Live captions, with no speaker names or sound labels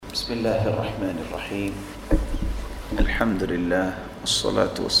بسم الله الرحمن الرحيم. الحمد لله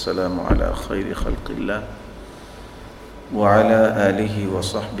والصلاة والسلام على خير خلق الله وعلى آله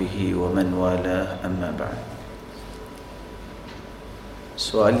وصحبه ومن والاه أما بعد.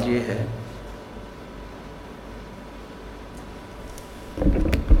 سوال یہ ہے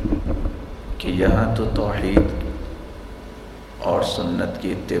کہ یہاں تو توحید اور سنت کی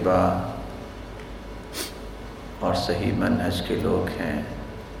اتباع اور صحیح منہج کے لوگ ہیں،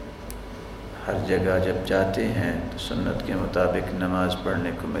 ہر جگہ جب جاتے ہیں تو سنت کے مطابق نماز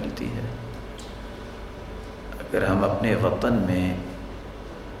پڑھنے کو ملتی ہے۔ اگر ہم اپنے وطن میں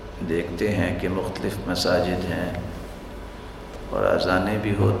دیکھتے ہیں کہ مختلف مساجد ہیں اور اذانیں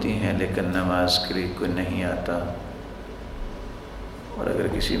بھی ہوتی ہیں لیکن نماز کے لیے کوئی نہیں آتا، اور اگر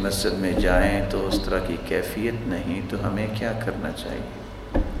کسی مسجد میں جائیں تو اس طرح کی کیفیت نہیں، تو ہمیں کیا کرنا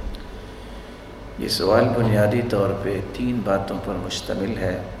چاہیے؟ یہ سوال بنیادی طور پہ 3 باتوں پر مشتمل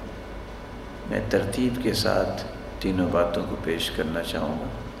ہے۔ میں ترتیب کے ساتھ تینوں باتوں کو پیش کرنا چاہوں گا۔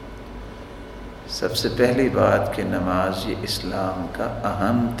 سب سے پہلی بات کہ نماز یہ اسلام کا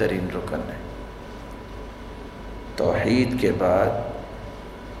اہم ترین رکن ہے۔ توحید کے بعد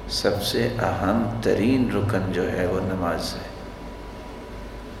سب سے اہم ترین رکن جو ہے وہ نماز ہے۔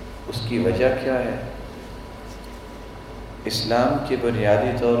 اس کی وجہ کیا ہے؟ اسلام کے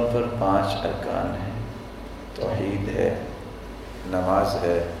بنیادی طور پر 5 ارکان ہیں۔ توحید ہے، نماز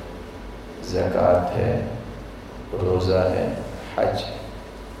ہے، زکوٰۃ ہے، روزہ ہے، حج ہے۔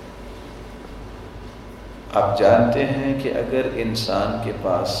 آپ جانتے ہیں کہ اگر انسان کے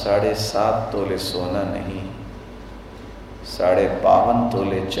پاس 7.5 تولے سونا نہیں، 52.5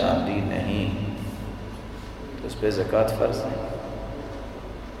 تولے چاندی نہیں، تو اس پہ زکوٰۃ فرض نہیں۔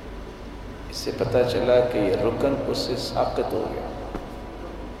 اس سے پتہ چلا کہ یہ رکن اس سے ساقط ہو گیا،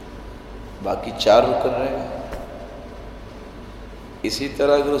 باقی 4 رکن رہے گا۔ اسی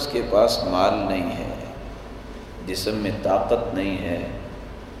طرح اگر اس کے پاس مال نہیں ہے، جسم میں طاقت نہیں ہے،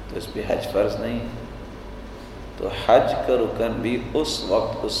 تو اس پہ حج فرض نہیں، تو حج کا رکن بھی اس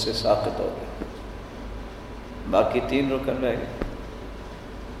وقت اس سے ساقط ہو گیا، باقی 3 رکن رہ گئے۔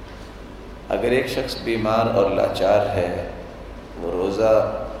 اگر ایک شخص بیمار اور لاچار ہے، وہ روزہ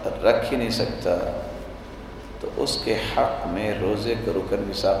رکھ ہی نہیں سکتا، تو اس کے حق میں روزے کا رکن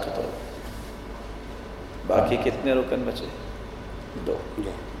بھی ساقط ہو گیا۔ باقی کتنے رکن بچے؟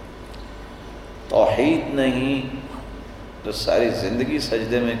 2۔ توحید نہیں تو ساری زندگی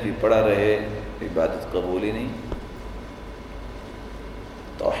سجدے میں کوئی پڑا رہے، عبادت قبول ہی نہیں۔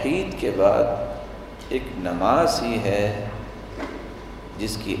 توحید کے بعد ایک نماز ہی ہے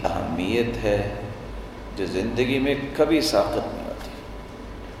جس کی اہمیت ہے، جو زندگی میں کبھی ساقط نہیں ہوتی۔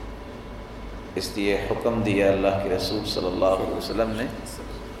 اس لیے حکم دیا اللہ کے رسول صلی اللہ علیہ وسلم نے۔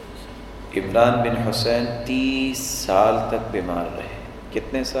 عمران بن حسین 30 سال تک بیمار رہے۔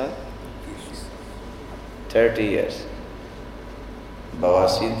 کتنے سال؟ 30 ایئرس۔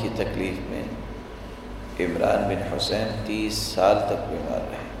 بواسیر کی تکلیف میں عمران بن حسین 30 سال تک بیمار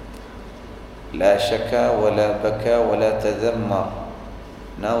رہے۔ لا شکا ولا بکا ولا تذمر،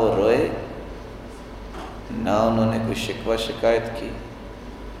 نہ وہ روئے، نہ انہوں نے کوئی شکوہ شکایت کی،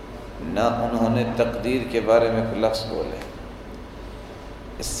 نہ انہوں نے تقدیر کے بارے میں کوئی لفظ بولے۔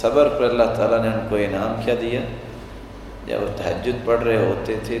 اس صبر پر اللہ تعالیٰ نے ان کو انعام کیا دیا؟ جب وہ تہجد پڑھ رہے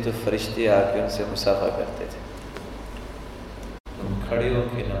ہوتے تھے تو فرشتے آ کے ان سے مصافحہ کرتے تھے، تم کھڑے ہو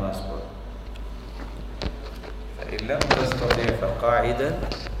کے نماز پڑھو، فَإِن لَمْ تَسْتَطِعْ فَقَاعِدًا،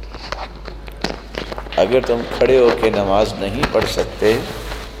 اگر تم کھڑے ہو کے نماز نہیں پڑھ سکتے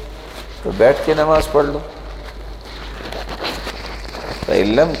تو بیٹھ کے نماز پڑھ لو۔ فَإِن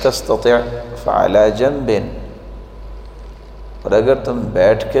لَمْ تَسْتَطِعْ فَعَلَى جَنْبٍ، اور اگر تم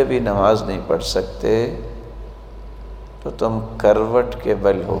بیٹھ کے بھی نماز نہیں پڑھ سکتے تو تم کروٹ کے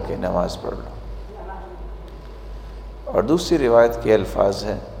بل ہو کے نماز پڑھ لو۔ اور دوسری روایت کے الفاظ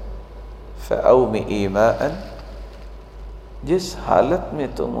ہیں فَأَوْمِئِ مَاءً، جس حالت میں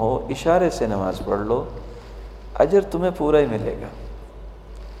تم ہو اشارے سے نماز پڑھ لو، اجر تمہیں پورا ہی ملے گا۔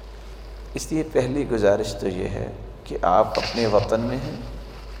 اس لیے پہلی گزارش تو یہ ہے کہ آپ اپنے وطن میں ہیں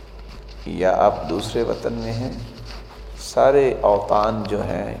یا آپ دوسرے وطن میں ہیں، سارے اوطان جو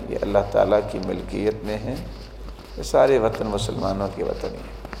ہیں یہ اللہ تعالیٰ کی ملکیت میں ہیں، یہ سارے وطن مسلمانوں کے وطن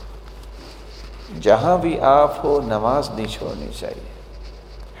ہیں۔ جہاں بھی آپ ہو نماز نہیں چھوڑنی چاہیے۔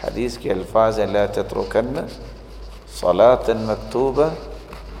 حدیث کے الفاظ ہیں لا تترکن صلاة مکتوبہ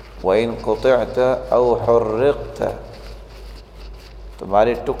وإن قطعت او حرقت،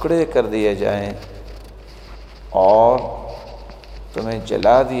 تمہارے ٹکڑے کر دیے جائیں اور تمہیں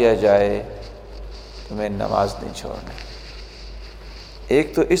جلا دیا جائے، تمہیں نماز نہیں چھوڑنی۔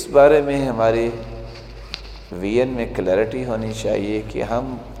 ایک تو اس بارے میں ہماری وین میں کلیئرٹی ہونی چاہیے کہ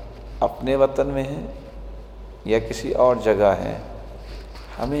ہم اپنے وطن میں ہیں یا کسی اور جگہ ہیں،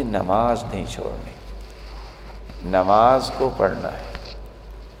 ہمیں نماز نہیں چھوڑنی، نماز کو پڑھنا ہے۔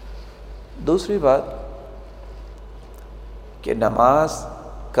 دوسری بات کہ نماز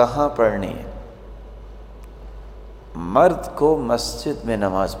کہاں پڑھنی ہے؟ مرد کو مسجد میں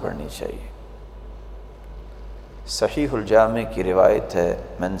نماز پڑھنی چاہیے۔ صحیح الجامع کی روایت ہے،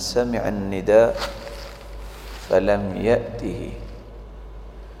 من سمع النداء فلم یأتہ،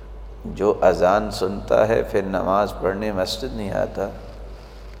 جو اذان سنتا ہے پھر نماز پڑھنے مسجد نہیں آتا،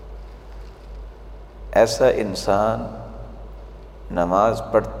 ایسا انسان نماز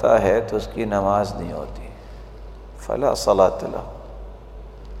پڑھتا ہے تو اس کی نماز نہیں ہوتی، فلا صلاۃ لہ۔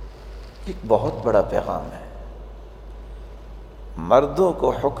 ایک بہت بڑا پیغام ہے۔ مردوں کو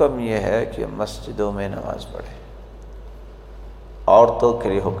حکم یہ ہے کہ مسجدوں میں نماز پڑھے، عورتوں کے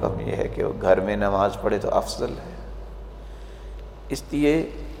لیے حکم یہ ہے کہ وہ گھر میں نماز پڑھے تو افضل ہے۔ اس لیے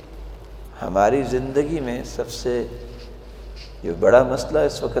ہماری زندگی میں سب سے جو بڑا مسئلہ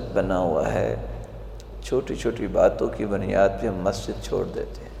اس وقت بنا ہوا ہے، چھوٹی چھوٹی باتوں کی بنیاد پہ ہم مسجد چھوڑ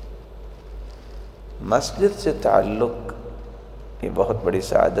دیتے ہیں۔ مسجد سے تعلق یہ بہت بڑی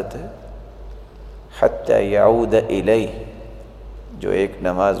سعادت ہے۔ حتی یعود الیہ، جو ایک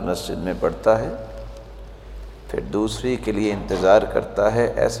نماز مسجد میں پڑھتا ہے پھر دوسری کے لیے انتظار کرتا ہے،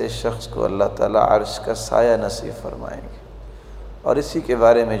 ایسے شخص کو اللہ تعالیٰ عرش کا سایہ نصیب فرمائیں گے۔ اور اسی کے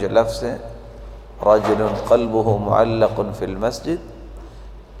بارے میں جو لفظ ہے، رجل قلبہ معلق فی المسجد،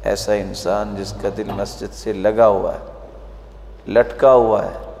 ایسا انسان جس کا دل مسجد سے لگا ہوا ہے، لٹکا ہوا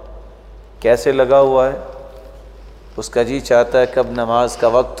ہے۔ کیسے لگا ہوا ہے؟ اس کا جی چاہتا ہے کب نماز کا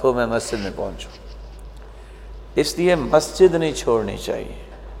وقت ہو میں مسجد میں پہنچوں۔ اس لیے مسجد نہیں چھوڑنی چاہیے۔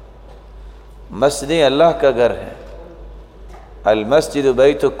 مسجد اللہ کا گھر ہے، المسجد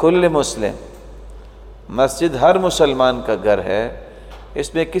بیت کل مسلم، مسجد ہر مسلمان کا گھر ہے،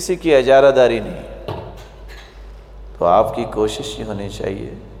 اس میں کسی کی اجارہ داری نہیں۔ تو آپ کی کوشش یہ ہونی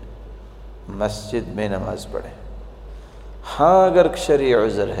چاہیے مسجد میں نماز پڑھیں۔ ہاں اگر شرعی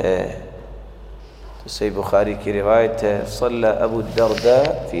عذر ہے تو صحیح بخاری کی روایت ہے، صلی ابو الدرداء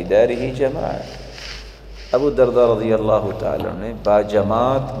فی دارہ جماعہ، ابو الدرداء رضی اللہ تعالی عنہ نے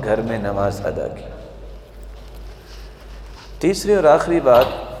باجماعت گھر میں نماز ادا کی۔ تیسری اور آخری بات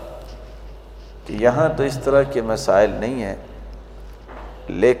کہ یہاں تو اس طرح کے مسائل نہیں ہیں،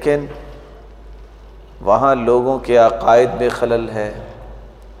 لیکن وہاں لوگوں کے عقائد میں خلل ہے،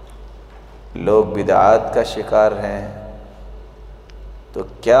 لوگ بدعات کا شکار ہیں، تو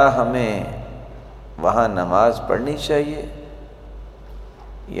کیا ہمیں وہاں نماز پڑھنی چاہیے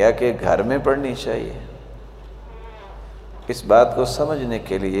یا کہ گھر میں پڑھنی چاہیے؟ اس بات کو سمجھنے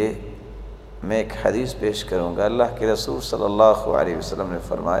کے لیے میں ایک حدیث پیش کروں گا۔ اللہ کے رسول صلی اللہ علیہ وسلم نے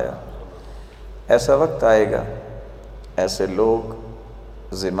فرمایا، ایسا وقت آئے گا، ایسے لوگ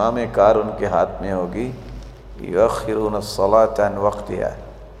زمام کار ان کے ہاتھ میں ہوگی، یؤخرون الصلاۃ عن وقتها،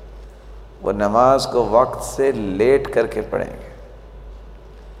 وہ نماز کو وقت سے لیٹ کر کے پڑھیں گے۔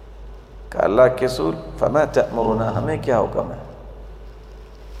 کہ اللہ کے رسول فما تأمرنا، ہمیں کیا حکم ہے؟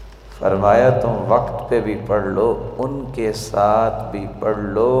 فرمایا تم وقت پہ بھی پڑھ لو، ان کے ساتھ بھی پڑھ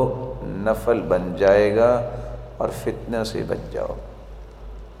لو، نفل بن جائے گا اور فتنہ سے بچ جاؤ۔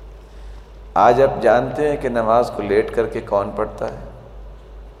 آج آپ جانتے ہیں کہ نماز کو لیٹ کر کے کون پڑھتا ہے؟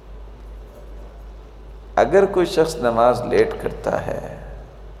 اگر کوئی شخص نماز لیٹ کرتا ہے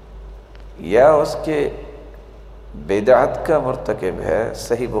یا اس کے بدعت کا مرتکب ہے،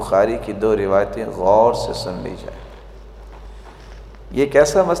 صحیح بخاری کی 2 روایتیں غور سے سن لی جائیں۔ یہ ایک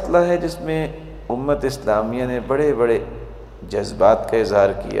ایسا مسئلہ ہے جس میں امت اسلامیہ نے بڑے بڑے جذبات کا اظہار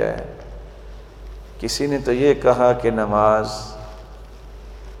کیا ہے۔ کسی نے تو یہ کہا کہ نماز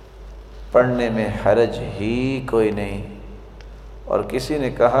پڑھنے میں حرج ہی کوئی نہیں، اور کسی نے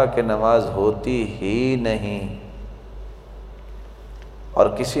کہا کہ نماز ہوتی ہی نہیں، اور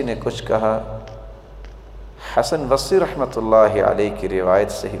کسی نے کچھ کہا۔ حسن بصری رحمۃ اللہ علیہ کی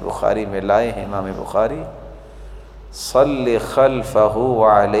روایت صحیح بخاری میں لائے ہیں امام بخاری، صلی خلفہ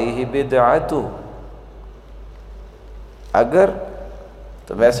وعلیہ بدعتہ، اگر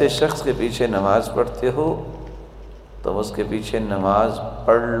تم ایسے شخص کے پیچھے نماز پڑھتے ہو تم اس کے پیچھے نماز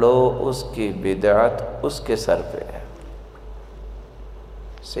پڑھ لو، اس کی بدعت اس کے سر پہ ہے۔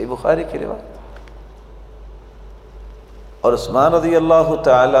 صحیح بخاری کی روایت۔ اور عثمان رضی اللہ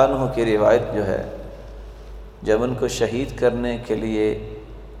تعالی عنہ کی روایت جو ہے، جب ان کو شہید کرنے کے لیے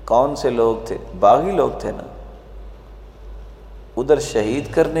کون سے لوگ تھے؟ باغی لوگ تھے نا، ادھر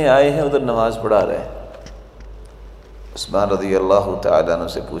شہید کرنے آئے ہیں، ادھر نماز پڑھا رہے ہیں۔ عثمان رضی اللہ تعالیٰ عنہ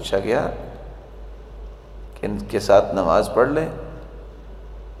سے پوچھا گیا کہ ان کے ساتھ نماز پڑھ لیں،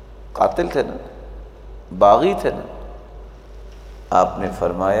 قاتل تھے نا، باغی تھے نا۔ آپ نے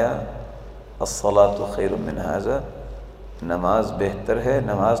فرمایا الصلاۃ خیر من ھذا، نماز بہتر ہے،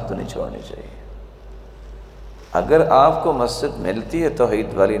 نماز تو نہیں چھوڑنی چاہیے۔ اگر آپ کو مسجد ملتی ہے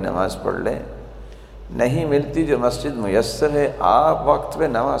توحید والی نماز پڑھ لیں، نہیں ملتی جو مسجد میسر ہے آپ وقت پہ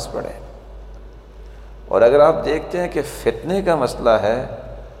نماز پڑھیں۔ اور اگر آپ دیکھتے ہیں کہ فتنے کا مسئلہ ہے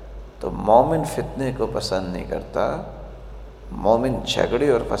تو مومن فتنے کو پسند نہیں کرتا، مومن جھگڑے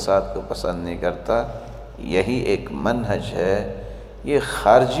اور فساد کو پسند نہیں کرتا۔ یہی ایک منہج ہے، یہ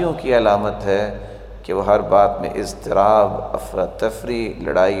خارجیوں کی علامت ہے کہ وہ ہر بات میں اضطراب، افراتفری،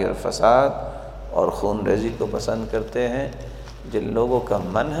 لڑائی اور فساد اور خون ریزی کو پسند کرتے ہیں۔ جن لوگوں کا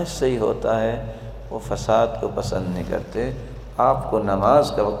منہج صحیح ہوتا ہے وہ فساد کو پسند نہیں کرتے۔ آپ کو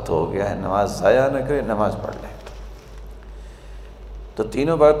نماز کا وقت ہو گیا ہے، نماز ضائع نہ کریں، نماز پڑھ لیں۔ تو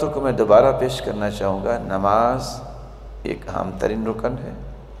تینوں باتوں کو میں دوبارہ پیش کرنا چاہوں گا۔ نماز ایک اہم ترین رکن ہے،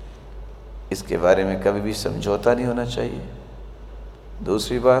 اس کے بارے میں کبھی بھی سمجھوتا نہیں ہونا چاہیے۔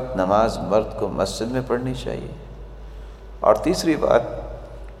 دوسری بات، نماز مرد کو مسجد میں پڑھنی چاہیے۔ اور تیسری بات،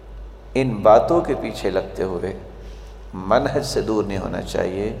 ان باتوں کے پیچھے لگتے ہوئے منہج سے دور نہیں ہونا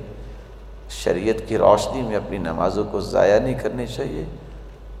چاہیے، شریعت کی روشنی میں اپنی نمازوں کو ضائع نہیں کرنی چاہیے۔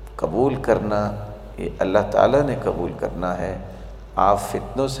 قبول کرنا یہ اللہ تعالیٰ نے قبول کرنا ہے۔ آپ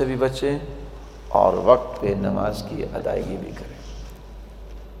فتنوں سے بھی بچیں اور وقت پہ نماز کی ادائیگی بھی کریں۔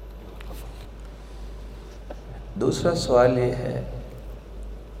 دوسرا سوال یہ ہے،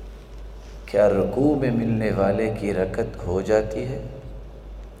 کیا رکوع میں ملنے والے کی رکعت ہو جاتی ہے؟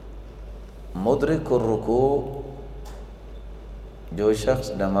 مدرک الرکوع، جو شخص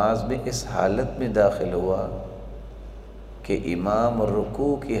نماز میں اس حالت میں داخل ہوا کہ امام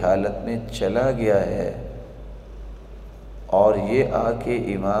رکوع کی حالت میں چلا گیا ہے اور یہ آ کے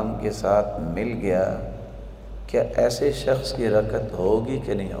امام کے ساتھ مل گیا، کیا ایسے شخص کی رکعت ہوگی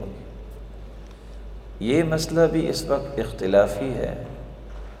کہ نہیں ہوگی؟ یہ مسئلہ بھی اس وقت اختلافی ہے۔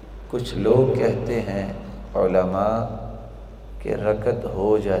 کچھ لوگ کہتے ہیں علماء کہ رکعت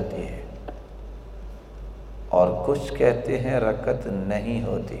ہو جاتی ہے، اور کچھ کہتے ہیں رکعت نہیں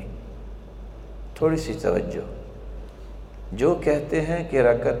ہوتی۔ تھوڑی سی توجہ، جو کہتے ہیں کہ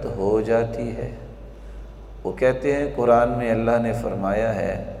رکعت ہو جاتی ہے وہ کہتے ہیں قرآن میں اللہ نے فرمایا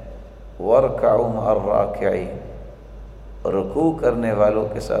ہے وَارْكَعُوا مَعَ الرَّاكِعِينَ، رکوع کرنے والوں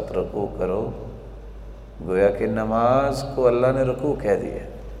کے ساتھ رکوع کرو۔ گویا کہ نماز کو اللہ نے رکوع کہہ دیا،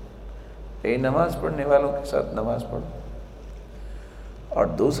 یہی نماز پڑھنے والوں کے ساتھ نماز پڑھو۔ اور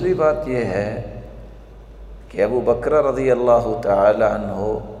دوسری بات یہ ہے کہ ابو بکر رضی اللہ تعالی عنہ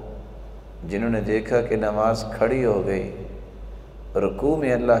جنہوں نے دیکھا کہ نماز کھڑی ہو گئی، رکوع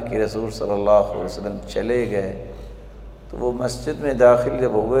میں اللہ کے رسول صلی اللہ علیہ وسلم چلے گئے، تو وہ مسجد میں داخل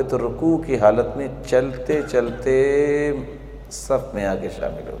جب ہوئے تو رکوع کی حالت میں چلتے چلتے صف میں آ کے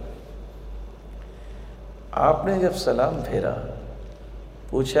شامل ہو گئے۔ آپ نے جب سلام پھیرا،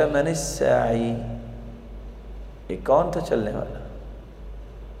 پوچھا من الساعی، یہ کون تھا چلنے والا؟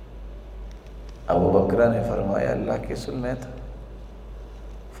 ابو بکرہ نے فرمایا اللہ کے رسول میں تھا۔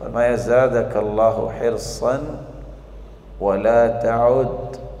 فرمایا زادک اللہ حرصا ولا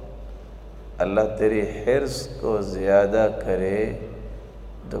تعد، اللہ تیری حرص کو زیادہ کرے،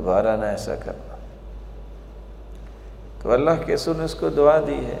 دوبارہ نہ ایسا کرنا۔ تو اللہ کے رسول نے اس کو دعا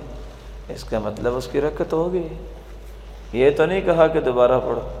دی ہے، اس کا مطلب اس کی رکعت ہو گئی۔ یہ تو نہیں کہا کہ دوبارہ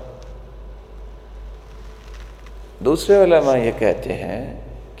پڑھو۔ دوسرے علماء یہ کہتے ہیں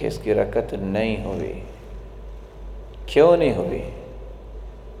کہ اس کی رکعت نہیں ہوئی۔ کیوں نہیں ہوئی؟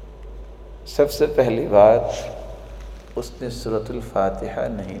 سب سے پہلی بات، اس نے سورۃ الفاتحہ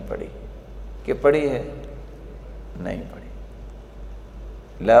نہیں پڑھی۔ کہ پڑھی ہے؟ نہیں پڑھی۔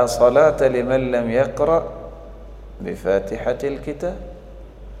 لا صلاة لمن لم يقرأ بفاتحة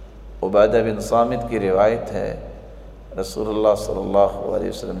الكتاب۔ عبادہ بن صامت کی روایت ہے، رسول اللہ صلی اللہ علیہ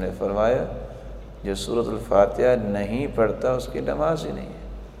وسلم نے فرمایا جو سورۃ الفاتحہ نہیں پڑھتا اس کی نماز ہی نہیں ہے۔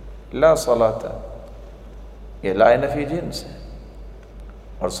 لا صلاۃ، یہ لا نفی جنس ہے،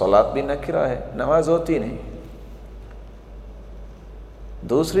 اور صلاۃ بھی نکرہ ہے، نماز ہوتی نہیں۔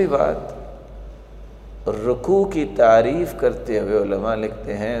 دوسری بات، رکوع کی تعریف کرتے ہوئے علماء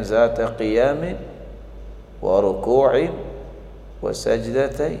لکھتے ہیں ذات قیام و رکوع و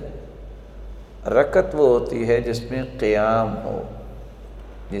سجدتین، رکعت وہ ہوتی ہے جس میں قیام ہو،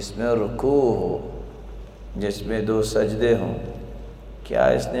 جس میں رکوع ہو، جس میں 2 سجدے ہوں۔ کیا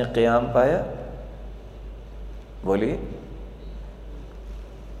اس نے قیام پایا؟ بولیے،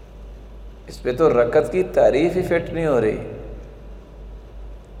 اس پہ تو رکعت کی تعریف ہی فٹ نہیں ہو رہی۔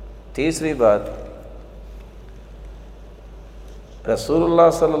 تیسری بات، رسول اللہ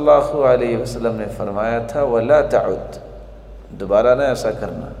صلی اللہ علیہ وسلم نے فرمایا تھا وَلَا تَعُدْ، دوبارہ نہ ایسا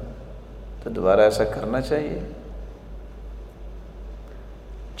کرنا، تو دوبارہ ایسا کرنا چاہیے۔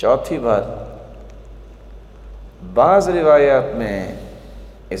 چوتھی بات، بعض روایات میں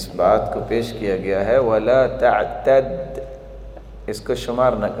اس بات کو پیش کیا گیا ہے وَلَا تَعْتَدْ، اس کو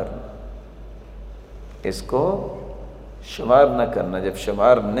شمار نہ کرنا، اس کو شمار نہ کرنا۔ جب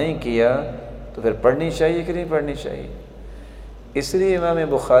شمار نہیں کیا تو پھر پڑھنی چاہیے کہ نہیں پڑھنی چاہیے؟ اس لیے امام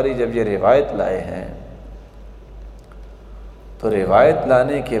بخاری جب یہ روایت لائے ہیں تو روایت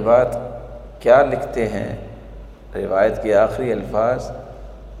لانے کے بعد کیا لکھتے ہیں؟ روایت کے آخری الفاظ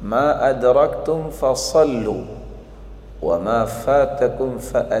ما ادرکتم فصلوا وما فاتکم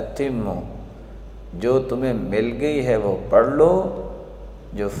فاتموا، جو تمہیں مل گئی ہے وہ پڑھ لو،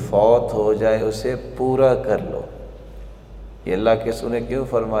 جو فوت ہو جائے اسے پورا کر لو۔ یہ اللہ کے رسول نے کیوں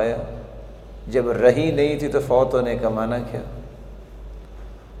فرمایا؟ جب رہی نہیں تھی تو فوت ہونے کا معنی کیا؟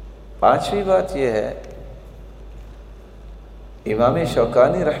 پانچویں بات یہ ہے، امام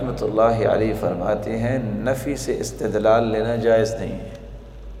شوکانی رحمۃ اللہ علیہ فرماتے ہیں نفی سے استدلال لینا جائز نہیں ہے۔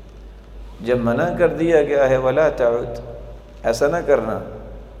 جب منع کر دیا گیا ہے ولا تعد، ایسا نہ کرنا،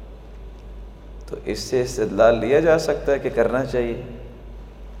 تو اس سے استدلال لیا جا سکتا ہے کہ کرنا چاہیے۔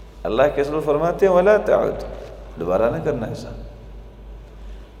 اللہ کے رسول فرماتے ہیں ولا تعد، دوبارہ نہ کرنا ایسا۔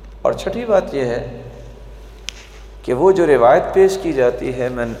 اور چھٹی بات یہ ہے کہ وہ جو روایت پیش کی جاتی ہے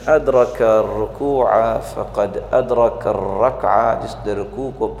من ادرک الرکوع فقد ادرک الرکعہ، جس نے رکوع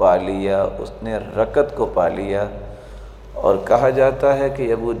کو پا لیا اس نے رکعت کو پا لیا، اور کہا جاتا ہے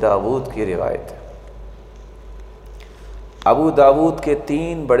کہ ابو داود کی روایت ہے۔ ابو داود کے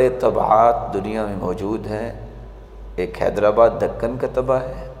 3 بڑے طبعات دنیا میں موجود ہیں، ایک حیدرآباد دکن کا طبع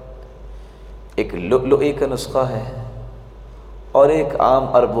ہے، ایک لؤلؤی کا نسخہ ہے، اور ایک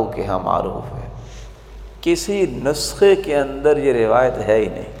عام عربوں کے ہاں معروف ہے۔ کسی نسخے کے اندر یہ روایت ہے ہی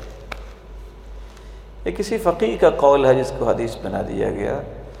نہیں۔ یہ کسی فقیہ کا قول ہے جس کو حدیث بنا دیا گیا۔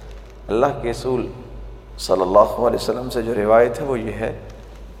 اللہ کے رسول صلی اللہ علیہ وسلم سے جو روایت ہے وہ یہ ہے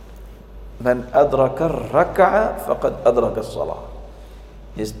من ادرک الرکعہ فقد ادرک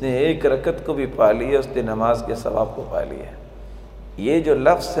الصلاۃ، جس نے ایک رکعت کو بھی پا لیا اس نے نماز کے ثواب کو پا لیا۔ یہ جو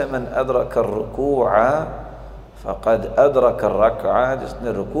لفظ ہے من ادرک الرکوع فقد ادرک الرکعہ، جس نے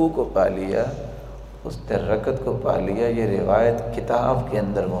رکوع کو پا لیا اس نے رکعت کو پا لیا، یہ روایت کتاب کے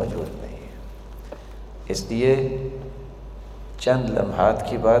اندر موجود نہیں ہے۔ اس لیے چند لمحات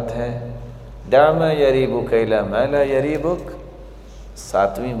کی بات ہے، دع ما یریبک الی ما لا یریبک۔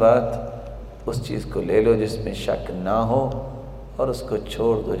 7ویں بات، اس چیز کو لے لو جس میں شک نہ ہو، اور اس کو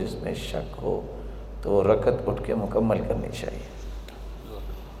چھوڑ دو جس میں شک ہو، تو وہ رکعت اٹھ کے مکمل کرنی چاہیے۔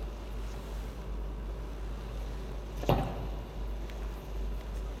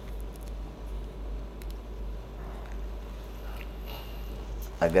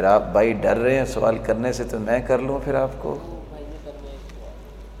 اگر آپ بھائی ڈر رہے ہیں سوال کرنے سے تو میں کر لوں پھر آپ کو۔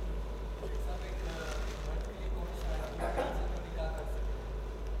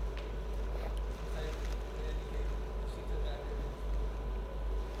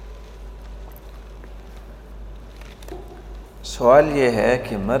 سوال یہ ہے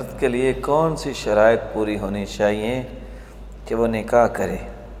کہ مرد کے لیے کون سی شرائط پوری ہونی چاہیے کہ وہ نکاح کرے،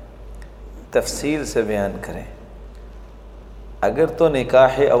 تفصیل سے بیان کریں۔ اگر تو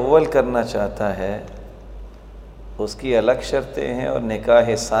نکاح اول کرنا چاہتا ہے اس کی الگ شرطیں ہیں، اور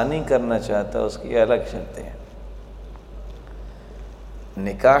نکاح ثانی کرنا چاہتا ہے اس کی الگ شرطیں ہیں۔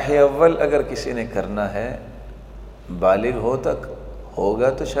 نکاح اول اگر کسی نے کرنا ہے، بالغ ہو تک ہوگا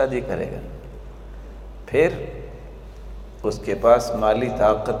تو شادی کرے گا، پھر اس کے پاس مالی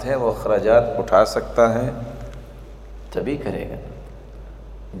طاقت ہے، وہ اخراجات اٹھا سکتا ہے تبھی کرے گا۔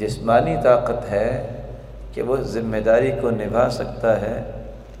 جسمانی طاقت ہے کہ وہ ذمہ داری کو نبھا سکتا ہے،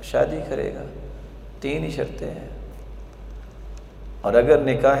 شادی کرے گا۔ 3 ہی شرطیں ہیں۔ اور اگر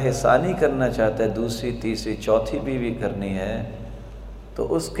نکاح ثانی کرنا چاہتا ہے، دوسری تیسری چوتھی بیوی کرنی ہے،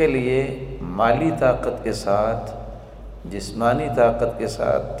 تو اس کے لیے مالی طاقت کے ساتھ، جسمانی طاقت کے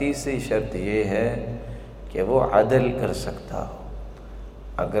ساتھ تیسری شرط یہ ہے کہ وہ عدل کر سکتا ہو۔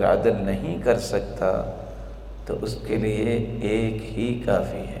 اگر عدل نہیں کر سکتا تو اس کے لیے ایک ہی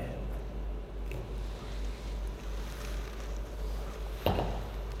کافی ہے۔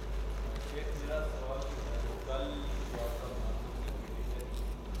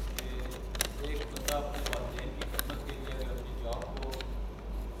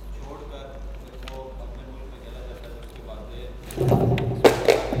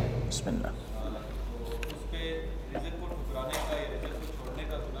 بسم اللہ۔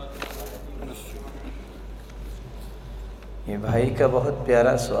 یہ بھائی کا بہت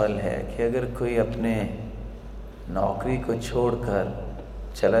پیارا سوال ہے کہ اگر کوئی اپنے نوکری کو چھوڑ کر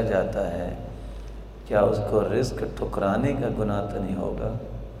چلا جاتا ہے، کیا اس کو رزق ٹھکرانے کا گناہ تو نہیں ہوگا؟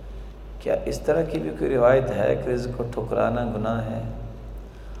 کیا اس طرح کی بھی کوئی روایت ہے کہ رزق کو ٹھکرانا گناہ ہے؟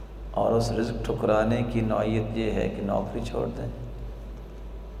 اور اس رزق ٹھکرانے کی نوعیت یہ ہے کہ نوکری چھوڑ دیں؟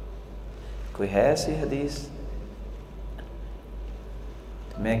 کوئی ہے ایسی حدیث؟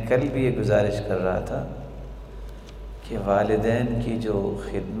 میں کل بھی یہ گزارش کر رہا تھا کہ والدین کی جو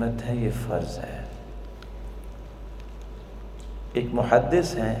خدمت ہے یہ فرض ہے۔ ایک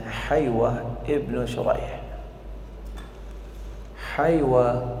محدث ہیں حیوہ ابن شريح، حیوہ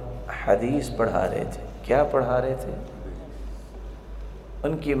حدیث پڑھا رہے تھے۔ کیا پڑھا رہے تھے؟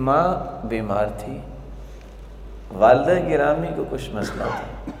 ان کی ماں بیمار تھی، والدہ گرامی کو کچھ مسئلہ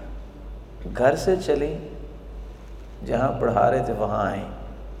تھا، گھر سے چلی، جہاں پڑھا رہے تھے وہاں آئیں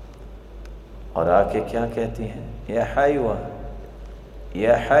اور آ کے کیا کہتی ہیں؟ یا حیوہ،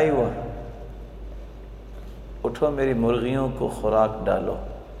 یا حیوہ، اٹھو میری مرغیوں کو خوراک ڈالو۔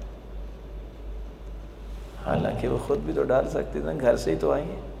 حالانکہ وہ خود بھی تو ڈال سکتی تھیں، گھر سے ہی تو آئی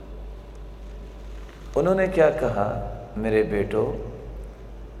ہیں۔ انہوں نے کیا کہا؟ میرے بیٹو،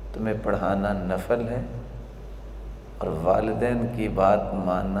 تمہیں پڑھانا نفل ہے اور والدین کی بات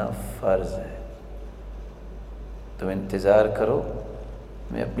ماننا فرض ہے۔ تم انتظار کرو،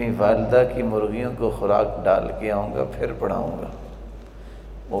 میں اپنی والدہ کی مرغیوں کو خوراک ڈال کے آؤں گا، پھر پڑھاؤں گا۔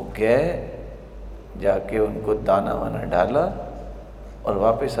 وہ گئے، جا کے ان کو دانہ وانا ڈالا اور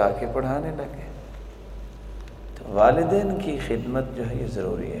واپس آ کے پڑھانے لگے۔ تو والدین کی خدمت جو ہے یہ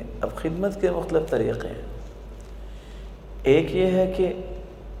ضروری ہے۔ اب خدمت کے مختلف طریقے ہیں۔ ایک یہ ہے کہ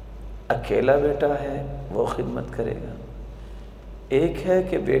اکیلا بیٹا ہے وہ خدمت کرے گا، ایک ہے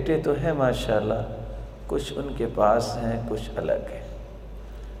کہ بیٹے تو ہیں ماشاءاللہ، کچھ ان کے پاس ہیں، کچھ الگ ہیں۔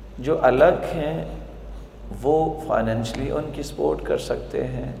 جو الگ ہیں وہ فائنینشلی ان کی سپورٹ کر سکتے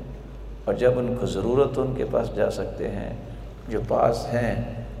ہیں، اور جب ان کو ضرورت ان کے پاس جا سکتے ہیں۔ جو پاس ہیں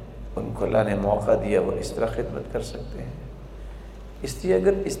ان کو اللہ نے موقع دیا، وہ اس طرح خدمت کر سکتے ہیں۔ اس لیے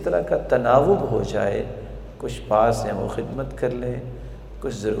اگر اس طرح کا تناوب ہو جائے، کچھ پاس ہیں وہ خدمت کر لے،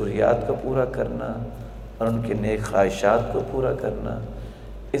 کچھ ضروریات کو پورا کرنا اور ان کے نیک خواہشات کو پورا کرنا،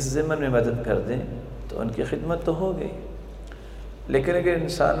 اس ضمن میں مدد کر دیں تو ان کی خدمت تو ہو گئی۔ لیکن اگر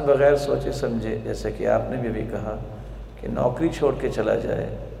انسان بغیر سوچے سمجھے، جیسے کہ آپ نے بھی کہا کہ نوکری چھوڑ کے چلا جائے،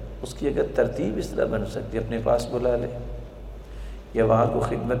 اس کی اگر ترتیب اس طرح بن سکتی ہے، اپنے پاس بلا لے، یا وہاں کو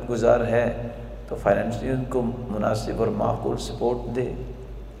خدمت گزار ہے تو فائنینشلی ان کو مناسب اور معقول سپورٹ دے۔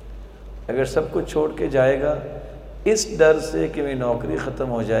 اگر سب کچھ چھوڑ کے جائے گا اس ڈر سے کہ میری نوکری ختم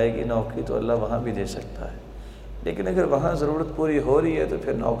ہو جائے گی، نوکری تو اللہ وہاں بھی دے سکتا ہے، لیکن اگر وہاں ضرورت پوری ہو رہی ہے تو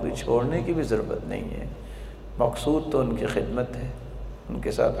پھر نوکری چھوڑنے کی بھی ضرورت نہیں ہے۔ مقصود تو ان کی خدمت ہے، ان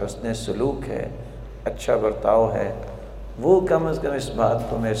کے ساتھ حسن سلوک ہے، اچھا برتاؤ ہے۔ وہ کم از کم اس بات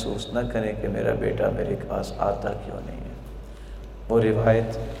کو محسوس نہ کریں کہ میرا بیٹا میرے پاس آتا کیوں نہیں ہے۔ وہ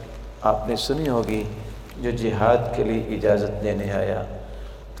روایت آپ نے سنی ہوگی، جو جہاد کے لیے اجازت لینے آیا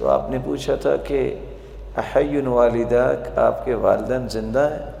تو آپ نے پوچھا تھا کہ احی والداک، آپ کے والدین زندہ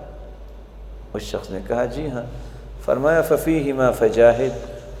ہیں؟ اس شخص نے کہا جی ہاں۔ فرمایا ففیہما فجاہد،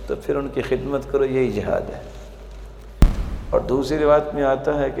 تو پھر ان کی خدمت کرو، یہی جہاد ہے۔ اور دوسری روایت میں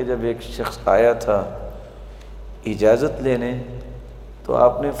آتا ہے کہ جب ایک شخص آیا تھا اجازت لینے تو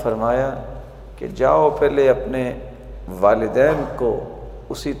آپ نے فرمایا کہ جاؤ پہلے اپنے والدین کو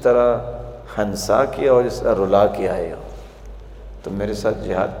اسی طرح ہنسا کے اور اس طرح رلا کے آئے ہو، تو میرے ساتھ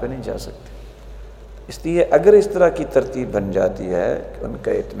جہاد پہ نہیں جا سکتے۔ اس لیے اگر اس طرح کی ترتیب بن جاتی ہے کہ ان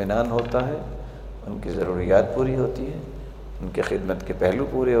کا اطمینان ہوتا ہے، ان کی ضروریات پوری ہوتی ہے، ان کے خدمت کے پہلو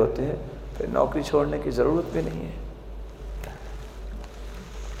پورے ہوتے ہیں، پھر نوکری چھوڑنے کی ضرورت بھی نہیں ہے۔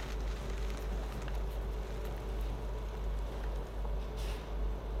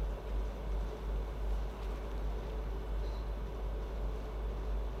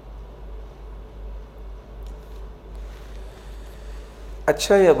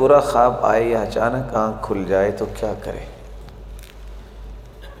 اچھا یا برا خواب آئے یا اچانک آنکھ کھل جائے تو کیا کرے؟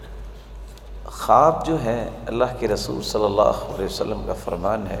 خواب جو ہے اللہ کے رسول صلی اللہ علیہ وسلم کا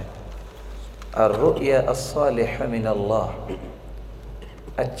فرمان ہے، الرؤیا الصالحہ من اللہ،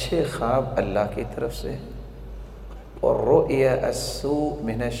 اچھے خواب اللہ کی طرف سے، اور رؤیا السوء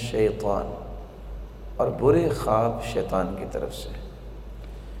من الشیطان، اور برے خواب شیطان کی طرف سے۔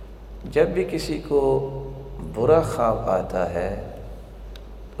 جب بھی کسی کو برا خواب آتا ہے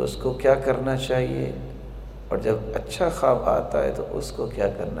تو اس کو کیا کرنا چاہیے، اور جب اچھا خواب آتا ہے تو اس کو کیا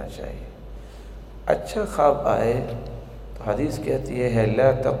کرنا چاہیے؟ اچھا خواب آئے تو حدیث کہتی ہے لا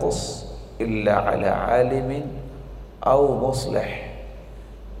تقص الا علی عالم او مصلح،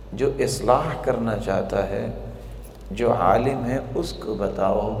 جو اصلاح کرنا چاہتا ہے، جو عالم ہے اس کو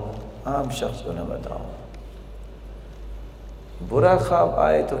بتاؤ، عام شخص کو نہ بتاؤ۔ برا خواب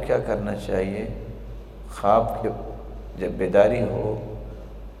آئے تو کیا کرنا چاہیے؟ خواب کے جب بیداری ہو،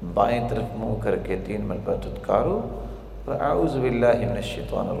 بائیں طرف منہ کر کے 3 مرتبہ دھتکارو اور اعوذ باللہ من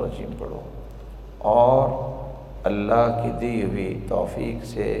الشیطان الرجیم پڑھو، اور اللہ کی دی ہوئی توفیق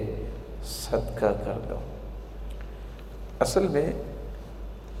سے صدقہ کر دو۔ اصل میں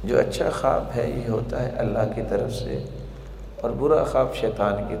جو اچھا خواب ہے یہ ہوتا ہے اللہ کی طرف سے، اور برا خواب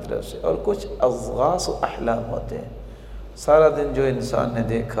شیطان کی طرف سے، اور کچھ اضغاث و احلام ہوتے ہیں۔ سارا دن جو انسان نے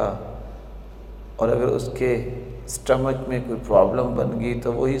دیکھا، اور اگر اس کے سٹمک میں کوئی پرابلم بن گئی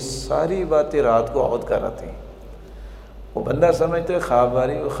تو وہی ساری باتیں رات کو عود کر آتی ہیں۔ وہ بندہ سمجھتا ہے خواب آ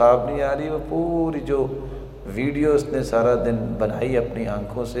رہی، وہ خواب نہیں آ رہی، وہ پوری جو ویڈیو اس نے سارا دن بنائی اپنی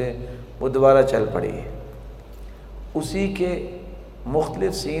آنکھوں سے وہ دوبارہ چل پڑی ہے۔ اسی کے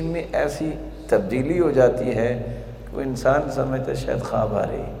مختلف سین میں ایسی تبدیلی ہو جاتی ہے کہ وہ انسان سمجھتا ہے شاید خواب آ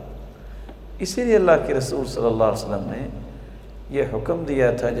رہی ہے۔ اسی لیے اللہ کے رسول صلی اللہ علیہ وسلم نے یہ حکم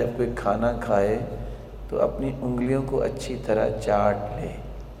دیا تھا جب کوئی کھانا کھائے تو اپنی انگلیوں کو اچھی طرح چاٹ لے،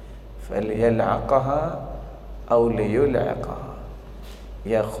 فَلْيَلْعَقَهَا أَوْ لِيُلْعَقَهَا،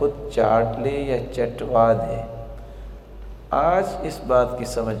 یا خود چاٹ لے یا چٹوا دے۔ آج اس بات کی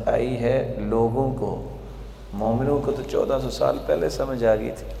سمجھ آئی ہے لوگوں کو، مومنوں کو تو 1400 سال پہلے سمجھ آ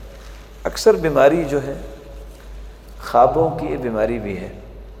گئی تھی۔ اکثر بیماری جو ہے خوابوں کی یہ بیماری بھی ہے،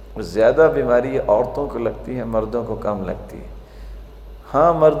 اور زیادہ بیماری یہ عورتوں کو لگتی ہے، مردوں کو کم لگتی ہے۔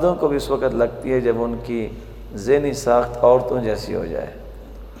 ہاں مردوں کو بھی اس وقت لگتی ہے جب ان کی ذہنی ساخت عورتوں جیسی ہو جائے،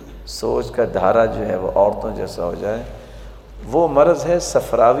 سوچ کا دھارا جو ہے وہ عورتوں جیسا ہو جائے۔ وہ مرض ہے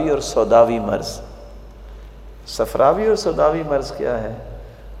صفراوی اور سوداوی مرض۔ صفراوی اور سوداوی مرض کیا ہے؟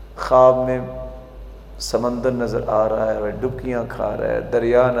 خواب میں سمندر نظر آ رہا ہے، اور ڈبکیاں کھا رہا ہے،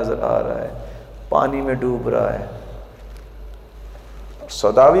 دریا نظر آ رہا ہے، پانی میں ڈوب رہا ہے۔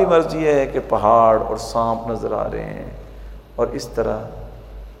 سوداوی مرض یہ ہے کہ پہاڑ اور سانپ نظر آ رہے ہیں، اور اس طرح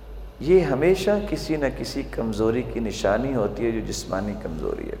یہ ہمیشہ کسی نہ کسی کمزوری کی نشانی ہوتی ہے، جو جسمانی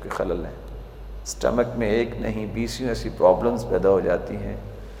کمزوری ہے، کوئی خلل ہے۔ سٹمک میں ایک نہیں 20 ایسی پرابلمز پیدا ہو جاتی ہیں،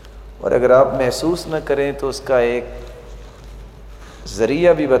 اور اگر آپ محسوس نہ کریں تو اس کا ایک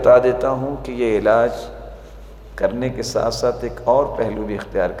ذریعہ بھی بتا دیتا ہوں کہ یہ علاج کرنے کے ساتھ ساتھ ایک اور پہلو بھی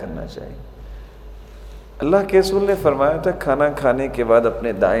اختیار کرنا چاہیے۔ اللہ کے رسول نے فرمایا تھا کھانا کھانے کے بعد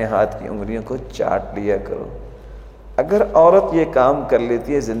اپنے دائیں ہاتھ کی انگلیوں کو چاٹ لیا کرو۔ اگر عورت یہ کام کر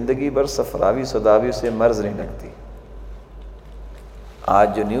لیتی ہے زندگی بھر صفراوی سوداوی سے مرض نہیں لگتی۔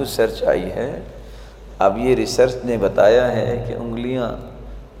 آج جو نیو سرچ آئی ہے، اب یہ ریسرچ نے بتایا ہے کہ انگلیاں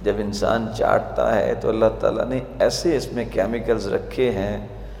جب انسان چاٹتا ہے تو اللہ تعالیٰ نے ایسے اس میں کیمیکلز رکھے ہیں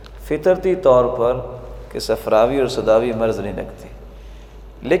فطرتی طور پر کہ صفراوی اور سوداوی مرض نہیں لگتی۔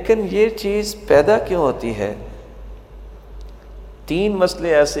 لیکن یہ چیز پیدا کیوں ہوتی ہے؟ 3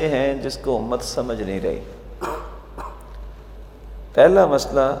 مسئلے ایسے ہیں جس کو امت سمجھ نہیں رہی۔ پہلا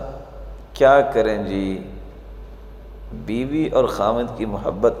مسئلہ، کیا کریں جی، بیوی اور خاوند کی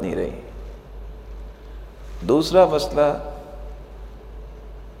محبت نہیں رہی۔ دوسرا مسئلہ،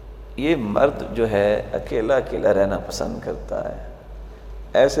 یہ مرد جو ہے اکیلا اکیلا رہنا پسند کرتا ہے،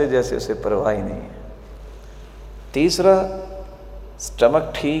 ایسے جیسے اسے پرواہ ہی نہیں ہے۔ تیسرا،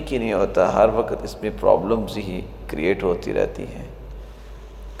 سٹمک ٹھیک ہی نہیں ہوتا، ہر وقت اس میں پرابلمز ہی کریٹ ہوتی رہتی ہیں۔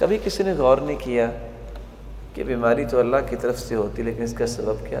 کبھی کسی نے غور نہیں کیا کہ بیماری تو اللہ کی طرف سے ہوتی، لیکن اس کا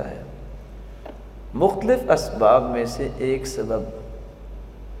سبب کیا ہے؟ مختلف اسباب میں سے ایک سبب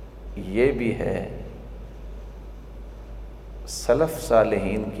یہ بھی ہے، سلف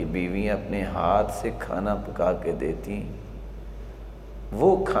صالحین کی بیویاں اپنے ہاتھ سے کھانا پکا کے دیتی،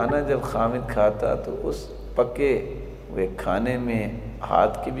 وہ کھانا جب خامد کھاتا تو اس پکے ہوئے کھانے میں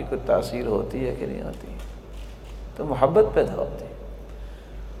ہاتھ کی بھی کوئی تاثیر ہوتی ہے کہ نہیں ہوتی؟ تو محبت پیدا ہوتی ہے۔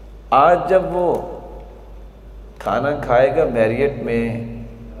 آج جب وہ کھانا کھائے گا میریٹ میں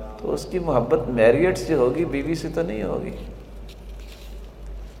تو اس کی محبت میریٹ سے ہوگی، بیوی سے تو نہیں ہوگی۔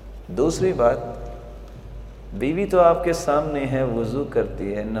 دوسری بات، بیوی تو آپ کے سامنے ہے، وضو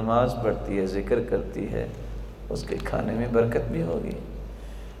کرتی ہے، نماز پڑھتی ہے، ذکر کرتی ہے، اس کے کھانے میں برکت بھی ہوگی۔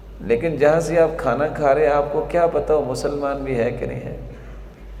 لیکن جہاں سے آپ کھانا کھا رہے ہیں آپ کو کیا پتہ وہ مسلمان بھی ہے کہ نہیں ہے،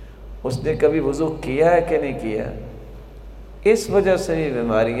 اس نے کبھی وضو کیا ہے کہ نہیں کیا۔ اس وجہ سے یہ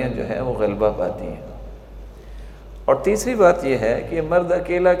بیماریاں جو ہیں وہ غلبہ پاتی ہیں۔ اور تیسری بات یہ ہے کہ مرد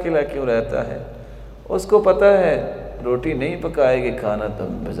اکیلا اکیلا کیوں رہتا ہے؟ اس کو پتہ ہے روٹی نہیں پکائے گی، کھانا تو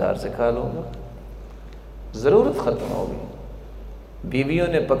بازار سے کھا لوں گا، ضرورت ختم ہوگی۔ بیویوں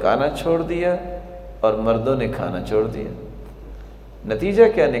نے پکانا چھوڑ دیا اور مردوں نے کھانا چھوڑ دیا، نتیجہ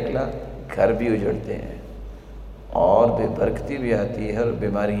کیا نکلا؟ گھر بھی اجڑتے ہیں، اور بے برکتی بھی آتی ہے اور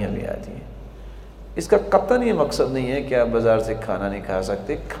بیماریاں بھی آتی ہیں۔ اس کا قطعاً یہ مقصد نہیں ہے کہ آپ بازار سے کھانا نہیں کھا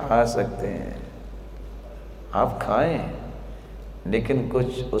سکتے، کھا سکتے ہیں، آپ کھائیں، لیکن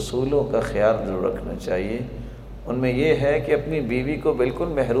کچھ اصولوں کا خیال ضرور رکھنا چاہیے۔ ان میں یہ ہے کہ اپنی بیوی کو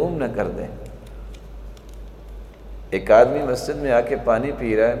بالکل محروم نہ کر دیں۔ ایک آدمی مسجد میں آ کے پانی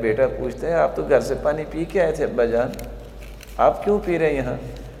پی رہا ہے، بیٹا پوچھتا ہے آپ تو گھر سے پانی پی کے آئے تھے ابا جان، آپ کیوں پی رہے ہیں یہاں؟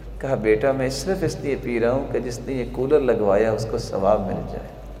 کہا بیٹا میں صرف اس لیے پی رہا ہوں کہ جس نے یہ کولر لگوایا اس کو ثواب مل جائے۔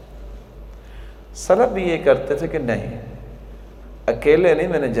 سلف بھی یہ کرتے تھے کہ نہیں، اکیلے نہیں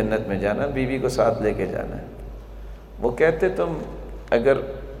میں نے جنت میں جانا، بیوی کو ساتھ لے کے جانا ہے۔ وہ کہتے تم اگر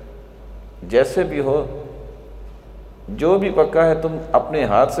جیسے بھی ہو، جو بھی پکا ہے تم اپنے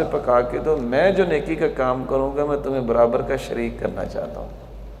ہاتھ سے پکا کے دو، میں جو نیکی کا کام کروں گا میں تمہیں برابر کا شریک کرنا چاہتا ہوں۔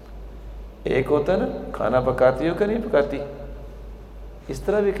 ایک ہوتا ہے نا کھانا پکاتی ہو کہ نہیں پکاتی، اس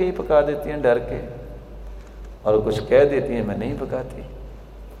طرح بھی کہیں پکا دیتی ہیں ڈر کے، اور کچھ کہہ دیتی ہیں میں نہیں پکاتی۔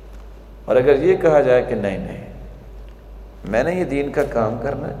 اور اگر یہ کہا جائے کہ نہیں نہیں میں نے یہ دین کا کام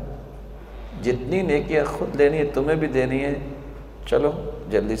کرنا ہے، جتنی نیکیاں خود لینی ہے تمہیں بھی دینی ہے، چلو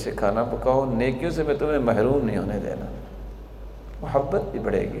جلدی سے کھانا پکاؤ، نیکیوں سے میں تمہیں محروم نہیں ہونے دینا، محبت بھی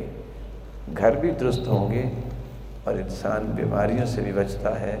بڑھے گی، گھر بھی درست ہوں گے، اور انسان بیماریوں سے بھی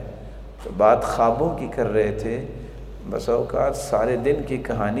بچتا ہے۔ تو بات خوابوں کی کر رہے تھے، بس اوقات سارے دن کی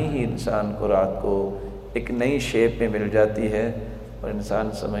کہانی ہی انسان کو رات کو ایک نئی شیپ میں مل جاتی ہے اور انسان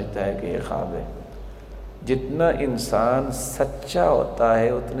سمجھتا ہے کہ یہ خواب ہے۔ جتنا انسان سچا ہوتا ہے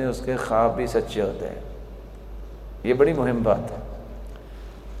اتنے اس کے خواب بھی سچے ہوتے ہیں، یہ بڑی مہم بات ہے۔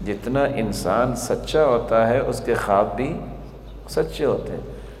 جتنا انسان سچا ہوتا ہے اس کے خواب بھی سچے ہوتے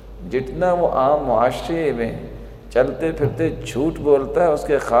ہیں، جتنا وہ عام معاشرے میں چلتے پھرتے جھوٹ بولتا ہے اس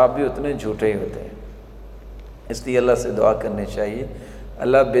کے خواب بھی اتنے جھوٹے ہی ہوتے ہیں۔ اس لیے اللہ سے دعا کرنی چاہیے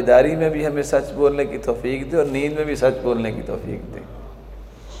اللہ بیداری میں بھی ہمیں سچ بولنے کی توفیق دے اور نیند میں بھی سچ بولنے کی توفیق دے۔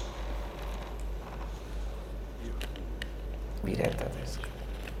 بھی رہتا تھا اس کا۔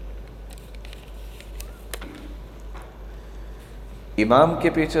 امام کے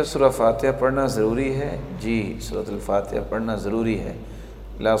پیچھے سورہ فاتحہ پڑھنا ضروری ہے؟ جی سورۃ الفاتحہ پڑھنا ضروری ہے۔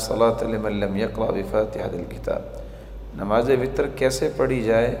 لا صلاۃ لمن لم یقرأ بفاتحۃ الکتاب۔ نماز وتر کیسے پڑھی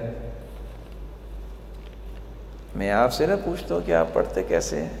جائے؟ میں آپ سے نہ پوچھتا ہوں کہ آپ پڑھتے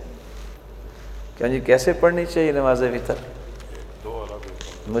کیسے ہیں، کیا جی کیسے پڑھنی چاہیے نماز وتر؟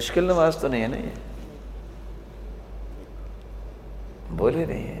 مشکل نماز تو نہیں ہے نا یہ، بولے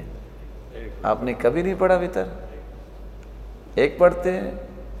نہیں ہے، آپ نے کبھی نہیں پڑھا وتر؟ ایک پڑھتے ہیں،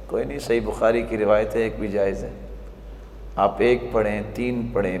 کوئی نہیں، صحیح بخاری کی روایت ہے ایک بھی جائز ہے۔ آپ ایک پڑھیں، 3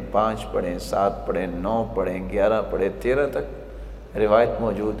 پڑھیں، 5 پڑھیں، 7 پڑھیں، 9 پڑھیں، 11 پڑھیں، 13 تک روایت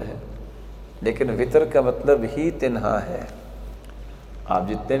موجود ہے، لیکن وتر کا مطلب ہی تنہا ہے۔ آپ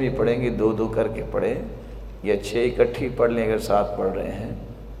جتنے بھی پڑھیں گے 2 کر کے پڑھیں، یا 6 اکٹھی پڑھ لیں، اگر 7 پڑھ رہے ہیں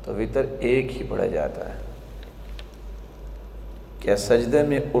تو وتر ایک ہی پڑھا جاتا ہے۔ کیا سجدے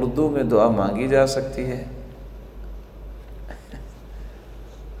میں اردو میں دعا مانگی جا سکتی ہے؟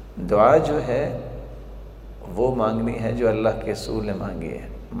 دعا جو ہے وہ مانگنی ہے جو اللہ کے رسول نے مانگی ہے،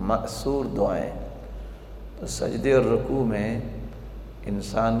 مأثور دعائیں۔ تو سجدے اور رکوع میں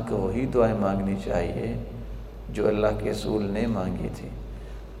انسان کو وہی دعائیں مانگنی چاہیے جو اللہ کے رسول نے مانگی تھی،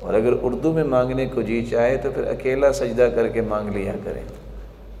 اور اگر اردو میں مانگنے کو جی چاہے تو پھر اکیلا سجدہ کر کے مانگ لیا کرے،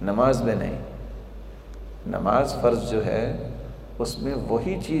 نماز میں نہیں۔ نماز فرض جو ہے اس میں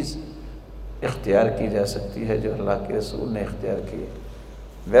وہی چیز اختیار کی جا سکتی ہے جو اللہ کے رسول نے اختیار کی ہے۔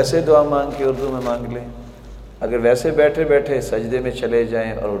 ویسے دعا مانگ کے اردو میں مانگ لیں، اگر ویسے بیٹھے بیٹھے سجدے میں چلے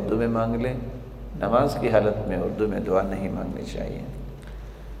جائیں اور اردو میں مانگ لیں، نماز کی حالت میں اردو میں دعا نہیں مانگنی چاہیے۔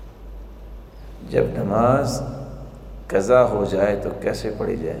 جب نماز قضا ہو جائے تو کیسے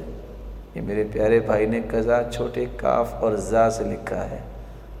پڑھی جائے؟ یہ میرے پیارے بھائی نے قضا چھوٹے کاف اور زا سے لکھا ہے،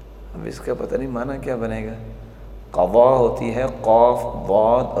 اب اس کا پتہ نہیں معنی کیا بنے گا۔ قضا ہوتی ہے قاف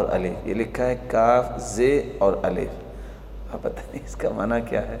ضاد اور الف، یہ لکھا ہے کاف ز اور الف، اب پتہ نہیں اس کا معنی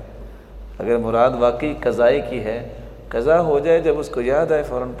کیا ہے۔ اگر مراد واقعی قضائی کی ہے، قضا ہو جائے جب اس کو یاد آئے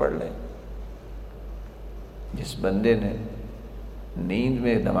فوراً پڑھ لیں۔ جس بندے نے نیند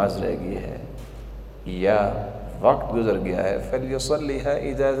میں نماز رہ گئی ہے یا وقت گزر گیا ہے فَلْيُصَلِّهَا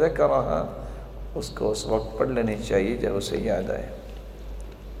إِذَا ذَكَرَهَا، اس کو اس وقت پڑھ لینی چاہیے جب اسے یاد آئے۔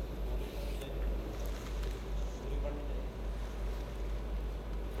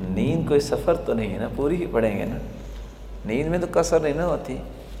 نیند کوئی سفر تو نہیں ہے نا، پوری ہی پڑھیں گے نا، نیند میں تو کسر نہیں نہ ہوتی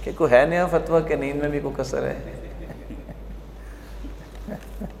کہ کوئی ہے نیا فتویٰ کہ نیند میں بھی کوئی کسر ہے۔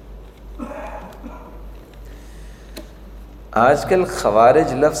 آج کل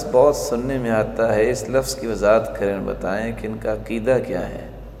خوارج لفظ بہت سننے میں آتا ہے، اس لفظ کی وضاحت کریں، بتائیں کہ ان کا عقیدہ کیا ہے۔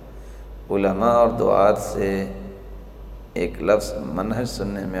 علماء اور دعات سے ایک لفظ منہج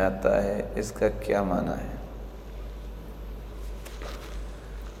سننے میں آتا ہے، اس کا کیا معنی ہے؟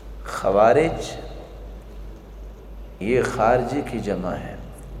 خوارج یہ خارجی کی جمع ہے۔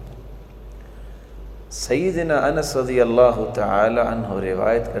 سیدنا انس رضی اللہ تعالی عنہ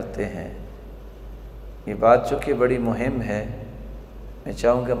روایت کرتے ہیں یہ بات چونکہ بڑی مہم ہے، میں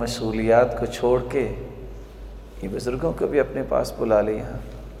چاہوں گا مسئولیات کو چھوڑ کے یہ بزرگوں کو بھی اپنے پاس بلا لیں یہاں۔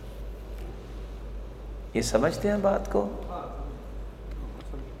 یہ سمجھتے ہیں بات کو؟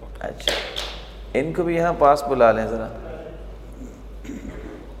 اچھا، ان کو بھی یہاں پاس بلا لیں ذرا۔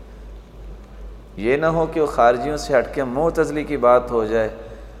 یہ نہ ہو کہ وہ خارجیوں سے ہٹ کے معتزلی کی بات ہو جائے،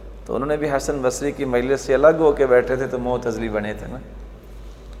 تو انہوں نے بھی حسن بصری کی مجلس سے الگ ہو کے بیٹھے تھے تو معتزلی بنے تھے نا۔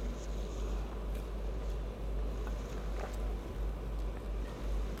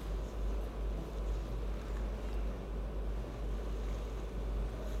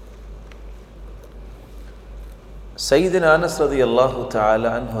 سیدنا انس رضی اللہ تعالی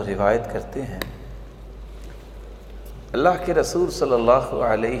عنہ روایت کرتے ہیں، اللہ کے رسول صلی اللہ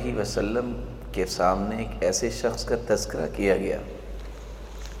علیہ وسلم کے سامنے ایک ایسے شخص کا تذکرہ کیا گیا،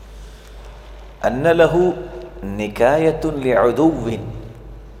 ان لہ نکایۃ لعدو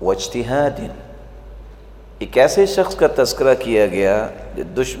واجتہاد، ایک ایسے شخص کا تذکرہ کیا گیا جو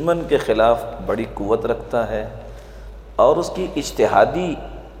دشمن کے خلاف بڑی قوت رکھتا ہے اور اس کی اجتہادی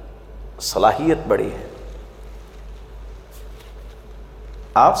صلاحیت بڑی ہے۔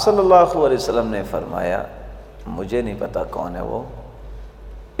 آپ صلی اللہ علیہ وسلم نے فرمایا مجھے نہیں پتا کون ہے وہ،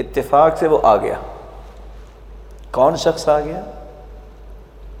 اتفاق سے وہ آ گیا۔ کون شخص آ گیا؟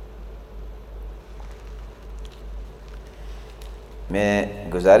 میں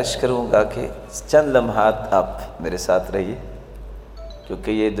گزارش کروں گا کہ چند لمحات آپ میرے ساتھ رہیے،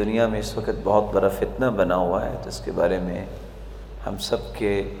 کیونکہ یہ دنیا میں اس وقت بہت بڑا فتنہ بنا ہوا ہے، جس کے بارے میں ہم سب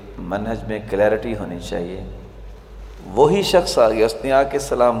کے منہج میں کلیئرٹی ہونی چاہیے۔ وہی شخص آ گیا، اس نے آ کے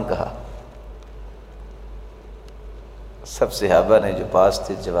سلام کہا، سب صحابہ نے جو پاس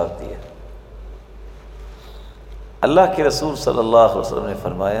تھے جواب دیا۔ اللہ کے رسول صلی اللہ علیہ وسلم نے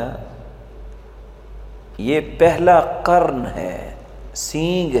فرمایا یہ پہلا قرن ہے،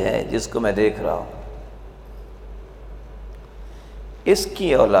 سینگ ہے جس کو میں دیکھ رہا ہوں، اس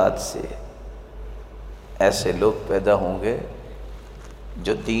کی اولاد سے ایسے لوگ پیدا ہوں گے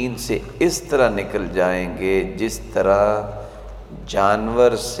جو دین سے اس طرح نکل جائیں گے جس طرح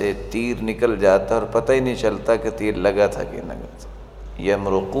جانور سے تیر نکل جاتا اور پتہ ہی نہیں چلتا کہ تیر لگا تھا کہ نہ لگا تھا۔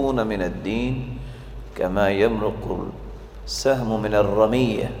 یمرقون من الدین کما یمرق السہم من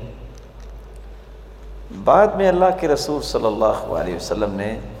الرمیہ۔ بعد میں اللہ کے رسول صلی اللہ علیہ وسلم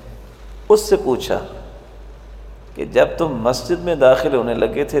نے اس سے پوچھا کہ جب تم مسجد میں داخل ہونے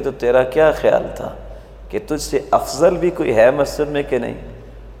لگے تھے تو تیرا کیا خیال تھا کہ تجھ سے افضل بھی کوئی ہے مسجد میں کہ نہیں؟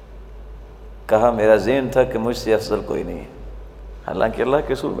 کہا میرا ذہن تھا کہ مجھ سے افضل کوئی نہیں ہے، حالانکہ اللہ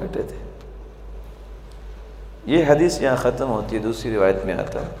کے رسول بیٹھے تھے۔ یہ حدیث یہاں ختم ہوتی ہے، دوسری روایت میں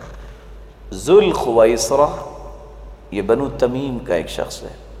آتا ہے ذوالخویصرہ، یہ بنو تمیم کا ایک شخص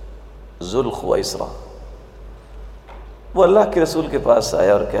ہے، ذوالخویصرہ۔ وہ اللہ کے رسول کے پاس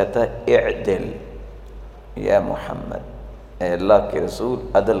آیا اور کہتا ہے اعدل یا محمد، اے اللہ کے رسول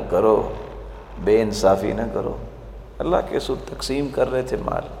عدل کرو، بے انصافی نہ کرو۔ اللہ کے رسول تقسیم کر رہے تھے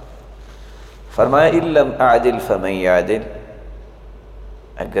مال، فرمایا ان لم اعدل فمن یعدل،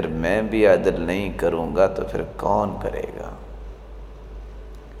 اگر میں بھی عدل نہیں کروں گا تو پھر کون کرے گا؟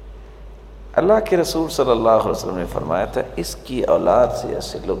 اللہ کے رسول صلی اللہ علیہ وسلم نے فرمایا تھا اس کی اولاد سے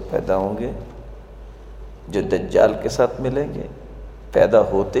ایسے لوگ پیدا ہوں گے جو دجال کے ساتھ ملیں گے، پیدا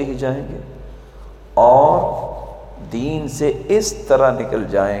ہوتے ہی جائیں گے اور دین سے اس طرح نکل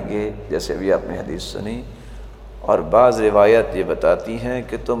جائیں گے جیسے بھی آپ نے حدیث سنی۔ اور بعض روایت یہ بتاتی ہیں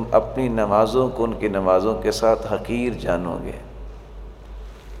کہ تم اپنی نمازوں کو ان کی نمازوں کے ساتھ حقیر جانو گے،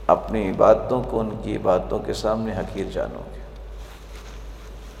 اپنی عبادتوں کو ان کی عبادتوں کے سامنے حقیر جانو گے۔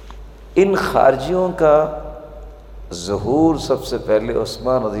 ان خارجیوں کا ظہور سب سے پہلے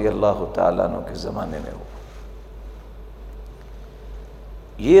عثمان رضی اللہ تعالیٰ عنہ کے زمانے میں ہوا۔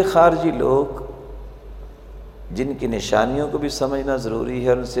 یہ خارجی لوگ جن کی نشانیوں کو بھی سمجھنا ضروری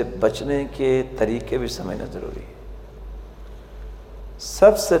ہے، ان سے بچنے کے طریقے بھی سمجھنا ضروری ہے۔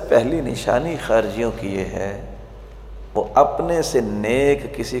 سب سے پہلی نشانی خارجیوں کی یہ ہے وہ اپنے سے نیک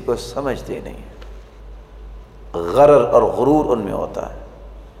کسی کو سمجھتے نہیں، غرر اور غرور ان میں ہوتا ہے۔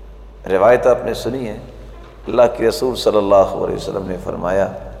 روایت آپ نے سنی ہے، اللہ کے رسول صلی اللہ علیہ وسلم نے فرمایا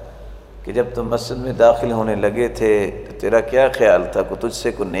کہ جب تم مسجد میں داخل ہونے لگے تھے تو تیرا کیا خیال تھا کہ تجھ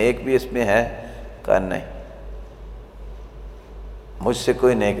سے کوئی نیک بھی اس میں ہے؟ کہا نہیں، مجھ سے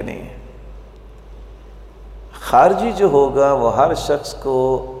کوئی نیک نہیں ہے۔ خارجی جو ہوگا وہ ہر شخص کو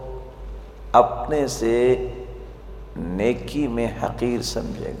اپنے سے نیکی میں حقیر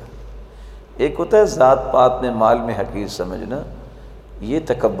سمجھے گا۔ ایک ہوتا ہے ذات پات میں مال میں حقیر سمجھنا، یہ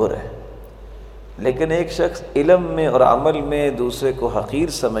تکبر ہے، لیکن ایک شخص علم میں اور عمل میں دوسرے کو حقیر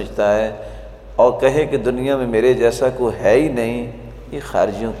سمجھتا ہے اور کہے کہ دنیا میں میرے جیسا کوئی ہے ہی نہیں، یہ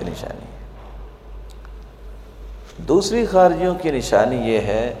خارجیوں کی نشانی ہے۔ دوسری خارجیوں کی نشانی یہ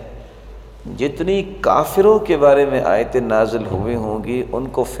ہے جتنی کافروں کے بارے میں آیتیں نازل ہوئی ہوں گی ان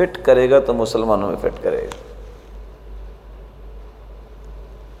کو فٹ کرے گا تو مسلمانوں میں فٹ کرے گا۔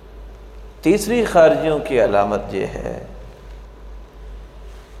 تیسری خارجیوں کی علامت یہ ہے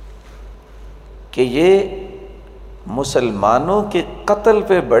کہ یہ مسلمانوں کے قتل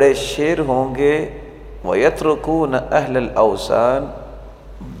پہ بڑے شیر ہوں گے، وَيَتْرُكُونَ أَهْلَ الْأَوْثَانِ،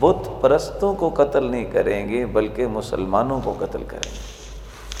 بت پرستوں کو قتل نہیں کریں گے بلکہ مسلمانوں کو قتل کریں گے۔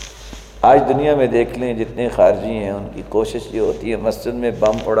 آج دنیا میں دیکھ لیں جتنے خارجی ہیں ان کی کوشش یہ ہوتی ہے مسجد میں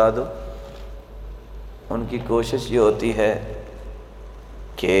بم اڑا دو، ان کی کوشش یہ ہوتی ہے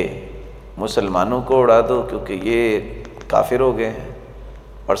کہ مسلمانوں کو اڑا دو کیونکہ یہ کافر ہو گئے ہیں۔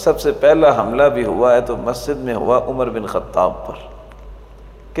 اور سب سے پہلا حملہ بھی ہوا ہے تو مسجد میں ہوا عمر بن خطاب پر۔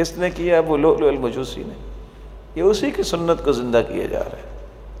 کس نے کیا؟ ابو لؤلؤ المجوسی نے۔ یہ اسی کی سنت کو زندہ کیا جا رہا ہے۔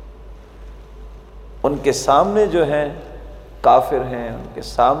 ان کے سامنے جو ہیں کافر ہیں، ان کے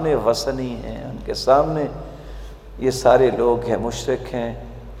سامنے وثنی ہیں، ان کے سامنے یہ سارے لوگ ہیں مشرک ہیں،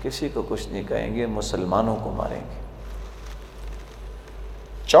 کسی کو کچھ نہیں کہیں گے، مسلمانوں کو ماریں گے۔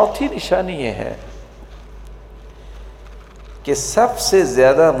 چوتھی نشانی یہ ہے کہ سب سے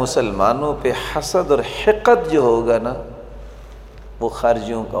زیادہ مسلمانوں پہ حسد اور حقد جو ہوگا نا وہ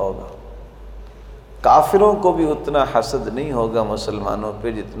خارجیوں کا ہوگا۔ کافروں کو بھی اتنا حسد نہیں ہوگا مسلمانوں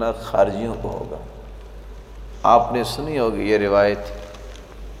پہ جتنا خارجیوں کو ہوگا۔ آپ نے سنی ہوگی یہ روایت،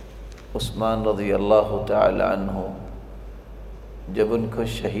 عثمان رضی اللہ تعالی عنہ جب ان کو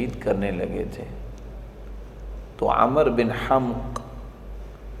شہید کرنے لگے تھے تو عمر بن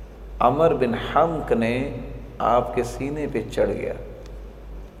حمق نے آپ کے سینے پہ چڑھ گیا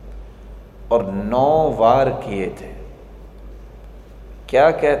اور 9 وار کیے تھے۔ کیا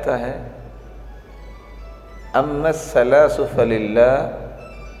کہتا ہے؟ اما الثلاث فللہ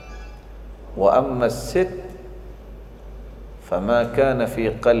واما الست فما كان في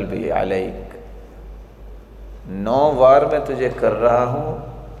قلبي عليك، 9 وار میں تجھے کر رہا ہوں،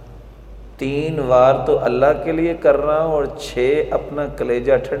 3 وار تو اللہ کے لیے کر رہا ہوں اور 6 اپنا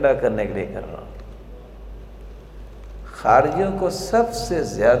کلیجہ ٹھنڈا کرنے کے لیے کر رہا ہوں۔ خارجیوں کو سب سے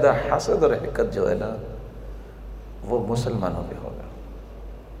زیادہ حسد اور حقد جو ہے نا وہ مسلمانوں پہ ہوگا۔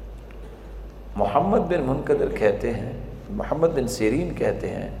 محمد بن منکدر کہتے ہیں، محمد بن سیرین کہتے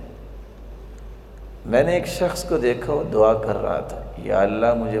ہیں، میں نے ایک شخص کو دیکھا وہ دعا کر رہا تھا، یا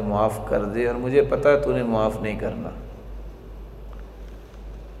اللہ مجھے معاف کر دے، اور مجھے پتہ ہے تو نے معاف نہیں کرنا،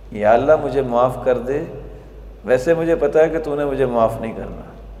 یا اللہ مجھے معاف کر دے، ویسے مجھے پتہ ہے کہ تو نے مجھے معاف نہیں کرنا۔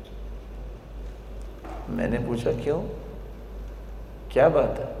 میں نے پوچھا کیوں؟ کیا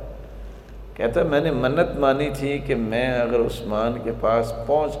بات ہے؟ کہتا ہے میں نے منت مانی تھی کہ میں اگر عثمان کے پاس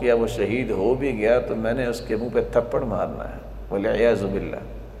پہنچ گیا، وہ شہید ہو بھی گیا، تو میں نے اس کے منہ پہ تھپڑ مارنا ہے، والعیاذ باللہ۔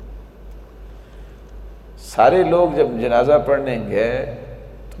 سارے لوگ جب جنازہ پڑھنے گئے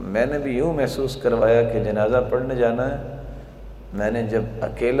تو میں نے بھی یوں محسوس کروایا کہ جنازہ پڑھنے جانا ہے۔ میں نے جب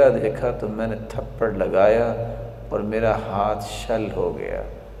اکیلا دیکھا تو میں نے تھپڑ لگایا اور میرا ہاتھ شل ہو گیا،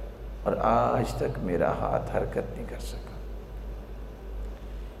 اور آج تک میرا ہاتھ حرکت نہیں کر سکا۔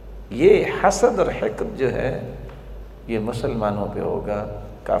 یہ حسد اور حقد جو ہے یہ مسلمانوں پہ ہوگا،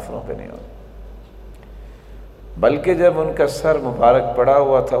 کافروں پہ نہیں ہوگا۔ بلکہ جب ان کا سر مبارک پڑا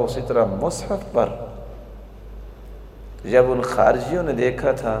ہوا تھا اسی طرح مصحف پر، جب ان خارجیوں نے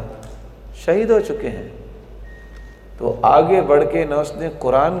دیکھا تھا شہید ہو چکے ہیں تو آگے بڑھ کے نہ اس نے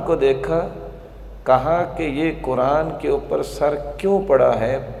قرآن کو دیکھا، کہا کہ یہ قرآن کے اوپر سر کیوں پڑا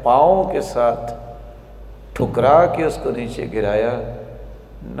ہے، پاؤں کے ساتھ ٹھکرا کے اس کو نیچے گرایا۔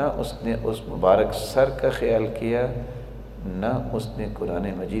 نہ اس نے اس مبارک سر کا خیال کیا، نہ اس نے قرآن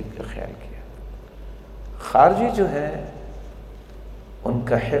مجید کا خیال کیا۔ خارجی جو ہے ان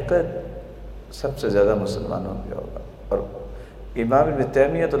کا حقد سب سے زیادہ مسلمانوں پہ ہوگا، اور امام ابن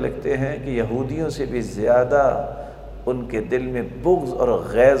تیمیہ تو لکھتے ہیں کہ یہودیوں سے بھی زیادہ ان کے دل میں بغض اور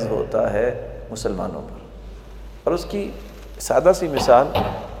غیظ ہوتا ہے مسلمانوں پر۔ اور اس کی سادہ سی مثال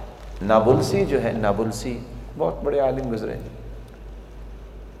نابلسی جو ہے، نابلسی بہت بڑے عالم گزرے ہیں،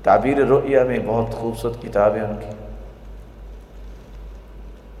 تعبیر رؤیا میں بہت خوبصورت کتاب ہے ان کی۔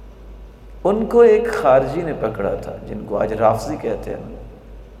 ان کو ایک خارجی نے پکڑا تھا جن کو آج رافضی کہتے ہیں،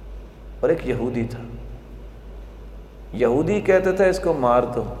 اور ایک یہودی تھا۔ یہودی کہتا تھا اس کو مار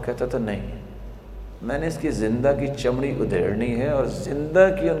دو، کہتا تھا نہیں، میں نے اس کی زندہ کی چمڑی ادھیڑنی ہے، اور زندہ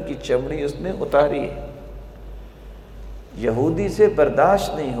کی ان کی چمڑی اس نے اتاری ہے۔ یہودی سے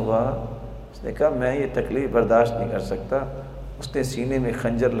برداشت نہیں ہوا، اس نے کہا میں یہ تکلیف برداشت نہیں کر سکتا۔ اس نے سینے میں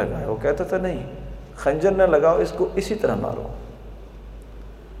خنجر لگایا، وہ کہتا تھا نہیں، خنجر نہ لگاؤ، اس کو اسی طرح مارو۔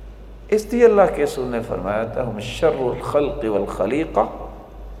 اس لیے اللہ کے رسول نے فرمایا تھا ہم شر الخلق والخلیقہ،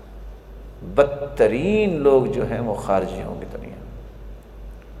 بدترین لوگ جو ہیں وہ خارجی ہوں گے دنیا میں۔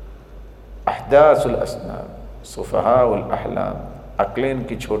 احداث الاسنان، سفہاء الاحلام، عقلیں ان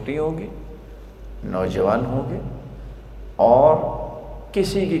کی چھوٹی ہوں گی، نوجوان ہوں گے اور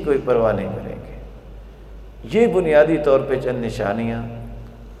کسی کی کوئی پرواہ نہیں کریں گے۔ یہ بنیادی طور پہ چند نشانیاں،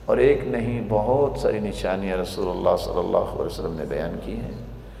 اور ایک نہیں بہت ساری نشانیاں رسول اللہ صلی اللہ علیہ وسلم نے بیان کی ہیں۔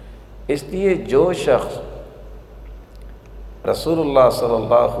 اس لیے جو شخص رسول اللہ صلی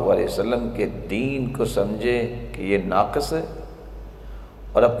اللہ علیہ وسلم کے دین کو سمجھے کہ یہ ناقص ہے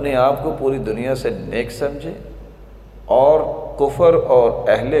اور اپنے آپ کو پوری دنیا سے نیک سمجھے اور کفر اور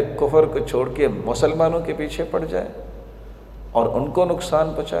اہل کفر کو چھوڑ کے مسلمانوں کے پیچھے پڑ جائے اور ان کو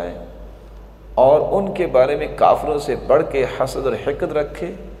نقصان پہنچائے اور ان کے بارے میں کافروں سے بڑھ کے حسد اور حقد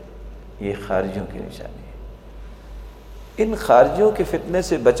رکھے، یہ خارجیوں کی نشانی ہے۔ ان خارجیوں کے فتنے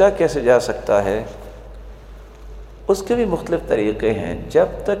سے بچا کیسے جا سکتا ہے؟ اس کے بھی مختلف طریقے ہیں۔ جب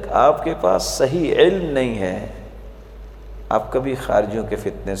تک آپ کے پاس صحیح علم نہیں ہے، آپ کبھی خارجیوں کے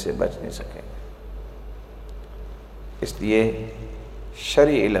فتنے سے بچ نہیں سکیں گے۔ اس لیے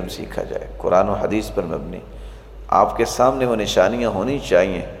شرعی علم سیکھا جائے، قرآن و حدیث پر مبنی۔ آپ کے سامنے وہ نشانیاں ہونی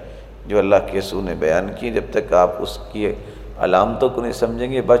چاہیے جو اللہ کے رسول نے بیان کی۔ جب تک آپ اس کی علامتوں کو نہیں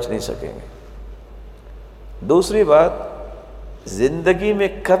سمجھیں گے، بچ نہیں سکیں گے۔ دوسری بات، زندگی میں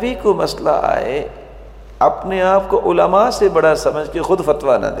کبھی کوئی مسئلہ آئے، اپنے آپ کو علماء سے بڑا سمجھ کے خود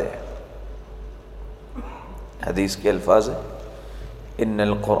فتویٰ نہ دے۔ حدیث کے الفاظ ہیں، ان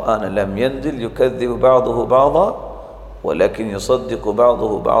القرآن لم ينزل يكذب بعضه بعضا ولكن يصدق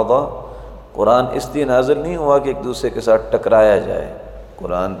بعضه بعضا۔ قرآن اس لیے نازل نہیں ہوا کہ ایک دوسرے کے ساتھ ٹکرایا جائے،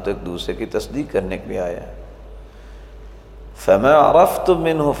 قرآن تو ایک دوسرے کی تصدیق کرنے کے لیے آیا ہے۔ فما عرفتم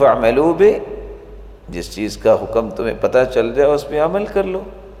منه فاعملوا به، جس چیز کا حکم تمہیں پتہ چل جائے اس پہ عمل کر لو۔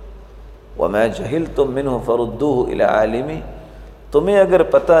 وما جہلتم منه فردوه الى عالمی، تمہیں اگر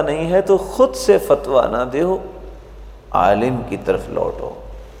پتہ نہیں ہے تو خود سے فتویٰ نہ دیو، عالم کی طرف لوٹو،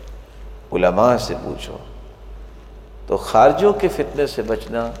 علماء سے پوچھو۔ تو خارجوں کے فتنے سے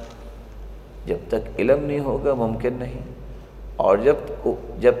بچنا جب تک علم نہیں ہوگا ممکن نہیں، اور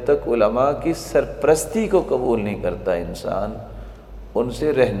جب تک علماء کی سرپرستی کو قبول نہیں کرتا انسان، ان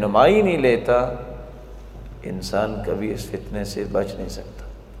سے رہنمائی نہیں لیتا، انسان کبھی اس فتنے سے بچ نہیں سکتا۔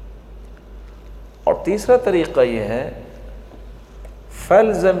 اور تیسرا طریقہ یہ ہے،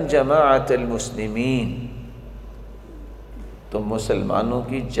 فَالْزَمْ جَمَاعَةَ الْمُسْلِمِينَ، تم مسلمانوں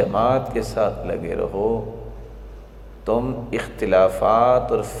کی جماعت کے ساتھ لگے رہو، تم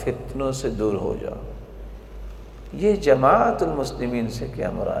اختلافات اور فتنوں سے دور ہو جاؤ۔ یہ جماعت المسلمین سے کیا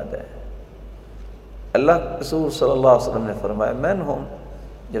مراد ہے؟ اللہ رسول صلی اللہ علیہ وسلم نے فرمایا من ہم،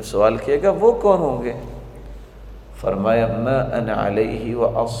 جب سوال کیے گا وہ کون ہوں گے؟ فرمایا ما انا علیہ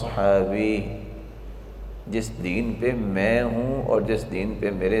و اصحابی، جس دین پہ میں ہوں اور جس دین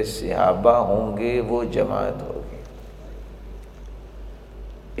پہ میرے صحابہ ہوں گے وہ جماعت ہوگی۔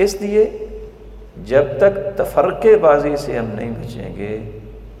 اس لیے جب تک تفرقے بازی سے ہم نہیں بچیں گے،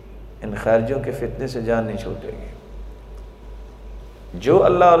 ان خارجیوں کے فتنے سے جان نہیں چھوٹے گی۔ جو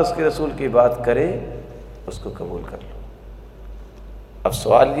اللہ اور اس کے رسول کی بات کرے اس کو قبول کر لو۔ اب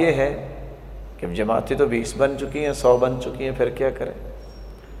سوال یہ ہے کہ جماعتیں تو 20 بن چکی ہیں، 100 بن چکی ہیں، پھر کیا کریں؟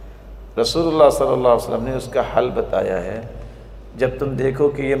 رسول اللہ صلی اللہ علیہ وسلم نے اس کا حل بتایا ہے، جب تم دیکھو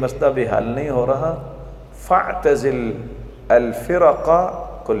کہ یہ مسئلہ بھی حل نہیں ہو رہا، فَاعْتَزِلْ الْفِرَقَ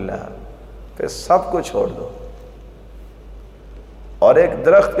كُلَّهَا، پھر سب کو چھوڑ دو اور ایک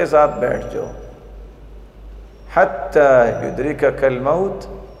درخت کے ساتھ بیٹھ جاؤ، حَتَّى يُدْرِكَكَ الْمَوْتِ،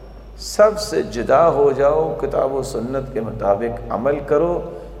 سب سے جدا ہو جاؤ، کتاب و سنت کے مطابق عمل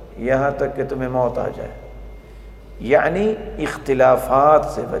کرو یہاں تک کہ تمہیں موت آ جائے۔ یعنی اختلافات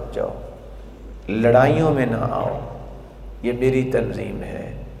سے بچ جاؤ، لڑائیوں میں نہ آؤ، یہ میری تنظیم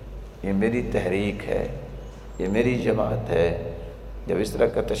ہے، یہ میری تحریک ہے، یہ میری جماعت ہے۔ جب اس طرح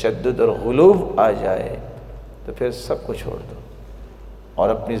کا تشدد اور غلو آ جائے تو پھر سب کو چھوڑ دو اور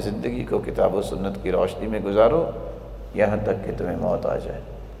اپنی زندگی کو کتاب و سنت کی روشنی میں گزارو یہاں تک کہ تمہیں موت آ جائے۔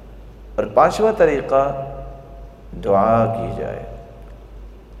 اور پانچواں طریقہ، دعا کی جائے،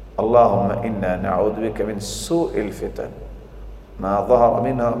 اللہم انا نعوذ بک من سوء الفتن ما ظہر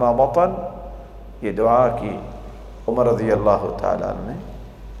منها ما بطن۔ یہ دعا کی عمر رضی اللہ تعالیٰ عنہ نے،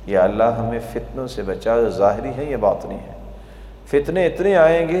 یا اللہ ہمیں فتنوں سے بچا، ظاہری ہے یا باطنی ہے۔ فتنے اتنے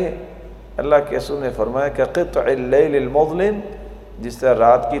آئیں گے، اللہ کے رسول نے فرمایا کہ قطع اللیل المظلم، جس طرح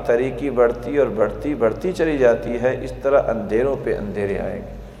رات کی تاریکی بڑھتی اور بڑھتی چلی جاتی ہے، اس طرح اندھیروں پہ اندھیرے آئیں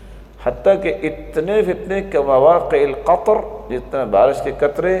گے، حتیٰ کہ اتنے فتنے کہ مواقع القطر، جتنا بارش کے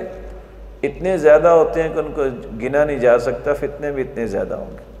قطرے اتنے زیادہ ہوتے ہیں کہ ان کو گنا نہیں جا سکتا، فتنے بھی اتنے زیادہ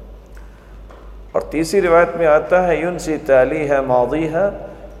ہوں گے۔ اور تیسری روایت میں آتا ہے ینسی تالیہا ماضیہا،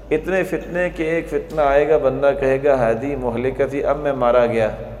 اتنے فتنے کہ ایک فتنہ آئے گا، بندہ کہے گا ہادی مہلکتی، اب میں مارا گیا،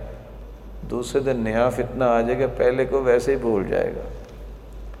 دوسرے دن نیا فتنہ آ جائے گا، پہلے کو ویسے ہی بھول جائے گا۔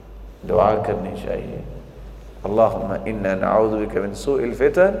 دعا کرنی چاہیے، اللہم انا نعوذ بک من سوء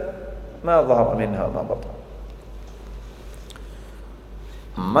الفتن ما ظہر منہا ما بطن۔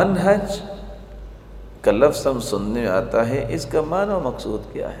 منہج کا لفظ ہم سننے میں آتا ہے، اس کا معنی و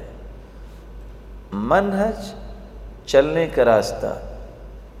مقصود کیا ہے؟ منہج چلنے کا راستہ،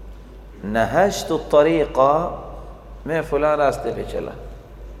 نہجت الطریقہ، میں فلاں راستے پہ چلا،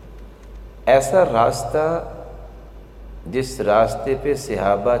 ایسا راستہ جس راستے پہ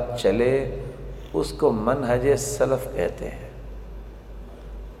صحابہ چلے اس کو منہج سلف کہتے ہیں۔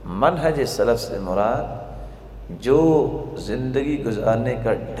 منہج سلف سے مراد جو زندگی گزارنے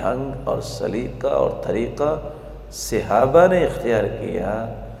کا ڈھنگ اور سلیقہ اور طریقہ صحابہ نے اختیار کیا،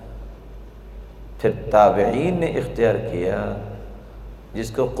 پھر تابعین نے اختیار کیا،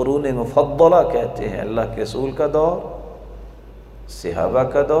 جس کو قرون مفضلہ کہتے ہیں، اللہ کے رسول کا دور، صحابہ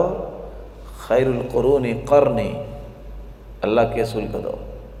کا دور، خیر القرون قرنی، اللہ کے رسول کا دور،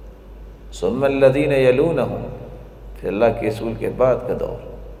 ثم الذین یلونہم، پھر اللہ کے رسول کے بعد کا دور،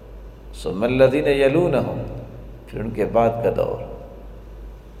 ثم الذین یلونہم، پھر ان کے بعد کا دور،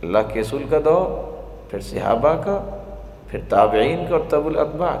 اللہ کے رسول کا دور، پھر صحابہ کا، پھر تابعین کا اور تبع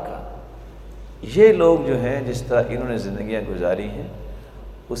الاتباع کا۔ یہ لوگ جو ہیں جس طرح انہوں نے زندگیاں گزاری ہیں،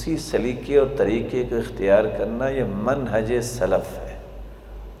 اسی سلیقے اور طریقے کو اختیار کرنا، یہ منہج سلف ہے۔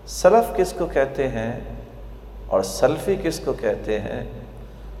 سلف کس کو کہتے ہیں اور سلفی کس کو کہتے ہیں؟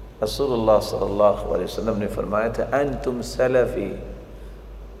 رسول اللہ صلی اللہ علیہ وسلم نے فرمایا تھا انتم سلفی،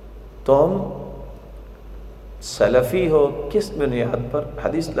 تم سلفی ہو۔ کس بنیاد پر؟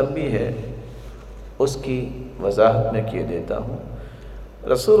 حدیث لمبی ہے، اس کی وضاحت میں کیے دیتا ہوں۔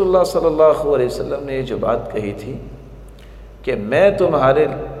 رسول اللہ صلی اللہ علیہ وسلم نے یہ جو بات کہی تھی کہ میں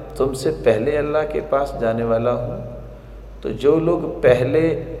تم سے پہلے اللہ کے پاس جانے والا ہوں، تو جو لوگ پہلے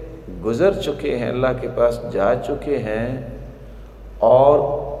گزر چکے ہیں، اللہ کے پاس جا چکے ہیں اور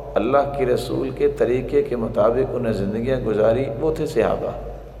اللہ کے رسول کے طریقے کے مطابق انہیں زندگیاں گزاری، وہ تھے صحابہ،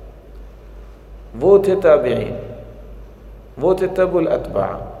 وہ تھے تابعین، وہ تھے تبع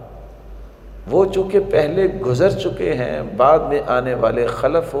الاتباع، وہ چونکہ پہلے گزر چکے ہیں، بعد میں آنے والے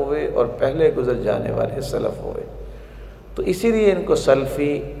خلف ہوئے اور پہلے گزر جانے والے سلف ہوئے، تو اسی لیے ان کو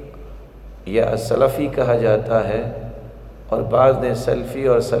سلفی یا سلفی کہا جاتا ہے۔ اور بعض نے سلفی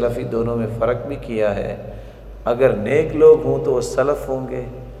اور سلفی دونوں میں فرق بھی کیا ہے، اگر نیک لوگ ہوں تو وہ سلف ہوں گے،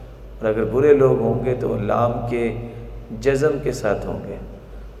 اور اگر برے لوگ ہوں گے تو وہ لام کے جزم کے ساتھ ہوں گے۔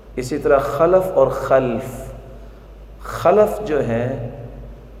 اسی طرح خلف اور خلف، خلف جو ہیں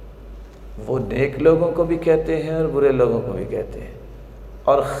وہ نیک لوگوں کو بھی کہتے ہیں اور برے لوگوں کو بھی کہتے ہیں،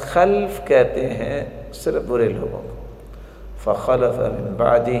 اور خلف کہتے ہیں صرف برے لوگوں کو۔ فخلف من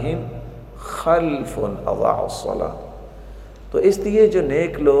بعدہم خلف اضاعوا الصلاۃ۔ تو اس لیے جو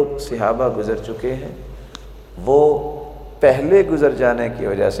نیک لوگ صحابہ گزر چکے ہیں وہ پہلے گزر جانے کی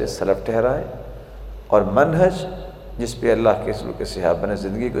وجہ سے سلف ٹھہرائے، اور منہج جس پہ اللہ کے رسول کے صحابہ نے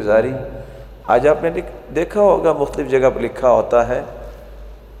زندگی گزاری، آج آپ نے دیکھا ہوگا مختلف جگہ پر لکھا ہوتا ہے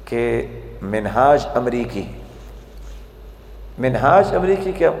کہ منہاج امریکی۔ منہاج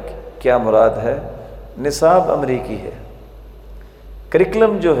امریکی کیا مراد ہے؟ نصاب امریکی ہے،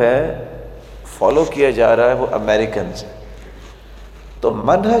 کریکلم جو ہے فالو کیا جا رہا ہے وہ امریکن سے۔ تو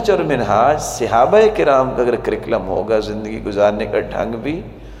منہج اور منہاج صحابہ کرام کا اگر کریکلم ہوگا، زندگی گزارنے کا ڈھنگ بھی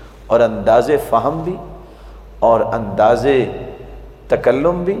اور انداز فہم بھی اور انداز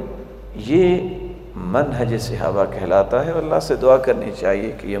تکلم بھی، یہ منہج صحابہ کہلاتا ہے، اور اللہ سے دعا کرنی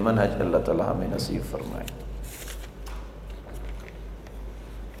چاہیے کہ یہ منہج اللہ تعالی ہمیں نصیب فرمائے۔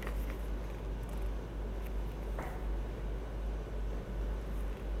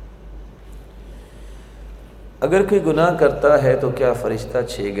 اگر کوئی گناہ کرتا ہے تو کیا فرشتہ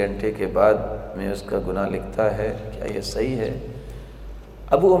 6 گھنٹے کے بعد میں اس کا گناہ لکھتا ہے؟ کیا یہ صحیح ہے؟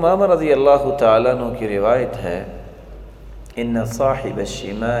 ابو امامہ رضی اللہ تعالیٰ عنہ کی روایت ہے ان صاحب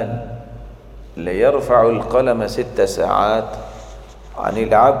الشمال لیرفع القلم 6 ساعات عن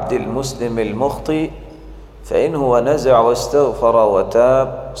العبد المسلم المخطئ فإنه نزع واستغفر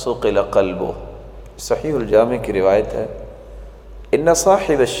وتاب صقل قلبه۔ صحیح الجامع کی روایت ہے، ان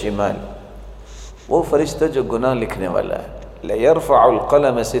صاحب الشمال، وہ فرشتہ جو گناہ لکھنے والا ہے، لیرفع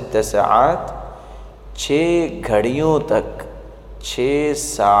القلم 6 ساعات، 6 گھڑیوں تک، 6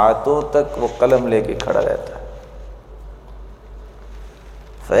 ساعتوں تک وہ قلم لے کے کھڑا رہتا ہے۔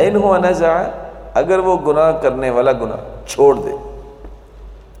 فإنه نزع، اگر وہ گناہ کرنے والا گناہ چھوڑ دے،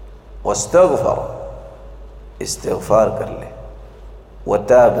 واستغفر، استغفار کر لے،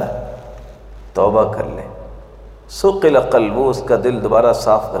 وتاب، توبہ کر لے، سقل قلبو، اس کا دل دوبارہ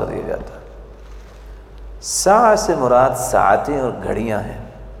صاف کر دیا جاتا ہے۔ ساعہ سے مراد ساعتیں اور گھڑیاں ہیں،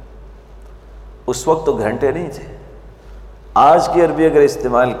 اس وقت تو گھنٹے نہیں تھے۔ آج کی عربی اگر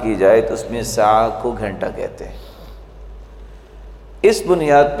استعمال کی جائے تو اس میں ساعہ کو گھنٹہ کہتے ہیں۔ اس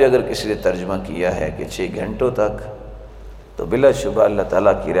بنیاد پہ اگر کسی نے ترجمہ کیا ہے کہ 6 گھنٹوں تک، تو بلا شبہ اللہ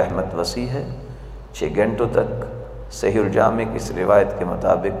تعالیٰ کی رحمت وسیع ہے۔ 6 گھنٹوں تک صحیح الجامع کی اس روایت کے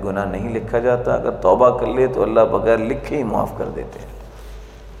مطابق گناہ نہیں لکھا جاتا، اگر توبہ کر لے تو اللہ بغیر لکھے ہی معاف کر دیتے ہیں۔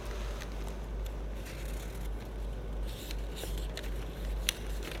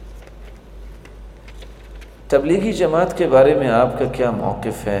 تبلیغی جماعت کے بارے میں آپ کا کیا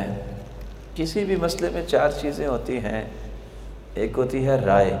موقف ہے؟ کسی بھی مسئلے میں 4 چیزیں ہوتی ہیں۔ ایک ہوتی ہے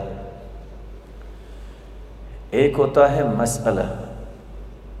رائے، ایک ہوتا ہے مسئلہ،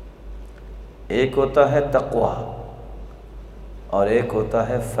 ایک ہوتا ہے تقویٰ، اور ایک ہوتا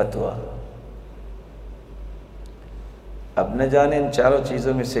ہے فتویٰ۔ اب نہ جانے ان 4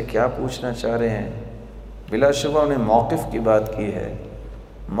 چیزوں میں سے کیا پوچھنا چاہ رہے ہیں۔ بلا شبہ انہیں موقف کی بات کی ہے۔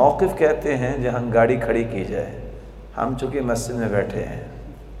 موقف کہتے ہیں جہاں گاڑی کھڑی کی جائے، ہم چونکہ مسجد میں بیٹھے ہیں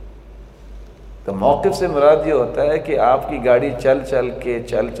تو موقف سے مراد یہ ہوتا ہے کہ آپ کی گاڑی چل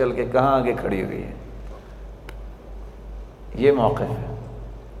چل کے کہاں آگے کھڑی ہوئی ہے، یہ موقف ہے۔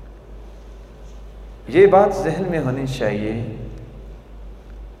 یہ بات ذہن میں ہونی چاہیے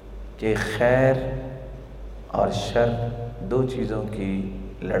کہ خیر اور شر 2 چیزوں کی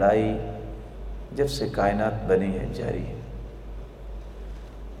لڑائی جب سے کائنات بنی ہے جاری ہے۔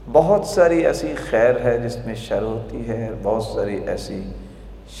 بہت ساری ایسی خیر ہے جس میں شر ہوتی ہے، بہت ساری ایسی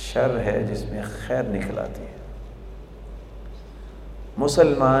شر ہے جس میں خیر نکل آتی ہے۔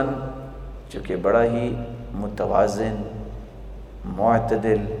 مسلمان چونکہ بڑا ہی متوازن،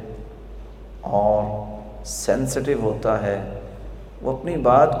 معتدل اور سینسٹیو ہوتا ہے، وہ اپنی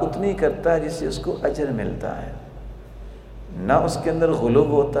بات اتنی کرتا ہے جس سے اس کو اجر ملتا ہے، نہ اس کے اندر غلو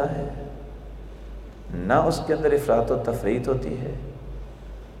ہوتا ہے، نہ اس کے اندر افراط و تفریط ہوتی ہے،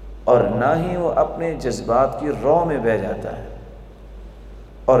 اور نہ ہی وہ اپنے جذبات کی رو میں بہہ جاتا ہے،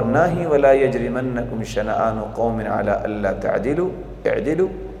 اور نہ ہی وَلَا يَجْرِمَنَّكُمْ شَنَآنُ قَوْمٍ عَلَىٰ أَلَّا تَعْدِلُوا اعْدِلُوا،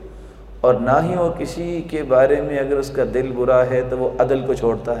 اور نہ ہی وہ کسی کے بارے میں اگر اس کا دل برا ہے تو وہ عدل کو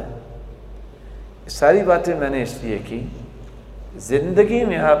چھوڑتا ہے۔ ساری باتیں میں نے اس لیے کی، زندگی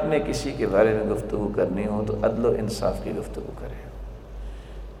میں آپ نے کسی کے بارے میں گفتگو کرنی ہو تو عدل و انصاف کی گفتگو کریں۔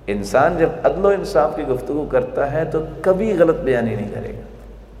 انسان جب عدل و انصاف کی گفتگو کرتا ہے تو کبھی غلط بیانی نہیں کرے گا۔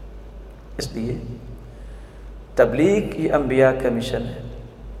 اس لیے تبلیغ یہ انبیاء کا مشن ہے،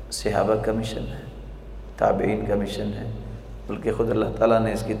 صحابہ کا مشن ہے، تابعین کا مشن ہے، بلکہ خود اللہ تعالیٰ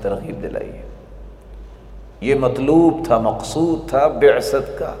نے اس کی ترغیب دلائی ہے۔ یہ مطلوب تھا، مقصود تھا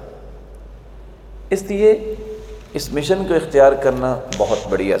بعثت کا۔ اس لیے اس مشن کو اختیار کرنا بہت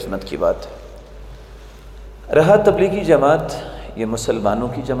بڑی عظمت کی بات ہے۔ رہا تبلیغی جماعت، یہ مسلمانوں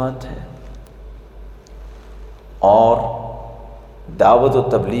کی جماعت ہے اور دعوت و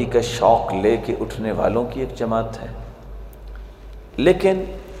تبلیغ کا شوق لے کے اٹھنے والوں کی ایک جماعت ہے، لیکن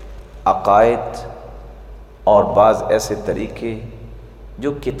عقائد اور بعض ایسے طریقے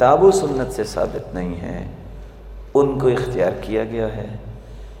جو کتاب و سنت سے ثابت نہیں ہیں ان کو اختیار کیا گیا ہے۔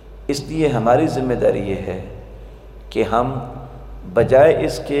 اس لیے ہماری ذمہ داری یہ ہے کہ ہم بجائے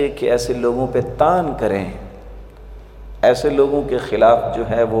اس کے کہ ایسے لوگوں پہ تان کریں، ایسے لوگوں کے خلاف جو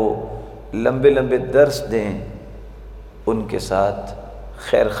ہے وہ لمبے لمبے درس دیں، ان کے ساتھ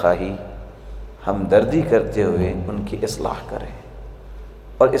خیر خواہی، ہمدردی کرتے ہوئے ان کی اصلاح کریں۔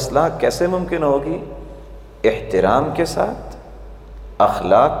 اور اصلاح کیسے ممکن ہوگی؟ احترام کے ساتھ،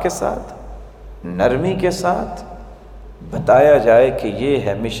 اخلاق کے ساتھ، نرمی کے ساتھ بتایا جائے کہ یہ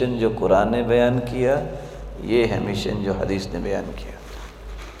ہے مشن جو قرآن نے بیان کیا، یہ ہے مشن جو حدیث نے بیان کیا۔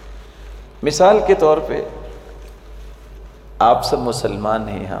 مثال کے طور پہ آپ سب مسلمان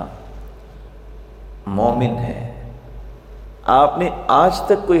ہیں، ہاں مومن ہیں، آپ نے آج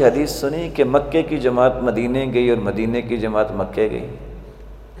تک کوئی حدیث سنی کہ مکے کی جماعت مدینے گئی اور مدینے کی جماعت مکے گئی؟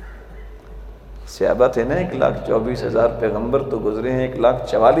 صحابہ تھے نا، 1,24,000 پیغمبر تو گزرے ہیں،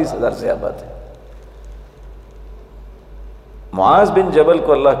 1,44,000 صحابہ تھے۔ معاذ بن جبل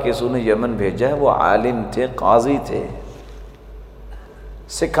کو اللہ کے رسول نے یمن بھیجا ہے، وہ عالم تھے، قاضی تھے،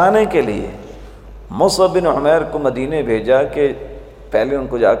 سکھانے کے لیے۔ مصعب بن عمیر کو مدینے بھیجا کہ پہلے ان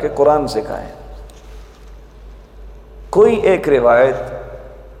کو جا کے قرآن سکھائیں۔ کوئی ایک روایت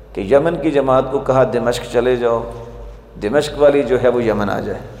کہ یمن کی جماعت کو کہا دمشق چلے جاؤ، دمشق والی جو ہے وہ یمن آ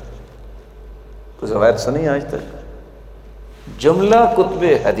جائے، کوئی روایت سنی آج تک؟ جملہ کتب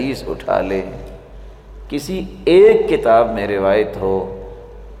حدیث اٹھا لے، کسی ایک کتاب میں روایت ہو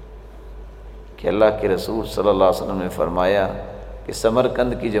کہ اللہ کے رسول صلی اللہ علیہ وسلم نے فرمایا کہ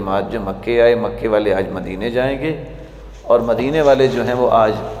سمرقند کی جماعت جو مکے آئے، مکے والے آج مدینے جائیں گے، اور مدینے والے جو ہیں وہ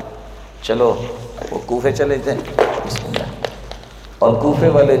آج چلو وہ کوفے چلے جائیں، بسم اللہ، اور کوفے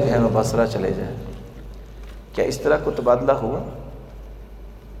والے جو ہیں وہ بصرہ چلے جائیں۔ کیا اس طرح کو تبادلہ ہوا؟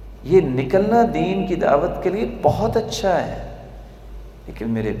 یہ نکلنا دین کی دعوت کے لیے بہت اچھا ہے، لیکن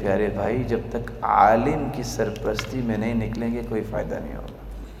میرے پیارے بھائی جب تک عالم کی سرپرستی میں نہیں نکلیں گے کوئی فائدہ نہیں ہوگا۔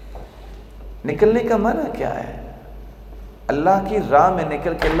 نکلنے کا معنی کیا ہے؟ اللہ کی راہ میں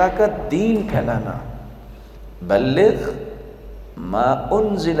نکل کے اللہ کا دین پھیلانا۔ بلغ ما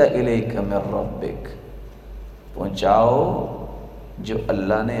انزل الیک من ربک، پہنچاؤ جو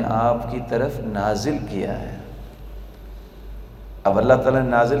اللہ نے آپ کی طرف نازل کیا ہے۔ اب اللہ تعالیٰ نے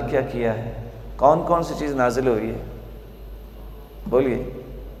نازل کیا ہے؟ کون کون سی چیز نازل ہوئی ہے؟ بولیے،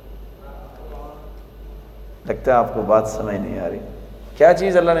 لگتا ہے آپ کو بات سمجھ نہیں آ رہی۔ کیا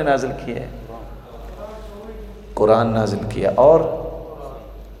چیز اللہ نے نازل کی ہے؟ قرآن نازل کیا، اور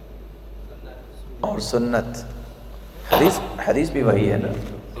سنت، حدیث بھی وہی ہے نا،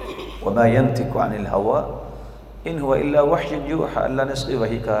 وما ينطق عن الهوى ان هو الا وحی یوحی، اللہ نے اس کی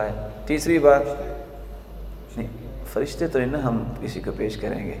وحی کہا ہے۔ تیسری بات، نہیں فرشتے تو نہیں نا ہم کسی کو پیش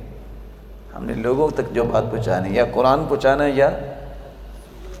کریں گے، ہم نے لوگوں تک جو بات پہنچانی، یا قرآن پہنچانا ہے یا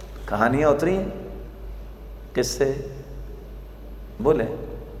کہانیاں اتری ہیں، قصے، بولے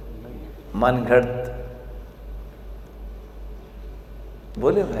من گھڑت،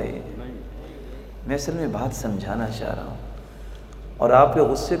 بولے بھائی، میں اصل میں بات سمجھانا چاہ رہا ہوں اور آپ کے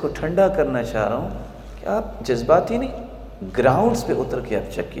غصے کو ٹھنڈا کرنا چاہ رہا ہوں کہ آپ جذباتی نہیں، گراؤنڈز پہ اتر کے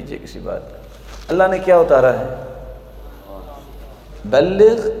آپ چیک کیجئے کسی بات کو۔ اللہ نے کیا اتارا ہے؟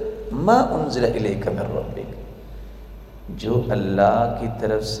 بلغ ما انزل الیک من ربک، جو اللہ کی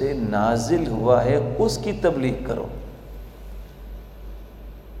طرف سے نازل ہوا ہے اس کی تبلیغ کرو۔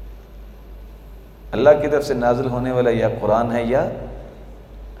 اللہ کی طرف سے نازل ہونے والا یا قرآن ہے یا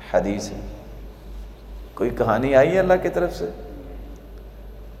حدیث ہے۔ کوئی کہانی آئی ہے اللہ کی طرف سے؟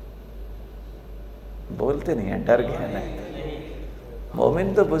 بولتے نہیں ہیں، ڈر گئے نا۔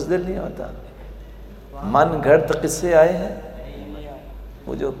 مومن تو بزدل نہیں ہوتا۔ من گھڑت قصے آئے ہیں،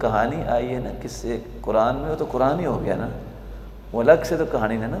 وہ جو کہانی آئی ہے نا قصے قرآن میں، وہ تو قرآن ہی ہو گیا نا، وہ الگ سے تو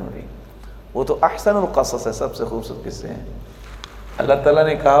کہانی نہیں نا ہوئی، وہ تو احسن القصص ہے، سب سے خوبصورت قصے ہیں۔ اللہ تعالیٰ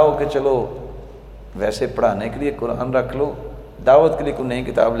نے کہا ہو کہ چلو ویسے پڑھانے کے لیے قرآن رکھ لو، دعوت کے لیے کوئی نئی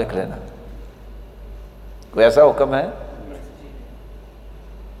کتاب لکھ لینا، کوئی ایسا حکم ہے؟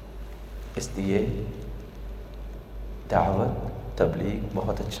 اس لیے دعوت تبلیغ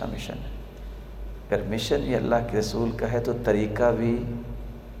بہت اچھا مشن ہے۔ اگر مشن یہ اللہ کے رسول کا ہے تو طریقہ بھی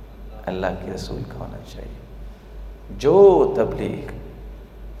اللہ کے رسول کا ہونا چاہیے۔ جو تبلیغ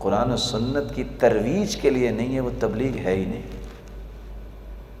قرآن و سنت کی ترویج کے لیے نہیں ہے وہ تبلیغ ہے ہی نہیں۔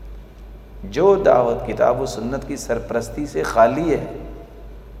 جو دعوت کتاب و سنت کی سرپرستی سے خالی ہے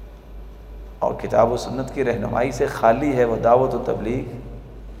اور کتاب و سنت کی رہنمائی سے خالی ہے وہ دعوت و تبلیغ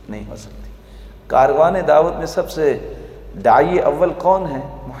نہیں ہو سکتی۔ کاروان دعوت میں سب سے داعی اول کون ہے؟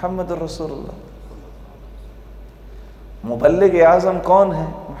 محمد الرسول اللہ۔ مبلغ اعظم کون ہے؟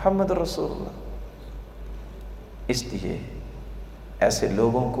 محمد الرسول اللہ۔ اس لیے ایسے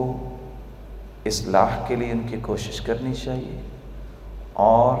لوگوں کو اصلاح کے لیے ان کی کوشش کرنی چاہیے،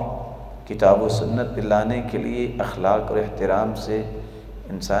 اور کتاب و سنت پہ لانے کے لیے اخلاق اور احترام سے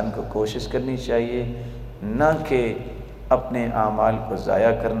انسان کو کوشش کرنی چاہیے، نہ کہ اپنے اعمال کو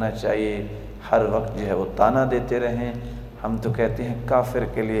ضائع کرنا چاہیے۔ ہر وقت جو ہے وہ تانا دیتے رہیں۔ ہم تو کہتے ہیں کافر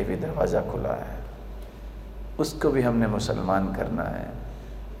کے لیے بھی دروازہ کھلا ہے، اس کو بھی ہم نے مسلمان کرنا ہے،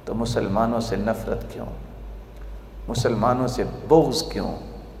 تو مسلمانوں سے نفرت کیوں؟ مسلمانوں سے بغض کیوں؟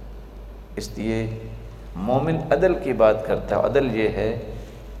 اس لیے مومن عدل کی بات کرتا ہے۔ عدل یہ ہے،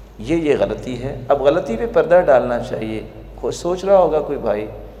 یہ غلطی ہے، اب غلطی پہ پردہ ڈالنا چاہیے۔ کوئی سوچ رہا ہوگا کوئی بھائی،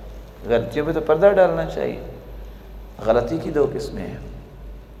 غلطیوں پہ تو پردہ ڈالنا چاہیے۔ غلطی کی دو قسمیں ہیں،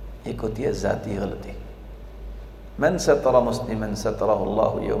 ایک ہوتی ہے ذاتی غلطی، من ستر مسلما سترہ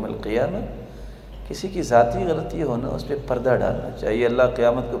اللہ یوم القیامہ، کسی کی ذاتی غلطی ہونا اس پہ پردہ ڈالنا چاہیے، اللہ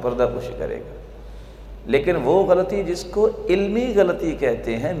قیامت کو پردہ پوشی کرے گا۔ لیکن وہ غلطی جس کو علمی غلطی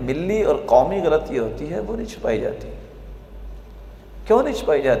کہتے ہیں، ملی اور قومی غلطی ہوتی ہے، وہ نہیں چھپائی جاتی۔ کیوں نہیں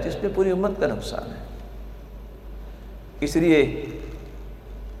چھپائی جاتی؟ اس پہ پوری امت کا نقصان ہے۔ اس لیے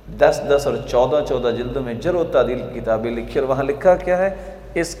 10 اور 14 جلدوں میں جرح و تعدیل کی کتابیں لکھی، اور وہاں لکھا کیا ہے؟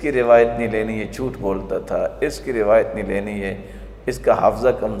 اس کی روایت نہیں لینی ہے، جھوٹ بولتا تھا، اس کی روایت نہیں لینی ہے، اس کا حافظہ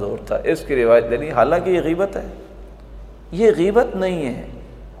کمزور تھا، اس کی روایت لینی ہے۔ حالانکہ یہ غیبت ہے، یہ غیبت نہیں ہے۔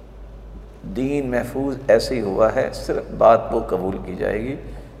 دین محفوظ ایسے ہی ہوا ہے، صرف بات وہ قبول کی جائے گی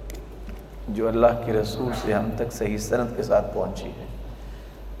جو اللہ کے رسول سے ہم تک صحیح سند کے ساتھ پہنچی ہے۔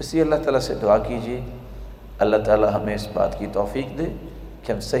 اس لیے اللہ تعالیٰ سے دعا کیجیے اللہ تعالی ہمیں اس بات کی توفیق دے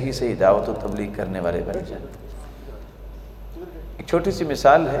کہ ہم صحیح صحیح دعوت و تبلیغ کرنے والے بن جائیں۔ ایک چھوٹی سی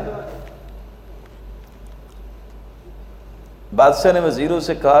مثال ہے، بادشاہ نے وزیروں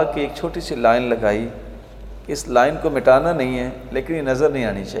سے کہا کہ ایک چھوٹی سی لائن لگائی کہ اس لائن کو مٹانا نہیں ہے لیکن یہ نظر نہیں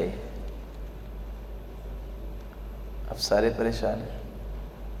آنی چاہیے۔ اب سارے پریشان ہیں۔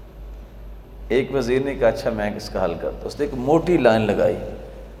 ایک وزیر نے کہا اچھا میں اس کا حل کرتا ہوں، اس نے ایک موٹی لائن لگائی،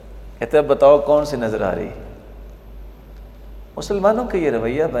 کہتے اب بتاؤ کون سی نظر آ رہی ہے؟ مسلمانوں کا یہ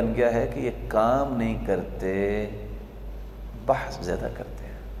رویہ بن گیا ہے کہ یہ کام نہیں کرتے، بحث زیادہ کرتے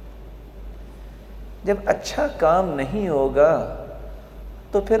ہیں۔ جب اچھا کام نہیں ہوگا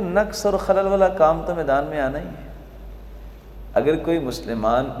تو پھر نقص اور خلل والا کام تو میدان میں آنا ہی ہے۔ اگر کوئی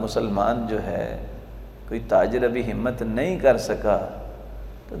مسلمان جو ہے، کوئی تاجر ابھی ہمت نہیں کر سکا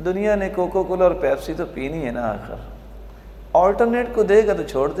تو دنیا نے کوکو کولا اور پیپسی تو پینی ہے نا، آخر آلٹرنیٹ کو دے گا تو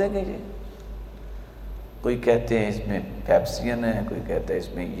چھوڑ دیں گے۔ کوئی کہتے ہیں اس میں پیپسین ہے، کوئی کہتا ہے اس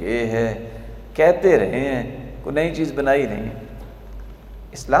میں یہ ہے، کہتے رہے ہیں، کوئی نئی چیز بنائی نہیں ہے۔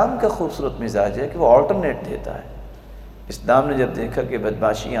 اسلام کا خوبصورت مزاج ہے کہ وہ آلٹرنیٹ دیتا ہے۔ اسلام نے جب دیکھا کہ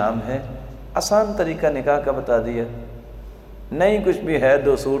بدماشی عام ہے، آسان طریقہ نکاح کا بتا دیا، نہیں کچھ بھی ہے،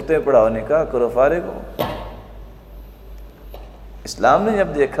 2 صورتیں پڑھاؤ، نکاح کرو، فارغ ہو۔ اسلام نے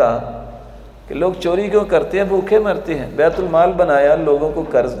جب دیکھا کہ لوگ چوری کیوں کرتے ہیں، بھوکے مرتے ہیں، بیت المال بنایا، لوگوں کو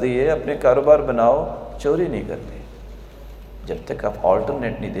قرض دیے، اپنے کاروبار بناؤ، چوری نہیں کرتے۔ جب تک آپ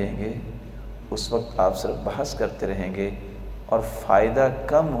آلٹرنیٹ نہیں دیں گے اس وقت آپ صرف بحث کرتے رہیں گے اور فائدہ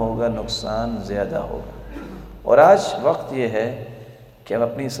کم ہوگا، نقصان زیادہ ہوگا۔ اور آج وقت یہ ہے کہ ہم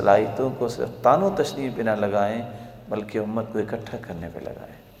اپنی صلاحیتوں کو صرف طعن و تشنیع پہ نہ لگائیں بلکہ امت کو اکٹھا کرنے پہ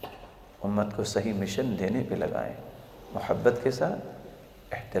لگائیں، امت کو صحیح مشن دینے پہ لگائیں، محبت کے ساتھ،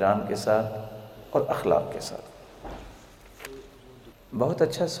 احترام کے ساتھ اور اخلاق کے ساتھ۔ بہت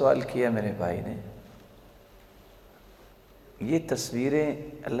اچھا سوال کیا میرے بھائی نے۔ یہ تصویریں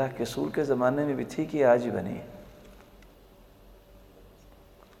اللہ کے رسول کے زمانے میں بھی تھی کہ آج ہی بنی؟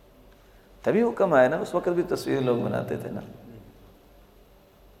 تبھی حکم آیا نا، اس وقت بھی تصویریں لوگ بناتے تھے نا۔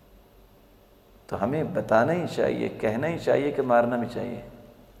 تو ہمیں بتانا ہی چاہیے، کہنا ہی چاہیے کہ مارنا بھی چاہیے؟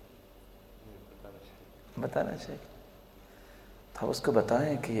 بتانا چاہیے۔ تو اس کو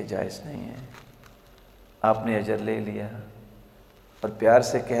بتائیں کہ یہ جائز نہیں ہے۔ آپ نے اجر لے لیا اور پیار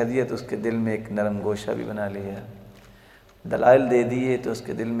سے کہہ دیا تو اس کے دل میں ایک نرم گوشہ بھی بنا لیا، دلائل دے دیے تو اس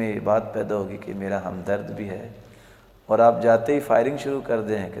کے دل میں یہ بات پیدا ہوگی کہ میرا ہمدرد بھی ہے، اور آپ جاتے ہی فائرنگ شروع کر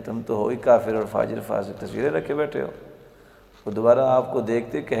دیں کہ تم تو ہو ہی کافر اور فاجر فاسق، تصویریں رکھے بیٹھے ہو، وہ دوبارہ آپ کو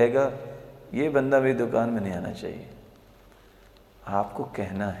دیکھتے کہے گا یہ بندہ میری دکان میں نہیں آنا چاہیے۔ آپ کو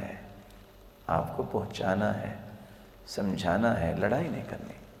کہنا ہے، آپ کو پہنچانا ہے، سمجھانا ہے، لڑائی نہیں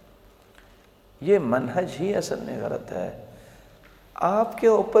کرنی۔ یہ منہج ہی اصل میں غلط ہے۔ آپ کے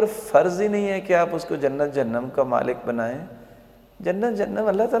اوپر فرض ہی نہیں ہے کہ آپ اس کو جنت جہنم کا مالک بنائیں۔ جنت جہنم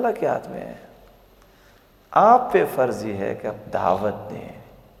اللہ تعالیٰ کے ہاتھ میں ہے۔ آپ پہ فرض یہ ہے کہ آپ دعوت دیں،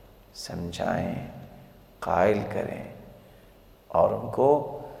 سمجھائیں، قائل کریں اور ان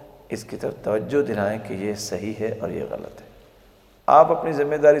کو اس کی طرف توجہ دلائیں کہ یہ صحیح ہے اور یہ غلط ہے۔ آپ اپنی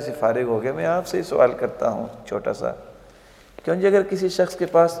ذمہ داری سے فارغ ہو گئے۔ میں آپ سے ہی سوال کرتا ہوں چھوٹا سا، کیوں جی اگر کسی شخص کے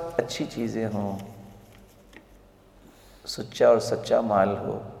پاس اچھی چیزیں ہوں، سچا اور سچا مال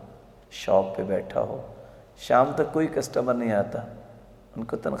ہو، شاپ پہ بیٹھا ہو، شام تک کوئی کسٹمر نہیں آتا، ان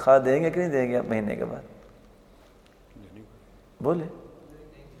کو تنخواہ دیں گے کہ نہیں دیں گے آپ مہینے کے بعد؟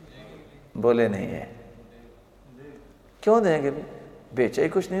 بولے نہیں ہے۔ کیوں دیں گے؟ بیچا ہی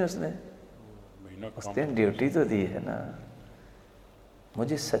کچھ نہیں اس نے ڈیوٹی تو دی ہے نا۔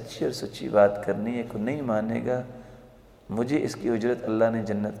 مجھے سچی اور سچی بات کرنی ہے، کوئی نہیں مانے گا، مجھے اس کی اجرت اللہ نے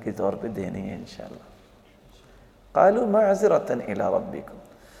جنت کے طور پہ دینی ہے انشاءاللہ۔ قالوا معذرۃ الی ربکم،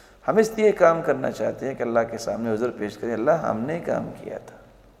 ہم اس لیے کام کرنا چاہتے ہیں کہ اللہ کے سامنے عذر پیش کریں، اللہ ہم نے کام کیا تھا۔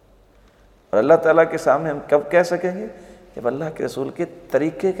 اور اللہ تعالیٰ کے سامنے ہم کب کہہ سکیں گے؟ جب اللہ کے رسول کے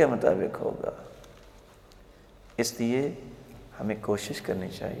طریقے کے مطابق ہوگا۔ اس لیے ہمیں کوشش کرنی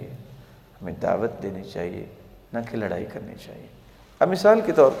چاہیے، ہمیں دعوت دینی چاہیے، نہ کہ لڑائی کرنی چاہیے۔ اب مثال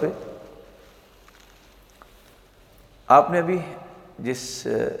کے طور پہ آپ نے ابھی جس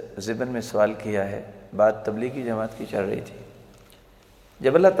ضمن میں سوال کیا ہے، بات تبلیغی جماعت کی چل رہی تھی۔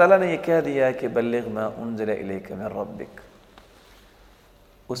 جب اللہ تعالیٰ نے یہ کہہ دیا کہ بلغ ما انزل الیک من ربک،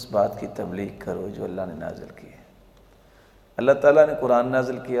 اس بات کی تبلیغ کرو جو اللہ نے نازل کی ہے۔ اللہ تعالیٰ نے قرآن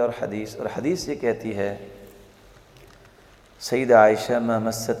نازل کیا اور حدیث یہ کہتی ہے، سیدہ عائشہ ما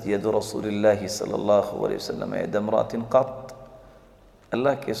مست ید رسول اللہ صلی اللہ علیہ وسلم ید امرأۃ قط، اللہ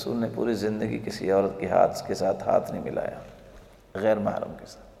کے رسول نے پوری زندگی کسی عورت کے ساتھ ہاتھ نہیں ملایا، غیر محرم کے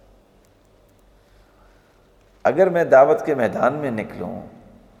ساتھ۔ اگر میں دعوت کے میدان میں نکلوں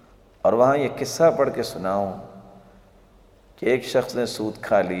اور وہاں یہ قصہ پڑھ کے سناؤں کہ ایک شخص نے سود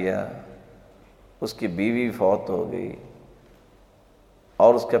کھا لیا، اس کی بیوی فوت ہو گئی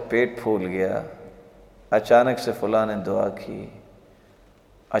اور اس کا پیٹ پھول گیا، اچانک سے فلاں نے دعا کی،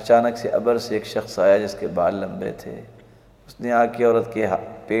 اچانک سے ابر سے ایک شخص آیا جس کے بال لمبے تھے، اس نے آ کے عورت کے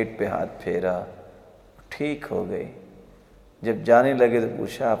پیٹ پہ ہاتھ پھیرا، ٹھیک ہو گئی۔ جب جانے لگے تو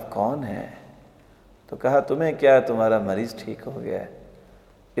پوچھا آپ کون ہیں؟ تو کہا تمہیں کیا ہے، تمہارا مریض ٹھیک ہو گیا ہے۔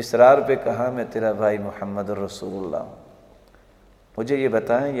 اصرار پہ کہا میں تیرا بھائی محمد الرسول اللہ ہوں، مجھے یہ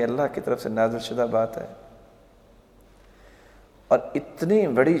بتائیں یہ اللہ کی طرف سے نازل شدہ بات ہے؟ اور اتنی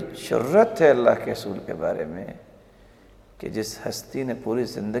بڑی جرت ہے اللہ کے رسول کے بارے میں کہ جس ہستی نے پوری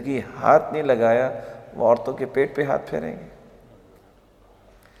زندگی ہاتھ نہیں لگایا وہ عورتوں کے پیٹ پہ ہاتھ پھیریں گے۔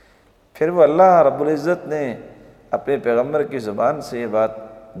 پھر وہ اللہ رب العزت نے اپنے پیغمبر کی زبان سے یہ بات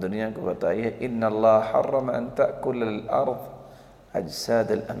دنیا کو بتائی ہے، ان اللہ حرم ان تأکل الارض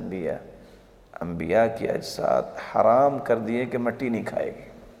اجساد الانبیاء، انبیاء کی اجساد حرام کر دیے کہ مٹی نہیں کھائے گی۔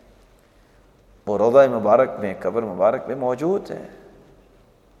 وہ روضہ مبارک میں، قبر مبارک میں موجود ہے،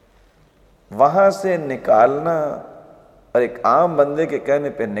 وہاں سے نکالنا اور ایک عام بندے کے کہنے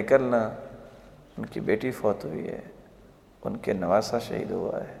پہ نکلنا، ان کی بیٹی فوت ہوئی ہے، ان کے نواسا شہید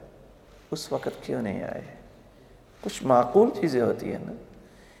ہوا ہے، اس وقت کیوں نہیں آئے؟ کچھ معقول چیزیں ہوتی ہیں نا۔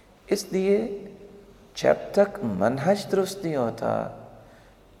 اس لیے جب تک منہج درست نہیں ہوتا،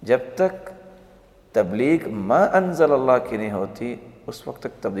 جب تک تبلیغ ما انزل اللہ کی نہیں ہوتی، اس وقت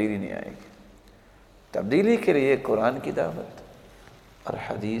تک تبدیلی نہیں آئے گی۔ تبدیلی کے لیے قرآن کی دعوت اور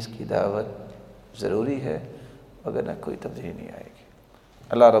حدیث کی دعوت ضروری ہے، وگرنہ کوئی تبدیلی نہیں آئے گی۔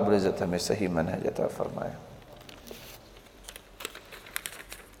 اللہ رب العزت ہمیں صحیح منہج عطا فرمائے۔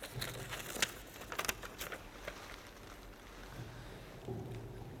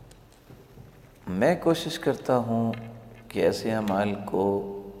 میں کوشش کرتا ہوں کہ ایسے اعمال کو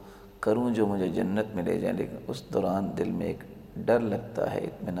کروں جو مجھے جنت میں لے جائیں، لیکن اس دوران دل میں ایک ڈر لگتا ہے،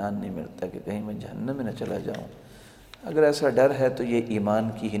 اطمینان نہیں ملتا کہ کہیں میں جہنم میں نہ چلا جاؤں۔ اگر ایسا ڈر ہے تو یہ ایمان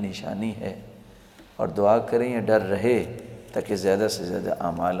کی ہی نشانی ہے، اور دعا کریں یہ ڈر رہے تاکہ زیادہ سے زیادہ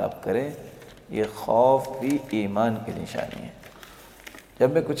اعمال آپ کریں۔ یہ خوف بھی ایمان کی نشانی ہے۔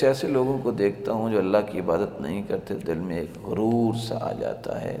 جب میں کچھ ایسے لوگوں کو دیکھتا ہوں جو اللہ کی عبادت نہیں کرتے، دل میں ایک غرور سا آ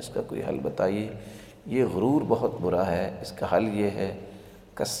جاتا ہے، اس کا کوئی حل بتائیے۔ یہ غرور بہت برا ہے، اس کا حل یہ ہے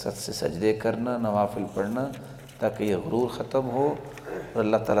کثرت سے سجدے کرنا، نوافل پڑھنا، تاکہ یہ غرور ختم ہو اور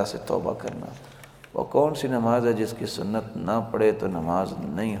اللہ تعالیٰ سے توبہ کرنا۔ وہ کون سی نماز ہے جس کی سنت نہ پڑھے تو نماز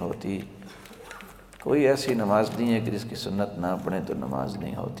نہیں ہوتی؟ کوئی ایسی نماز نہیں ہے کہ جس کی سنت نہ پڑھیں تو نماز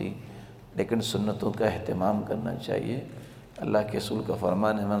نہیں ہوتی، لیکن سنتوں کا اہتمام کرنا چاہیے۔ اللہ کے رسول کا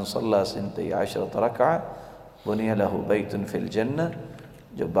فرمان ہے من صلی سنتی عشرۃ رکعہ بنی لہ بیت فی الجنہ،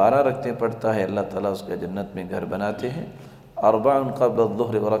 جو 12 رکعتیں پڑھتا ہے اللہ تعالیٰ اس کا جنت میں گھر بناتے ہیں۔ 4 قبل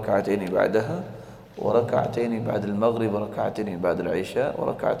الظہر ورکعتین بعدہا ورکعتین بعد المغرب ورکعتین بعد العشاء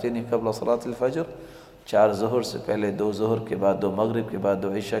ورکعتین قبل صلاۃ الفجر، 4 ظہر سے پہلے، 2 ظہر کے بعد، 2 مغرب کے بعد،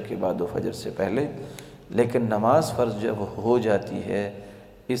 2 عشاء کے بعد، 2 فجر سے پہلے۔ لیکن نماز فرض جب ہو جاتی ہے،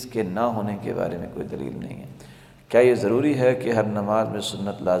 اس کے نہ ہونے کے بارے میں کوئی دلیل نہیں ہے۔ کیا یہ ضروری ہے کہ ہر نماز میں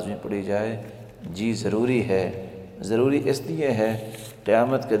سنت لازمی پڑھی جائے؟ جی ضروری ہے۔ ضروری اس لیے ہے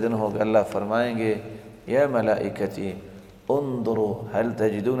قیامت کے دن ہوگا اللہ فرمائیں گے یا ملائکتی انظروا هل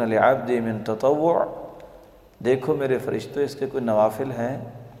تجدون لعبدی من تطوع، دیکھو میرے فرشتوں اس کے کوئی نوافل ہیں؟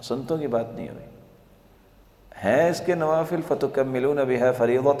 سنتوں کی بات نہیں ہوئی، ہیں اس کے نوافل فتکملون بها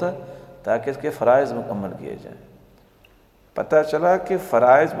فریضۃ، تاکہ اس کے فرائض مکمل کیے جائیں۔ پتہ چلا کہ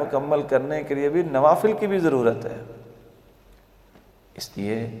فرائض مکمل کرنے کے لیے بھی نوافل کی بھی ضرورت ہے، اس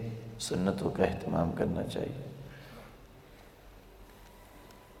لیے سنتوں کا اہتمام کرنا چاہیے۔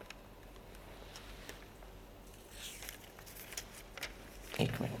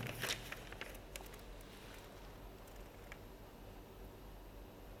 ایک منٹ،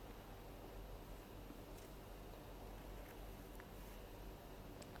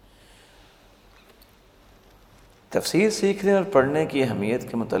 تفسیر سیکھنے اور پڑھنے کی اہمیت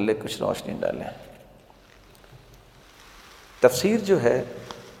کے متعلق کچھ روشنی ڈالیں۔ تفسیر جو ہے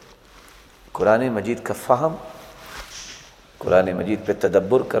قرآن مجید کا فہم، قرآن مجید پہ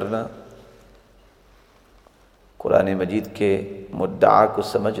تدبر کرنا، قرآن مجید کے مدعا کو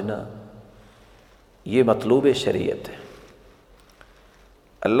سمجھنا، یہ مطلوب شریعت ہے۔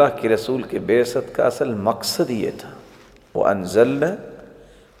 اللہ کے رسول کے بعثت کا اصل مقصد یہ تھا، وَأَنزَلْنَا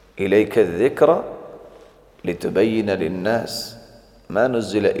إِلَيْكَ الذِّكْرَ لِتُبَيِّنَ لِلنَّاسِ مَا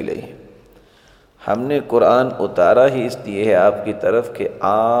نُزِّلَ إِلَيْهِمْ، ہم نے قرآن اتارا ہی اس لیے ہے آپ کی طرف کہ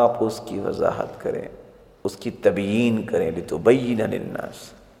آپ اس کی وضاحت کریں، اس کی تبیین کریں، لِتُبَيِّنَ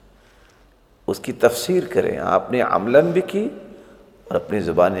لِلنَّاسِ، اس کی تفسیر کریں۔ آپ نے عملاً بھی کی اور اپنی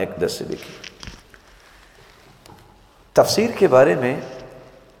زبان اقدس سے لکھی۔ تفسیر کے بارے میں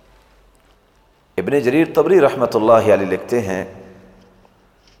ابن جریر طبری رحمۃ اللہ علیہ لکھتے ہیں،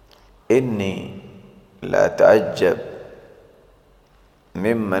 انی لا تعجب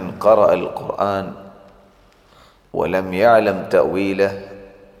ممن قرأ القرآن ولم يعلم تأویلہ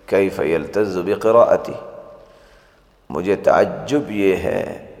کیف یلتذ بقراءتہ۔ مجھے تعجب یہ ہے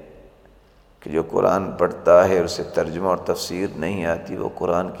کہ جو قرآن پڑھتا ہے اور اسے ترجمہ اور تفسیر نہیں آتی، وہ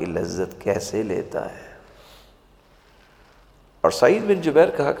قرآن کی لذت کیسے لیتا ہے۔ اور سعید بن جبیر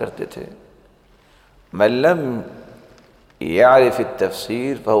کہا کرتے تھے، من لم یعرف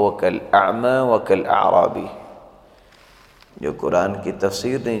التفسیر فهو کالاعمی وکالاعرابی۔ جو قرآن کی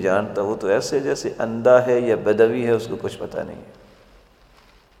تفسیر نہیں جانتا وہ تو ایسے جیسے اندھا ہے یا بدوی ہے، اس کو کچھ پتہ نہیں ہے۔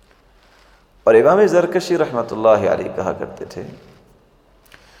 اور امام زرکشی رحمۃ اللہ علیہ کہا کرتے تھے،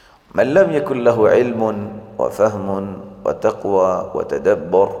 من لم یکن له علم وفہم وتقوی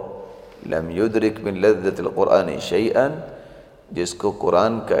وتدبر لم یدرک من لذت القرآن شیئا۔ جس کو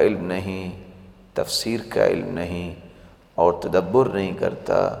قرآن کا علم نہیں، تفسیر کا علم نہیں اور تدبر نہیں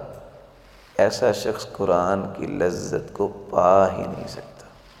کرتا، ایسا شخص قرآن کی لذت کو پا ہی نہیں سکتا۔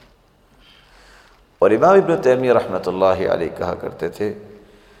 اور امام ابن تیمیہ رحمۃ اللہ علیہ کہا کرتے تھے،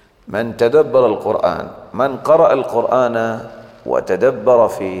 من تدبر القرآن من قرأ القرآن وتدبر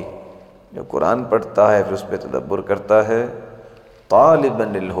فیہ۔ جو قرآن پڑھتا ہے پھر اس پہ تدبر کرتا ہے، طالبا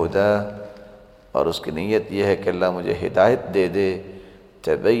للہدی، اور اس کی نیت یہ ہے کہ اللہ مجھے ہدایت دے دے،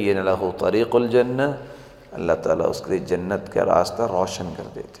 تبین لہ طریق الجنہ، اللہ تعالیٰ اس کے لیے جنت کا راستہ روشن کر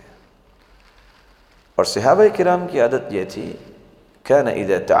دیتے ہیں۔ اور صحابہ کرام کی عادت یہ تھی، کان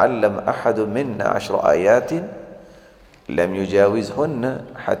اذا تعلم احد منا 10 آیات لم یجاوزہن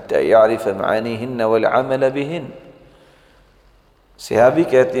حتی یعرف معانیہن والعمل بہن۔ صحابی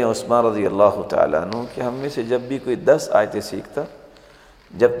کہتے ہیں عثمان رضی اللہ تعالیٰ عنہ کہ ہم میں سے جب بھی کوئی 10 آیتیں سیکھتا،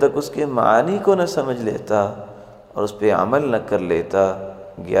 جب تک اس کے معانی کو نہ سمجھ لیتا اور اس پہ عمل نہ کر لیتا،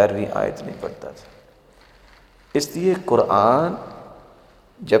 11ویں آیت نہیں پڑھتا تھا۔ اس لیے قرآن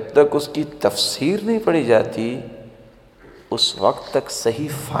جب تک اس کی تفسیر نہیں پڑھی جاتی، اس وقت تک صحیح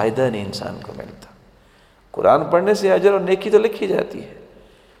فائدہ نہیں انسان کو ملتا۔ قرآن پڑھنے سے اجر اور نیکی تو لکھی جاتی ہے،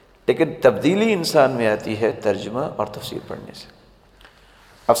 لیکن تبدیلی انسان میں آتی ہے ترجمہ اور تفسیر پڑھنے سے۔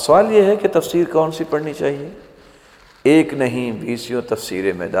 اب سوال یہ ہے کہ تفسیر کون سی پڑھنی چاہیے؟ ایک نہیں 20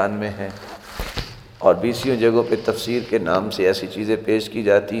 تفسیریں میدان میں ہیں، اور 20 جگہوں پہ تفسیر کے نام سے ایسی چیزیں پیش کی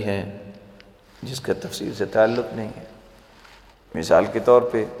جاتی ہیں جس کا تفسیر سے تعلق نہیں ہے۔ مثال کے طور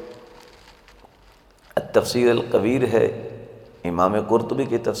پہ التفسیر القبیر ہے، امام قرطبی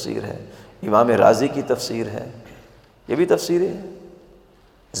کی تفسیر ہے، امام رازی کی تفسیر ہے، یہ بھی تفسیریں ہیں۔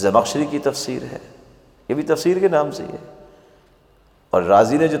 زمخشری کی تفسیر ہے، یہ بھی تفسیر کے نام سے ہے۔ اور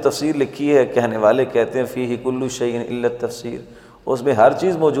رازی نے جو تفسیر لکھی ہے، کہنے والے کہتے ہیں فیہ کل شیء الا التفسیر، اس میں ہر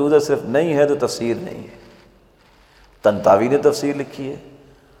چیز موجود ہے، صرف نہیں ہے تو تفسیر نہیں ہے۔ طنطاوی نے تفسیر لکھی ہے،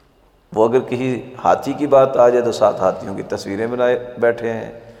 وہ اگر کسی ہاتھی کی بات آ جائے تو 7 ہاتھیوں کی تصویریں بنائے بیٹھے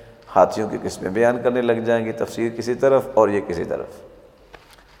ہیں، ہاتھیوں کی قسمیں بیان کرنے لگ جائیں گے، تفسیر کسی طرف اور یہ کسی طرف۔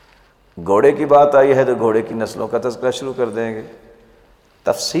 گھوڑے کی بات آئی ہے تو گھوڑے کی نسلوں کا تذکرہ شروع کر دیں گے۔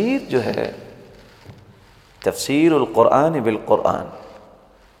 تفسیر جو ہے، تفسیر القرآن بالقرآن،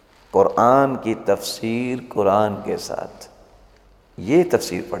 قرآن کی تفسیر قرآن کے ساتھ، یہ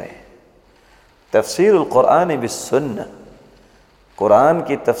تفسیر پڑھیں۔ تفسیر القرآن بالسنہ، قرآن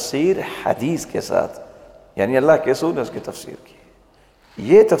کی تفسیر حدیث کے ساتھ، یعنی اللہ کے رسول نے اس کی تفسیر کی،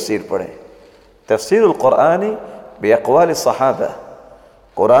 یہ تفسیر پڑھیں۔ تفسیر القرآن باقوال الصحابہ،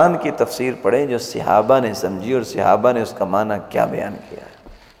 قرآن کی تفسیر پڑھیں جو صحابہ نے سمجھی اور صحابہ نے اس کا معنی کیا بیان کیا ہے۔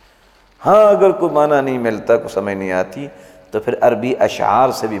 ہاں اگر کوئی معنی نہیں ملتا، کوئی سمجھ نہیں آتی، تو پھر عربی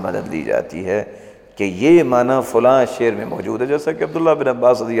اشعار سے بھی مدد لی جاتی ہے کہ یہ معنی فلاں شعر میں موجود ہے، جیسا کہ عبداللہ بن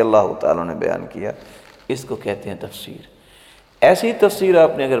عباس رضی اللہ تعالیٰ نے بیان کیا، اس کو کہتے ہیں تفسیر۔ ایسی تفسیر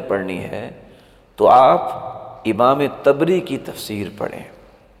آپ نے اگر پڑھنی ہے تو آپ امام طبری کی تفسیر پڑھیں۔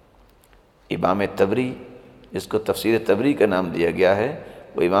 امام طبری، جس کو تفسیر طبری کا نام دیا گیا ہے،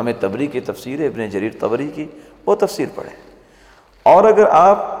 وہ امام طبری کی تفسیر ہے، ابن جریر طبری کی، وہ تفسیر پڑھیں۔ اور اگر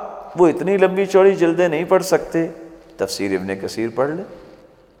آپ وہ اتنی لمبی چوڑی جلدیں نہیں پڑھ سکتے، تفسیر ابن کثیر پڑھ لیں۔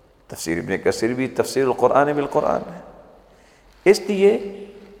 تفسیر ابن کثیر بھی تفسیر القرآن بالقرآن ہے۔ اس لیے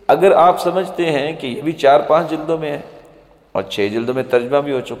اگر آپ سمجھتے ہیں کہ یہ بھی 4-5 جلدوں میں ہے اور 6 جلدوں میں ترجمہ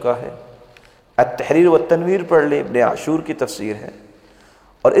بھی ہو چکا ہے، التحریر والتنویر پڑھ لیں، ابن عاشور کی تفسیر ہے۔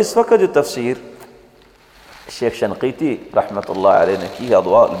 اور اس وقت جو تفسیر شیخ شنقیطی رحمۃ اللہ علیہ نے کی،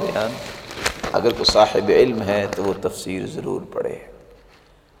 اضواء البیان، اگر کوئی صاحب علم ہے تو وہ تفسیر ضرور پڑھے،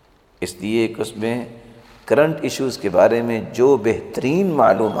 اس لیے کہ اس میں کرنٹ ایشوز کے بارے میں جو بہترین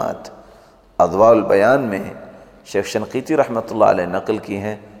معلومات اضواء البیان میں شیخ شنقیطی رحمۃ اللہ علیہ نقل کی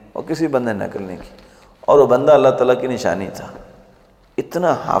ہیں اور کسی بندے نے نقل نہیں کی، اور وہ بندہ اللہ تعالیٰ کی نشانی تھا۔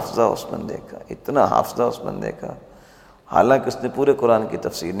 اتنا حافظہ اس بندے کا، اتنا حافظہ اس بندے کا، حالانکہ اس نے پورے قرآن کی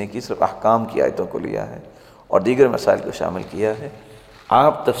تفسیر نہیں کی، صرف احکام کی آیتوں کو لیا ہے اور دیگر مسائل کو شامل کیا ہے۔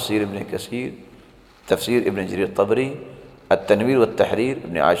 آپ تفسیر ابن کثیر، تفسیر ابن جریر طبری، التنویر والتحریر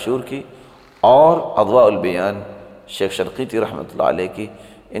ابن عاشور کی، اور اضواء البیان شیخ شنقیطی رحمۃ اللہ علیہ کی،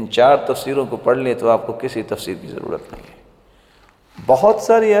 ان 4 تفسیروں کو پڑھ لیں تو آپ کو کسی تفسیر کی ضرورت نہیں ہے۔ بہت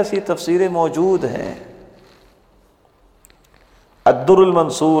ساری ایسی تفسیریں موجود ہیں۔ الدر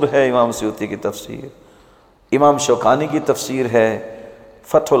المنصور ہے امام سیوطی کی تفسیر، امام شوکانی کی تفسیر ہے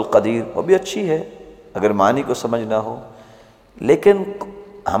فتح القدیر، وہ بھی اچھی ہے اگر معنی کو سمجھنا ہو، لیکن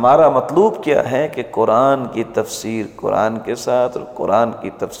ہمارا مطلوب کیا ہے کہ قرآن کی تفسیر قرآن کے ساتھ اور قرآن کی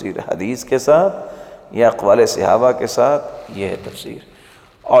تفسیر حدیث کے ساتھ یا اقوال صحابہ کے ساتھ، یہ ہے تفسیر۔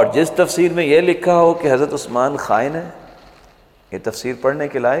 اور جس تفسیر میں یہ لکھا ہو کہ حضرت عثمان خائن ہے، یہ تفسیر پڑھنے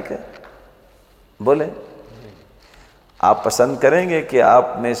کے لائق ہے؟ بولیں، آپ پسند کریں گے کہ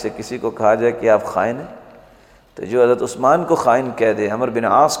آپ میں سے کسی کو کہا جائے کہ آپ خائن ہیں؟ تو جو حضرت عثمان کو خائن کہہ دے، عمر بن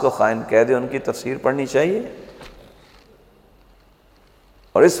عاص کو خائن کہہ دے، ان کی تفسیر پڑھنی چاہیے؟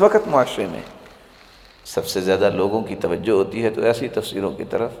 اور اس وقت معاشرے میں سب سے زیادہ لوگوں کی توجہ ہوتی ہے تو ایسی تفسیروں کی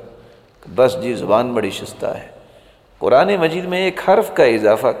طرف، بس جی زبان بڑی شستہ ہے۔ قرآن مجید میں ایک حرف کا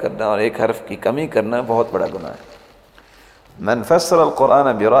اضافہ کرنا اور ایک حرف کی کمی کرنا بہت بڑا گناہ ہے۔ من فسر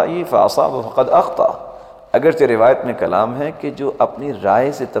القرآن برأیہ فاصاب فقد اخطأ، اگرچہ روایت میں کلام ہے کہ جو اپنی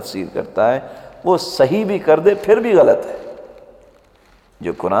رائے سے تفسیر کرتا ہے وہ صحیح بھی کر دے پھر بھی غلط ہے۔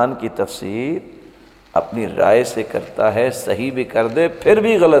 جو قرآن کی تفسیر اپنی رائے سے کرتا ہے صحیح بھی کر دے پھر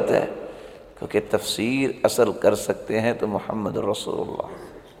بھی غلط ہے، کیونکہ تفسیر اصل کر سکتے ہیں تو محمد رسول اللہ،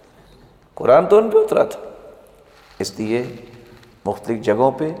 قرآن تو ان پہ اترا تھا۔ اس لیے مختلف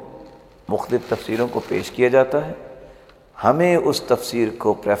جگہوں پہ مختلف تفسیروں کو پیش کیا جاتا ہے، ہمیں اس تفسیر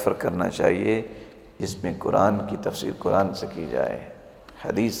کو پریفر کرنا چاہیے جس میں قرآن کی تفسیر قرآن سے کی جائے،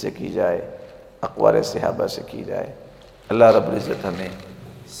 حدیث سے کی جائے، اقوال صحابہ سے کی جائے۔ اللہ رب العزت ہمیں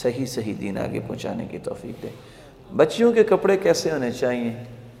صحیح صحیح دین آگے پہنچانے کی توفیق دے۔ بچیوں کے کپڑے کیسے ہونے چاہیے؟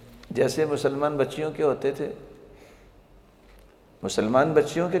 جیسے مسلمان بچیوں کے ہوتے تھے۔ مسلمان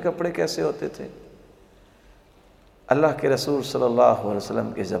بچیوں کے کپڑے کیسے ہوتے تھے؟ اللہ کے رسول صلی اللہ علیہ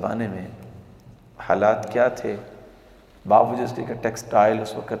وسلم کے زمانے میں حالات کیا تھے؟ باوجود اس کے کہ ٹیکسٹائل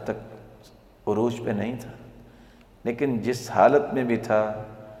اس وقت تک عروج پہ نہیں تھا، لیکن جس حالت میں بھی تھا،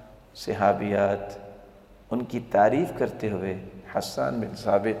 صحابیات ان کی تعریف کرتے ہوئے حسان بن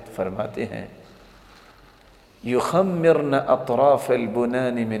ثابت فرماتے ہیں، یخمرن اطراف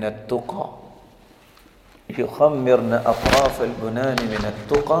البنان من التقى، یخمرن اطراف البنان من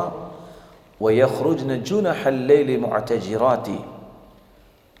التقى ویخرجن جنح اللیل معتجرات،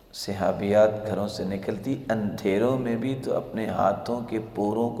 صحابیات گھروں سے نکلتی اندھیروں میں بھی تو اپنے ہاتھوں کے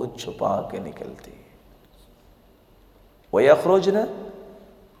پوروں کو چھپا کے نکلتی، وَيَخْرُجْنَ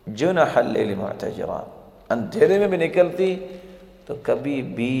جُنَحَ اللَّيْلِ مُعْتَجِرَاتٍ، اندھیرے میں بھی نکلتی تو کبھی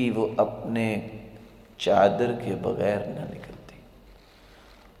بھی وہ اپنے چادر کے بغیر نہ نکلتی۔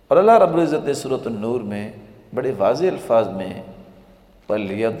 اور اللہ رب العزت نے سورۃ النور میں بڑے واضح الفاظ میں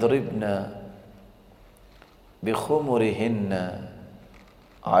وَلْيَضْرِبْنَ بِخُمُرِهِنَّ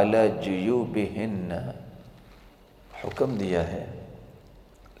عَلَى جُيُوبِهِنَّ حکم دیا ہے،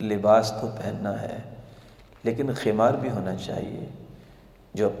 لباس تو پہننا ہے لیکن خمار بھی ہونا چاہیے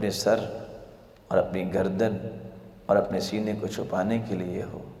جو اپنے سر اور اپنی گردن اور اپنے سینے کو چھپانے کے لیے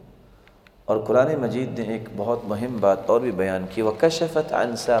ہو۔ اور قرآن مجید نے ایک بہت مہم بات اور بھی بیان کی، وَكَشَفَتْ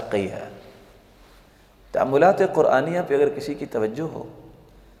عَنْ سَاقِيهَا، تأملات قرآنیہ پہ اگر کسی کی توجہ ہو،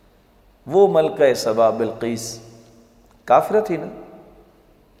 وہ ملکہ سبا بلقیس کافرہ تھی نا،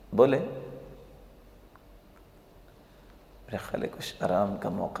 بولے میرے خیال ہے کچھ آرام کا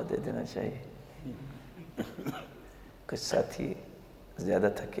موقع دے دینا چاہیے، کچھ ساتھی زیادہ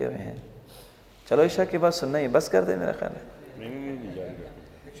تھکے ہوئے ہیں، چلو عشاء کے بعد سننا ہی بس کر دیں میرا خیال ہے۔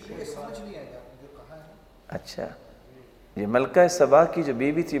 اچھا، یہ ملکہ سبا کی جو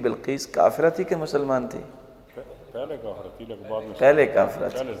بیوی تھی بلقیس کافرہ تھی کہ مسلمان تھی؟ پہلے کافرہ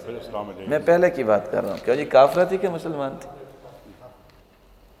تھی، میں پہلے کی بات کر رہا ہوں، کیوں جی کافرہ تھی کہ مسلمان تھی؟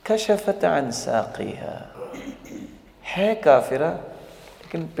 کشفت عن ساقیہا، ہے کافرہ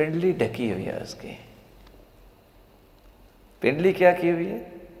لیکن پنڈلی ڈھکی ہوئی ہے، اس کی پنڈلی کیا کی ہوئی ہے؟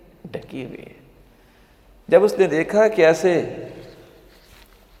 ڈھکی ہوئی ہے۔ جب اس نے دیکھا کہ ایسے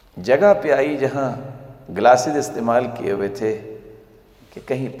جگہ پہ آئی جہاں گلاسز استعمال کیے ہوئے تھے کہ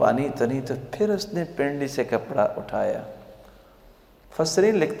کہیں پانی تو نہیں، تو پھر اس نے پنڈلی سے کپڑا اٹھایا۔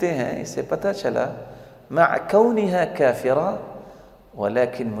 مفسرین لکھتے ہیں اسے پتہ چلا مع کونہا کافرہ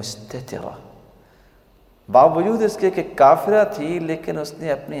ولیکن مستترہ، باوجود اس کے کہ کافرہ تھی لیکن اس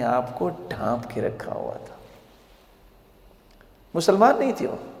نے اپنے آپ کو ڈھانپ کے رکھا ہوا تھا، مسلمان نہیں تھی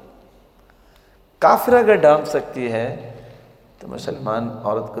وہ۔ کافرہ اگر ڈھانپ سکتی ہے تو مسلمان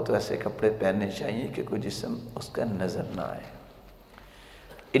عورت کو تو ایسے کپڑے پہننے چاہیے کہ کوئی جسم اس کا نظر نہ آئے۔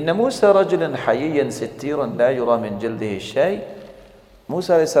 ان موسیٰ رجلا حییا ستیرا لا یری من جلدہ شیء،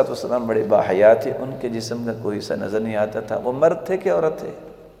 موسیٰ علیہ السلام بڑے باحیا تھے، ان کے جسم کا کوئی سا نظر نہیں آتا تھا۔ وہ مرد تھے کہ عورت تھے؟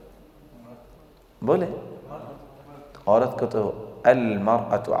 بولے، عورت کو تو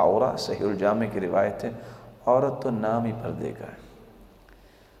المرأۃ عورہ، صحیح الجامع کی روایت ہے، عورت تو نام ہی پردے کا ہے۔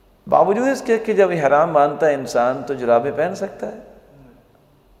 باوجود اس کے کہ جب احرام باندھتا ہے انسان تو جرابیں پہن سکتا ہے؟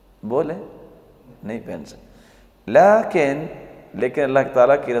 بولے، نہیں پہن سکتا۔ لیکن اللہ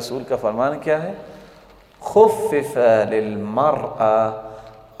تعالیٰ کی رسول کا فرمان کیا ہے؟ خفف للمرأة،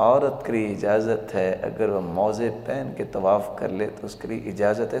 عورت کے لیے اجازت ہے اگر وہ موزے پہن کے طواف کر لے تو اس کے لیے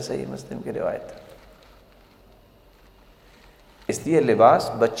اجازت ہے، صحیح مسلم کی روایت ہے۔ اس لیے لباس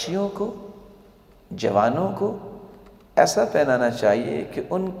بچیوں کو، جوانوں کو ایسا پہنانا چاہیے کہ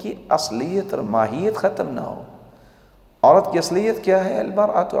ان کی اصلیت اور ماہیت ختم نہ ہو۔ عورت کی اصلیت کیا ہے؟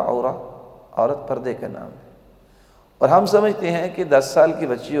 المرأۃ عورہ، عورت پردے کا نام ہے، اور ہم سمجھتے ہیں کہ 10 سال کی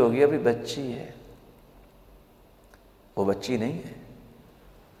بچی ہوگی، ابھی بچی ہے، وہ بچی نہیں ہے۔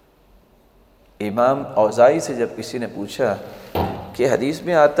 امام اوزاعی سے جب کسی نے پوچھا کہ حدیث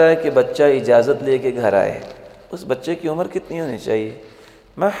میں آتا ہے کہ بچہ اجازت لے کے گھر آئے، اس بچے کی عمر کتنی ہونی چاہیے؟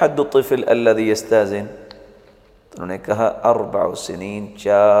 ما حد الطفل الذي يستاذن، تو انہوں نے کہا 4 سنین،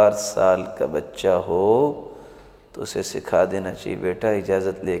 4 سال کا بچہ ہو تو اسے سکھا دینا چاہیے، بیٹا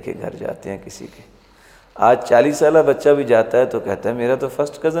اجازت لے کے گھر جاتے ہیں کسی کے۔ آج 40 سالہ بچہ بھی جاتا ہے تو کہتا ہے میرا تو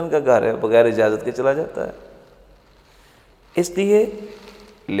فرسٹ کزن کا گھر ہے، بغیر اجازت کے چلا جاتا ہے۔ اس لیے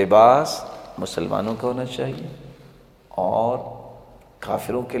لباس مسلمانوں کا ہونا چاہیے اور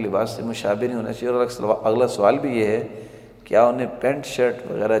کافروں کے لباس سے مشابہ نہیں ہونا چاہیے۔ اور اگلا سوال بھی یہ ہے، کیا انہیں پینٹ شرٹ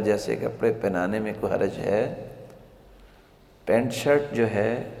وغیرہ جیسے کپڑے پہنانے میں کوئی حرج ہے؟ پینٹ شرٹ جو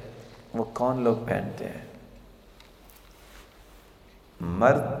ہے وہ کون لوگ پہنتے ہیں؟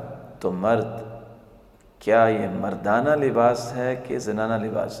 مرد تو مرد، کیا یہ مردانہ لباس ہے کہ زنانہ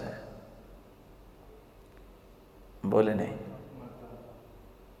لباس ہے؟ بولے نہیں،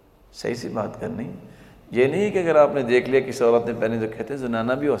 صحیح سی بات کرنی۔ یہ نہیں کہ اگر آپ نے دیکھ لیا کسی عورت نے پہنی تو کہتے ہیں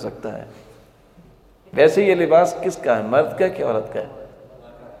زنانہ بھی ہو سکتا ہے۔ ویسے یہ لباس کس کا ہے، مرد کا کہ عورت کا ہے؟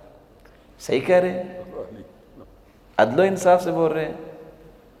 صحیح کہہ رہے ہیں، عدل و انصاف سے بول رہے ہیں،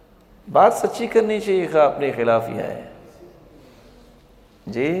 بات سچی کرنی چاہیے، خواہ اپنے خلاف ہی آئے۔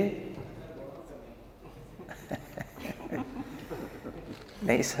 جی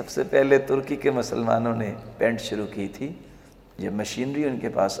نہیں، سب سے پہلے ترکی کے مسلمانوں نے پینٹ شروع کی تھی، جب مشینری ان کے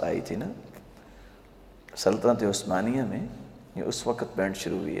پاس آئی تھی نا سلطنت عثمانیہ میں، یہ اس وقت پینٹ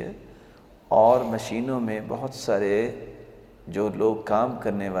شروع ہوئی ہے، اور مشینوں میں بہت سارے جو لوگ کام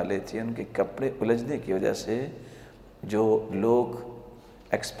کرنے والے تھے ان کے کپڑے الجھنے کی وجہ سے جو لوگ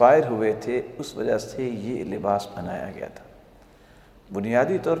ایکسپائر ہوئے تھے اس وجہ سے یہ لباس بنایا گیا تھا۔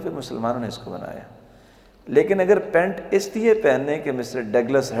 بنیادی طور پہ مسلمانوں نے اس کو بنایا، لیکن اگر پینٹ اس لیے پہنے کہ مسٹر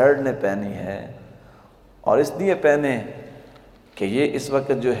ڈگلس ہرڈ نے پہنی ہے اور اس لیے پہنے کہ یہ اس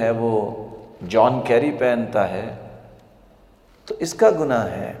وقت جو ہے وہ جان کیری پہنتا ہے تو اس کا گناہ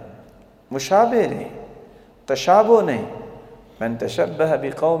ہے۔ مشابہ نہیں، تشابہ نہیں۔ من تشبہ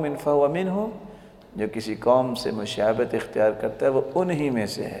بقوم فہو منہم، جو کسی قوم سے مشابہت اختیار کرتا ہے وہ انہی میں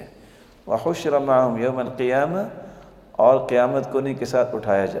سے ہے۔ وحشر معہم یوم القیامہ، اور قیامت کو انہی کے ساتھ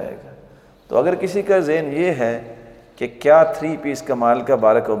اٹھایا جائے گا۔ تو اگر کسی کا ذہن یہ ہے کہ کیا 3 پیس کمال کا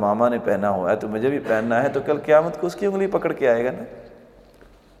بارک اوباما نے پہنا ہوا ہے تو مجھے بھی پہننا ہے، تو کل قیامت کو اس کی انگلی پکڑ کے آئے گا نا۔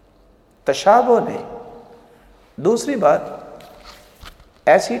 تشابہ نہیں۔ دوسری بات،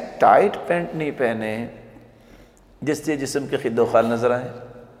 ایسی ٹائٹ پینٹ نہیں پہنے جس سے جسم کے خد و خال نظر آئیں۔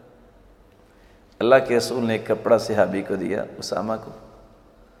 اللہ کے رسول نے ایک کپڑا صحابی کو دیا، اسامہ کو،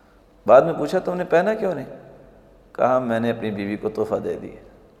 بعد میں پوچھا تم نے پہنا کیوں نہیں؟ کہا میں نے اپنی بیوی کو تحفہ دے دیا۔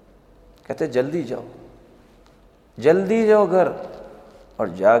 کہتے جلدی جاؤ، جلدی جاؤ گھر، اور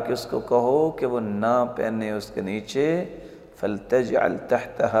جا کے اس کو کہو کہ وہ نہ پہنے اس کے نیچے فَلْتَجْعَلْ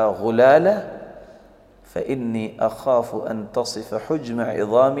تَحْتَهَا غُلَالَةً فَإِنِّي أَخَافُ أَن تَصِفَ حُجْمَ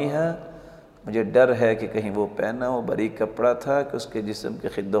عِظَامِهَا، مجھے ڈر ہے کہ کہیں وہ پہنا وہ باریک کپڑا تھا کہ اس کے جسم کے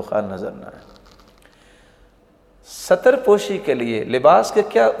خد و خال نظر نہ آئے۔ ستر پوشی کے لیے لباس کے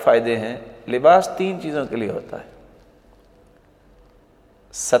کیا فائدے ہیں؟ لباس 3 چیزوں کے لیے ہوتا ہے،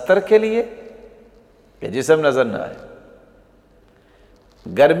 ستر کے لیے کہ جسم نظر نہ آئے،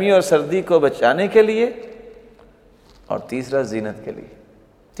 گرمی اور سردی کو بچانے کے لیے، اور تیسرا زینت کے لیے۔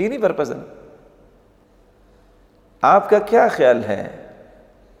 3 ہی پرپز ہیں۔ آپ کا کیا خیال ہے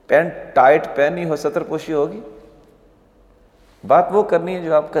پینٹ ٹائٹ پہنی ہو سطر پوشی ہوگی؟ بات وہ کرنی ہے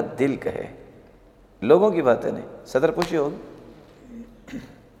جو آپ کا دل کہے، لوگوں کی باتیں نہیں، سطر پوشی ہوگی۔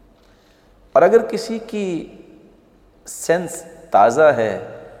 اور اگر کسی کی سینس تازہ ہے،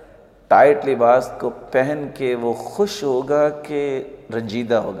 ٹائٹ لباس کو پہن کے وہ خوش ہوگا کہ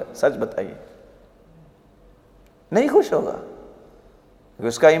رنجیدہ ہوگا؟ سچ بتائیے، نہیں خوش ہوگا، کیونکہ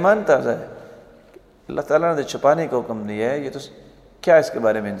اس کا ایمان تازہ ہے۔ اللہ تعالیٰ نے چھپانے کا حکم دیا ہے، یہ تو کیا اس کے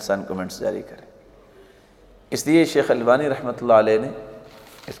بارے میں انسان کمنٹس جاری کرے؟ اس لیے شیخ البانی رحمۃ اللہ علیہ نے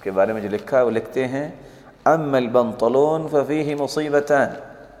اس کے بارے میں جو لکھا ہے وہ لکھتے ہیں، اما البنطلون ففیہ مصیبتان،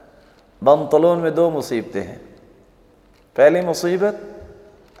 بنطلون میں دو مصیبتیں ہیں۔ پہلی مصیبت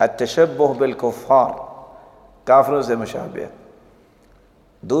التشبہ بالکفار، کافروں سے مشابہت۔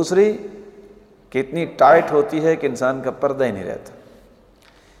 دوسری کہ اتنی ٹائٹ ہوتی ہے کہ انسان کا پردہ ہی نہیں رہتا۔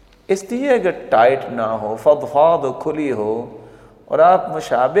 اس لیے اگر ٹائٹ نہ ہو، فضفاض ہو، کھلی ہو، اور آپ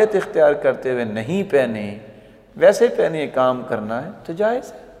مشابہت اختیار کرتے ہوئے نہیں پہنے، ویسے پہنے کام کرنا ہے تو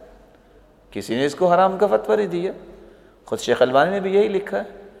جائز ہے، کسی نے اس کو حرام کا فتویٰ نہیں دیا، خود شیخ البانی نے بھی یہی لکھا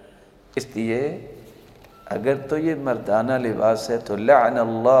ہے۔ اس لیے اگر تو یہ مردانہ لباس ہے تو لعن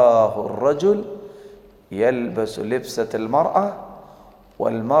اللہ الرجل یلبس لبسۃ المرأة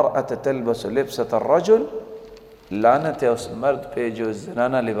والمرأة تلبس لبسۃ الرجل، لعنت ہے اس مرد پہ جو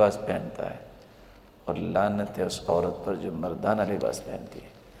زنانہ لباس پہنتا ہے، اور لعنت ہے اس عورت پر جو مردانہ لباس پہنتی ہے۔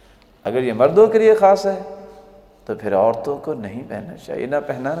 اگر یہ مردوں کے لیے خاص ہے تو پھر عورتوں کو نہیں پہننا چاہیے، نہ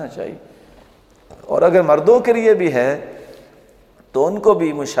پہنانا چاہیے۔ اور اگر مردوں کے لیے بھی ہے تو ان کو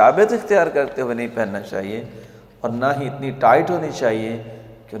بھی مشابہت اختیار کرتے ہوئے نہیں پہننا چاہیے، اور نہ ہی اتنی ٹائٹ ہونی چاہیے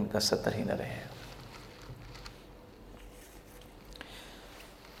کہ ان کا سطر ہی نہ رہے۔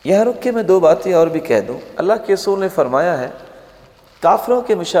 یہاں رک کے میں دو باتیں اور بھی کہہ دوں۔ اللہ کے رسول نے فرمایا ہے کافروں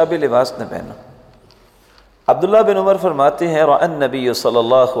کے مشابہ لباس نہ پہنو۔ عبداللہ بن عمر فرماتے ہیں رأى النبی صلی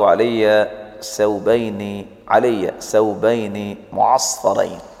اللہ علیہ ثوبین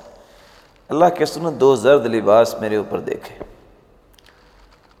معصفرین، اللہ کے رسول نے دو زرد لباس میرے اوپر دیکھے،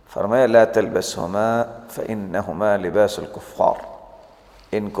 فرمایا لا تلبسہما فإنہما لباس الکفار،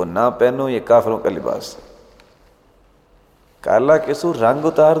 ان کو نہ پہنو، یہ کافروں کا لباس ہے۔ کہ اللہ کے رسول رنگ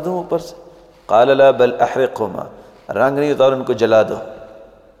اتار دوں اوپر سے؟ قال لا بل احرقہما، رنگ نہیں اتارو، ان کو جلا دو،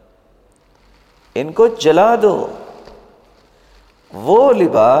 ان کو جلا دو۔ وہ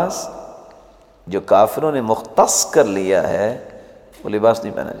لباس جو کافروں نے مختص کر لیا ہے وہ لباس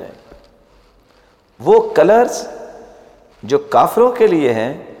نہیں پہنا جائے گا۔ وہ کلرز جو کافروں کے لیے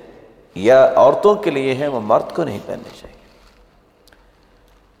ہیں یا عورتوں کے لیے ہیں وہ مرد کو نہیں پہننے چاہیے۔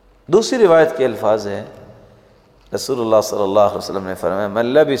 دوسری روایت کے الفاظ ہیں، رسول اللہ صلی اللہ علیہ وسلم نے فرمایا من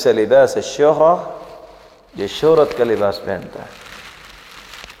لبس لباس الشہرہ، جو شہرت کا لباس پہنتا ہے،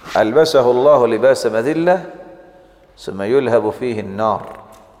 البسہ اللہ لباس مذلہ ثم یلہب فیہ النار،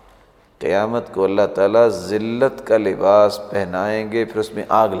 قیامت کو اللہ تعالیٰ ذلت کا لباس پہنائیں گے، پھر اس میں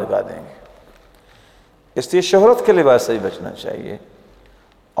آگ لگا دیں گے۔ اس لیے شہرت کے لباس سے ہی بچنا چاہیے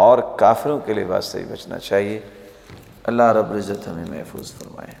اور کافروں کے لباس سے ہی بچنا چاہیے۔ اللہ رب العزت ہمیں محفوظ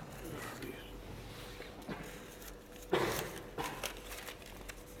فرمائے۔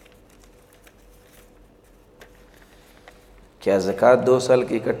 کیا زکوٰۃ 2 سال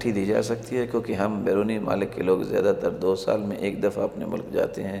کی اکٹھی دی جا سکتی ہے؟ کیونکہ ہم بیرونی ممالک کے لوگ زیادہ تر 2 سال میں ایک دفعہ اپنے ملک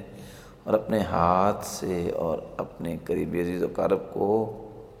جاتے ہیں اور اپنے ہاتھ سے اور اپنے قریبی عزیز و اقارب کو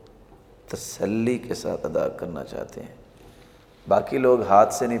تسلی کے ساتھ ادا کرنا چاہتے ہیں۔ باقی لوگ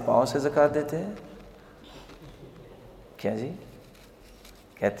ہاتھ سے نہیں پاؤں سے زکوٰۃ دیتے ہیں۔ کیا جی؟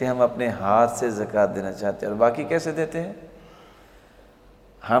 کہتے ہیں ہم اپنے ہاتھ سے زکوٰۃ دینا چاہتے ہیں، اور باقی کیسے دیتے ہیں؟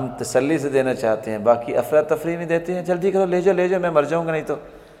 ہم تسلی سے دینا چاہتے ہیں، باقی افراتفری میں دیتے ہیں، جلدی کرو لے جاؤ میں مر جاؤں گا نہیں تو۔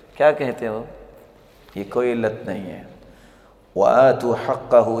 کیا کہتے ہیں وہ؟ یہ کوئی علت نہیں ہے۔ وَآتُوا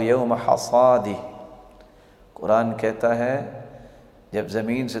حَقَّهُ يَوْمَ حَصَادِهِ، قرآن کہتا ہے جب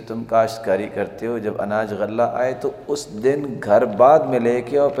زمین سے تم کاشتکاری کرتے ہو، جب اناج غلہ آئے تو اس دن گھر بعد میں لے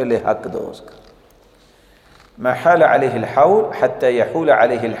کے آؤ، پہلے حق دو اس کا۔ مَا حَالَ عَلَيْهِ الْحَوْلُ حَتَّى يَحُولَ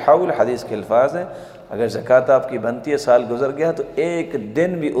عَلَيْهِ الْحَوْلُ، حدیث کے الفاظ ہیں اگر زکوٰۃ آپ کی بنتی ہے، سال گزر گیا تو ایک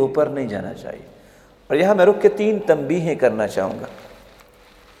دن بھی اوپر نہیں جانا چاہیے۔ اور یہاں میں رک کے 3 تنبیہیں کرنا چاہوں گا۔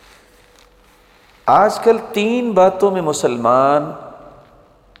 آج کل 3 باتوں میں مسلمان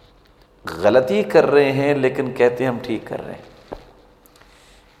غلطی کر رہے ہیں لیکن کہتے ہیں ہم ٹھیک کر رہے ہیں۔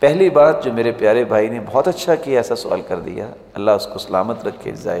 پہلی بات جو میرے پیارے بھائی نے بہت اچھا کیا، ایسا سوال کر دیا، اللہ اس کو سلامت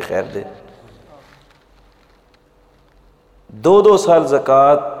رکھے، جزائے خیر دے۔ 2 سال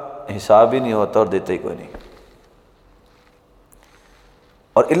زکوٰۃ حساب ہی نہیں ہوتا اور دیتے ہی کوئی نہیں،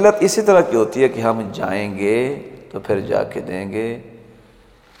 اور علت اسی طرح کی ہوتی ہے کہ ہم جائیں گے تو پھر جا کے دیں گے۔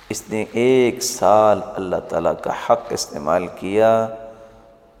 اس نے 1 سال اللہ تعالیٰ کا حق استعمال کیا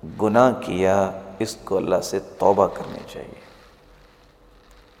گناہ کیا، اس کو اللہ سے توبہ کرنی چاہیے۔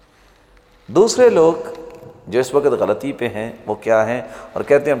 دوسرے لوگ جو اس وقت غلطی پہ ہیں وہ کیا ہیں اور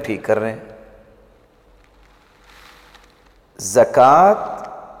کہتے ہیں ہم ٹھیک کر رہے ہیں۔ زکوٰۃ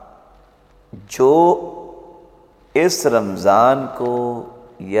جو اس رمضان کو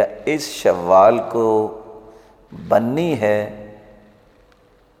یا اس شوال کو بننی ہے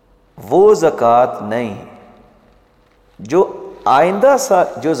وہ زکوٰۃ نہیں، جو آئندہ سال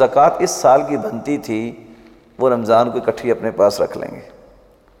جو زکوٰۃ اس سال کی بنتی تھی وہ رمضان کو اکٹھی اپنے پاس رکھ لیں گے،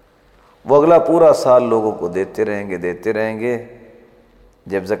 وہ اگلا پورا سال لوگوں کو دیتے رہیں گے،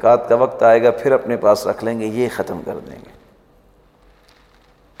 جب زکوٰۃ کا وقت آئے گا پھر اپنے پاس رکھ لیں گے، یہ ختم کر دیں گے۔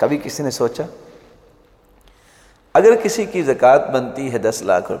 کبھی کسی نے سوچا اگر کسی کی زکوٰۃ بنتی ہے 10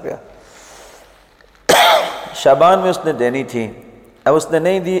 لاکھ روپیہ، شعبان میں اس نے دینی تھی، اب اس نے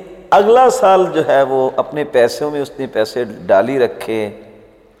نہیں دی، اگلا سال جو ہے وہ اپنے پیسوں میں اس نے پیسے ڈالی رکھے،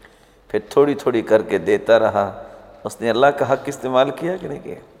 پھر تھوڑی تھوڑی کر کے دیتا رہا، اس نے اللہ کا حق استعمال کیا کہ نہیں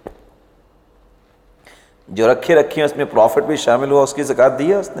کیا؟ جو رکھے ہیں اس میں پروفٹ بھی شامل ہوا، اس کی زکوٰۃ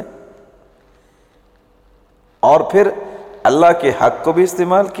دی ہے اس نے، اور پھر اللہ کے حق کو بھی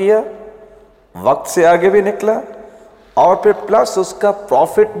استعمال کیا، وقت سے آگے بھی نکلا، اور پھر پلس اس کا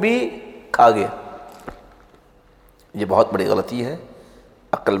پروفٹ بھی کھا گیا۔ یہ بہت بڑی غلطی ہے۔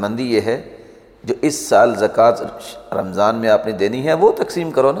 عقل مندی یہ ہے جو اس سال زکوٰۃ رمضان میں آپ نے دینی ہے وہ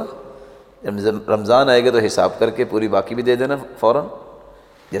تقسیم کرو نا، جب رمضان آئے گا تو حساب کر کے پوری باقی بھی دے دینا فوراً،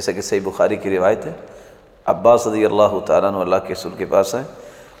 جیسا کہ صحیح بخاری کی روایت ہے۔ عباس رضی اللہ تعالیٰ عنہ اللہ کے رسول کے پاس آئے،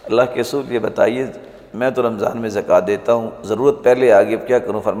 اللہ کے رسول یہ بتائیے میں تو رمضان میں زکوٰۃ دیتا ہوں، ضرورت پہلے آگے اب کیا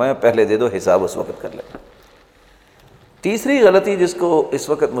کروں؟ فرمایا پہلے دے دو، حساب اس وقت کر لیں۔ تیسری غلطی جس کو اس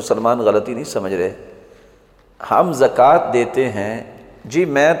وقت مسلمان غلطی نہیں سمجھ رہے، ہم زکوٰۃ دیتے ہیں، جی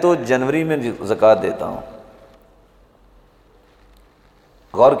میں تو جنوری میں زکوٰۃ دیتا ہوں،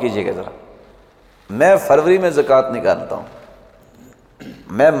 غور کیجئے گا ذرا، میں فروری میں زکوٰۃ نکالتا ہوں،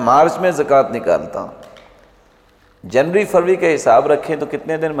 میں مارچ میں زکوٰۃ نکالتا ہوں، جنوری فروری کا حساب رکھیں تو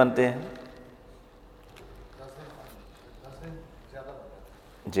کتنے دن بنتے ہیں؟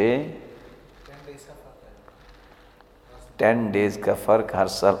 جی 10 ڈیز کا فرق ہر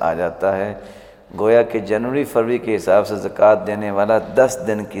سال آ جاتا ہے، گویا کہ جنوری فروری کے حساب سے زکوٰۃ دینے والا 10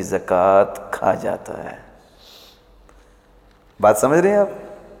 دن کی زکوٰۃ کھا جاتا ہے۔ بات سمجھ رہے ہیں آپ؟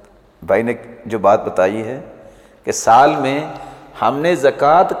 بھائی نے جو بات بتائی ہے کہ سال میں ہم نے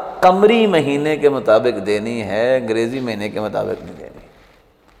زکوٰۃ قمری مہینے کے مطابق دینی ہے، انگریزی مہینے کے مطابق نہیں دینی۔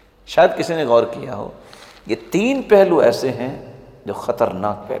 شاید کسی نے غور کیا ہو، یہ 3 پہلو ایسے ہیں جو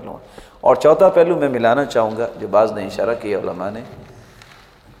خطرناک پہلو ہیں۔ اور چوتھا پہلو میں ملانا چاہوں گا جو بعض نے اشارہ کیا علماء نے،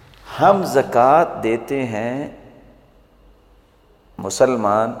 ہم زکوٰۃ دیتے ہیں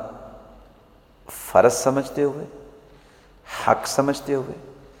مسلمان فرض سمجھتے ہوئے، حق سمجھتے ہوئے،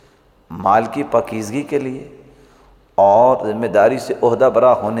 مال کی پاکیزگی کے لیے اور ذمہ داری سے عہدہ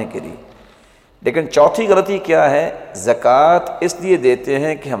برا ہونے کے لیے۔ لیکن چوتھی غلطی کیا ہے؟ زکوٰۃ اس لیے دیتے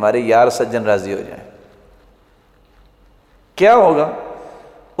ہیں کہ ہمارے یار سجن راضی ہو جائیں۔ کیا ہوگا؟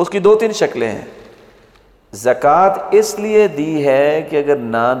 اس کی 2-3 شکلیں ہیں۔ زکوٰۃ اس لیے دی ہے کہ اگر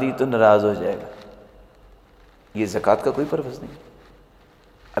نہ دی تو ناراض ہو جائے گا، یہ زکوٰۃ کا کوئی پرپس نہیں،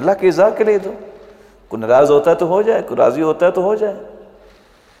 اللہ کی رضا کے لیے دو، کوئی ناراض ہوتا ہے تو ہو جائے، کوئی راضی ہوتا ہے تو ہو جائے۔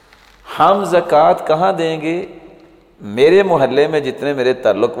 ہم زکوٰۃ کہاں دیں گے؟ میرے محلے میں جتنے میرے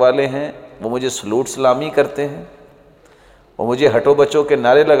تعلق والے ہیں وہ مجھے سلوٹ سلامی کرتے ہیں، وہ مجھے ہٹو بچوں کے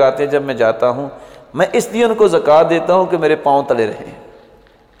نعرے لگاتے ہیں جب میں جاتا ہوں، میں اس لیے ان کو زکوٰۃ دیتا ہوں کہ میرے پاؤں تلے رہیں،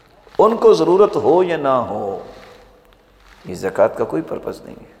 ان کو ضرورت ہو یا نہ ہو، یہ زکوٰۃ کا کوئی پرپس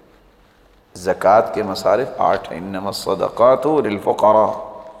نہیں ہے۔ زکوٰۃ کے مصارف 8 ہیں، انما الصدقات للفقراء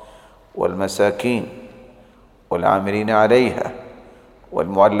والمساکین والعاملین علیہا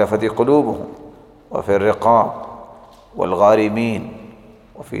والمؤلفۃ قلوبهم وفی الرقاب والغارمین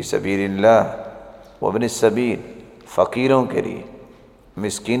وفی سبیل اللہ وابن السبیل، فقیروں کے لیے،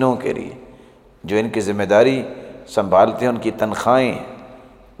 مسکینوں کے لیے، جو ان کی ذمہ داری سنبھالتے ہیں، ان کی تنخواہیں،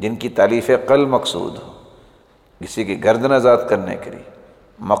 جن کی تالیف قلب مقصود ہو، کسی کی گردن آزاد کرنے کے لیے،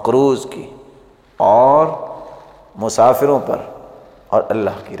 مقروض کی، اور مسافروں پر، اور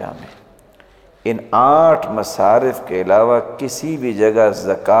اللہ کی راہ میں۔ ان 8 مصارف کے علاوہ کسی بھی جگہ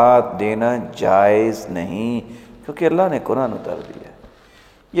زکوٰۃ دینا جائز نہیں، کیونکہ اللہ نے قرآن اتار دیا ہے۔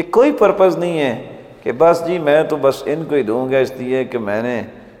 یہ کوئی پرپس نہیں ہے کہ بس جی میں تو بس ان کو ہی دوں گا اس لیے کہ میں نے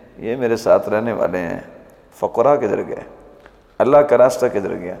یہ میرے ساتھ رہنے والے ہیں۔ فقراء کدھر گئے؟ اللہ کا راستہ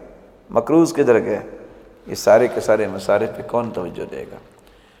کدھر گیا؟ مقروض کدھر گئے؟ یہ سارے کے سارے مصارف پہ کون توجہ دے گا؟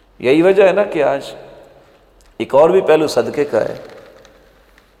 یہی وجہ ہے نا کہ آج ایک اور بھی پہلو صدقے کا ہے۔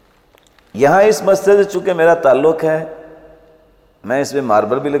 یہاں اس مسئلے سے چونکہ میرا تعلق ہے میں اس میں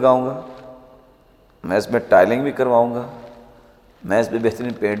ماربل بھی لگاؤں گا، میں اس میں ٹائلنگ بھی کرواؤں گا، میں اس میں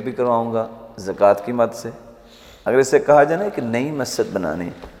بہترین پینٹ بھی کرواؤں گا زکوٰۃ کی مد سے۔ اگر اسے کہا جائے نا کہ نئی مسجد بنانی،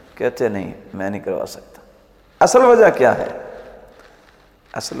 کہتے نہیں میں نہیں کروا سکتا۔ اصل وجہ کیا ہے؟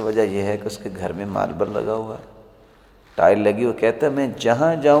 اصل وجہ یہ ہے کہ اس کے گھر میں ماربل لگا ہوا ہے، ٹائل لگی، وہ کہتا ہے میں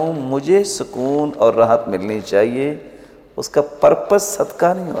جہاں جاؤں مجھے سکون اور راحت ملنی چاہیے، اس کا پرپس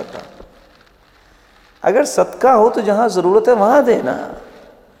صدقہ نہیں ہوتا۔ اگر صدقہ ہو تو جہاں ضرورت ہے وہاں دینا۔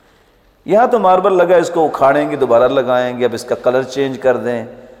 یہاں تو ماربل لگا، اس کو اکھاڑیں گے دوبارہ لگائیں گے، اب اس کا کلر چینج کر دیں،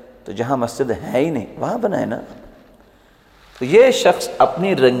 تو جہاں مسجد ہے ہی نہیں وہاں بنائے نا۔ تو یہ شخص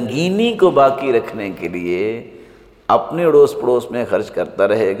اپنی رنگینی کو باقی رکھنے کے لیے اپنے اڑوس پڑوس میں خرچ کرتا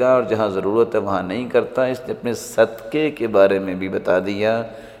رہے گا، اور جہاں ضرورت ہے وہاں نہیں کرتا۔ اس نے اپنے صدقے کے بارے میں بھی بتا دیا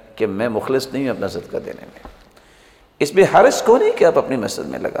کہ میں مخلص نہیں ہوں اپنا صدقہ دینے میں۔ اس میں حرج کو نہیں کہ آپ اپنی مسجد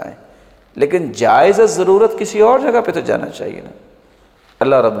میں لگائیں، لیکن جائز ضرورت کسی اور جگہ پہ تو جانا چاہیے نا۔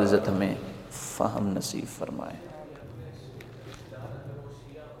 اللہ رب العزت ہمیں فہم نصیب فرمائے۔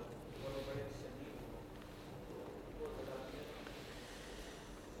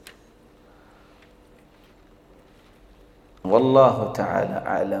 واللہ تعالی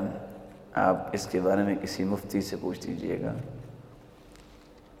عالم۔ آپ اس کے بارے میں کسی مفتی سے پوچھ دیجئے گا۔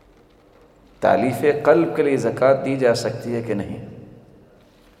 تالیف قلب کے لیے زکوٰۃ دی جا سکتی ہے کہ نہیں؟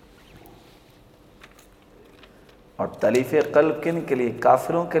 اور تالیف قلب کن کے لیے؟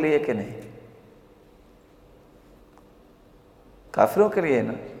 کافروں کے لیے کہ نہیں؟ کافروں کے لیے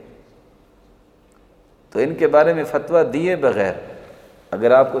نا۔ تو ان کے بارے میں فتویٰ دیے بغیر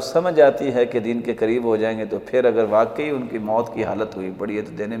اگر آپ کو سمجھ آتی ہے کہ دین کے قریب ہو جائیں گے، تو پھر اگر واقعی ان کی موت کی حالت ہوئی پڑی ہے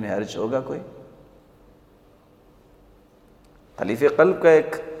تو دینے میں حرج ہوگا کوئی؟ تالیف قلب کا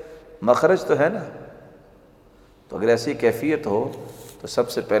ایک مخرج تو ہے نا۔ تو اگر ایسی کیفیت ہو تو سب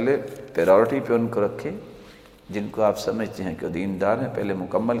سے پہلے پریورٹی پہ ان کو رکھیں، جن کو آپ سمجھتے ہیں کہ وہ دیندار ہیں، پہلے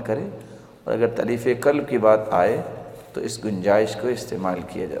مکمل کریں، اور اگر تالیف قلب کی بات آئے تو اس گنجائش کو استعمال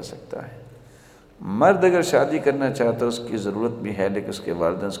کیا جا سکتا ہے۔ مرد اگر شادی کرنا چاہتا ہے، اس کی ضرورت بھی ہے، لیکن اس کے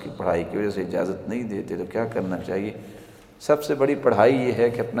والدین اس کی پڑھائی کی وجہ سے اجازت نہیں دیتے، تو کیا کرنا چاہیے؟ سب سے بڑی پڑھائی یہ ہے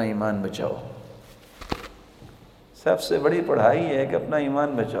کہ اپنا ایمان بچاؤ۔ سب سے بڑی پڑھائی یہ ہے کہ اپنا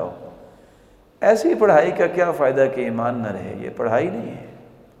ایمان بچاؤ۔ ایسی پڑھائی کا کیا فائدہ کہ ایمان نہ رہے؟ یہ پڑھائی نہیں ہے۔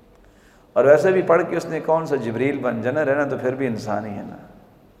 اور ویسے بھی پڑھ کے اس نے کون سا جبریل بن جانا، رہنا تو پھر بھی انسان ہی ہے نا۔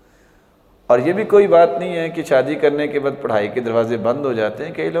 اور یہ بھی کوئی بات نہیں ہے کہ شادی کرنے کے بعد پڑھائی کے دروازے بند ہو جاتے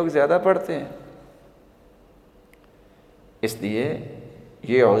ہیں، کئی لوگ زیادہ پڑھتے ہیں۔ اس لیے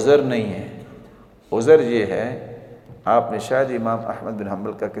یہ عذر نہیں ہے۔ عذر یہ ہے، آپ نے شاید امام احمد بن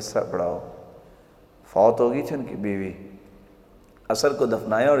حنبل کا قصہ پڑھا ہو، فوت ہو گئی تھی ان کی بیوی، عصر کو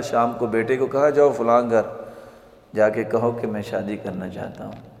دفنایا اور شام کو بیٹے کو کہا جاؤ فلاں گھر جا کے کہو کہ میں شادی کرنا چاہتا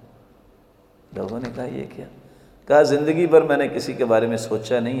ہوں۔ لوگوں نے کہا یہ کیا؟ کہا زندگی بھر میں نے کسی کے بارے میں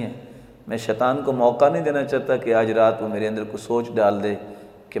سوچا نہیں ہے، میں شیطان کو موقع نہیں دینا چاہتا کہ آج رات وہ میرے اندر کو سوچ ڈال دے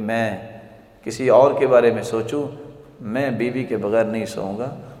کہ میں کسی اور کے بارے میں سوچوں۔ میں بیوی کے بغیر نہیں سوؤں گا،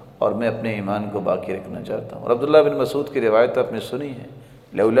 اور میں اپنے ایمان کو باقی رکھنا چاہتا ہوں۔ اور عبداللہ بن مسعود کی روایت آپ نے سنی ہے،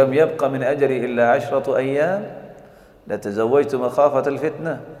 لو لم يبق من اجری الا 10 ایام لتزوجت مخافۃ الفتنہ۔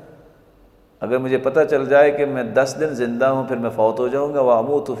 اگر مجھے پتہ چل جائے کہ میں 10 دن زندہ ہوں پھر میں فوت ہو جاؤں گا،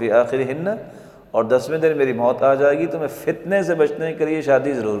 واموت فی آخرہن، اور 10ویں دن میری موت آ جائے گی، تو میں فتنے سے بچنے کے لیے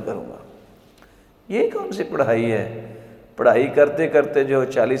شادی ضرور کروں گا۔ یہ کون سی پڑھائی ہے؟ پڑھائی کرتے کرتے جو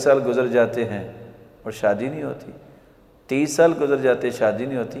 40 سال گزر جاتے ہیں اور شادی نہیں ہوتی، 30 سال گزر جاتے شادی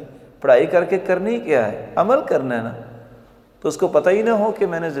نہیں ہوتی۔ پڑھائی کر کے کرنی کیا ہے؟ عمل کرنا ہے نا۔ تو اس کو پتہ ہی نہ ہو کہ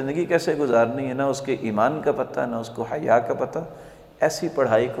میں نے زندگی کیسے گزارنی ہے، نہ اس کے ایمان کا پتہ، نہ اس کو حیا کا پتہ، ایسی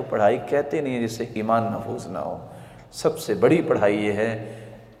پڑھائی کو پڑھائی کہتے نہیں ہیں جس سے ایمان محفوظ نہ ہو۔ سب سے بڑی پڑھائی یہ ہے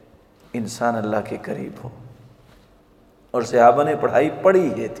انسان اللہ کے قریب ہو، اور صحابہ نے پڑھائی پڑھی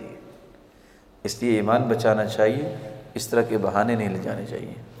یہ تھی۔ اس لیے ایمان بچانا چاہیے، اس طرح کے بہانے نہیں لے جانے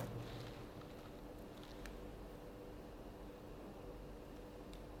چاہیے۔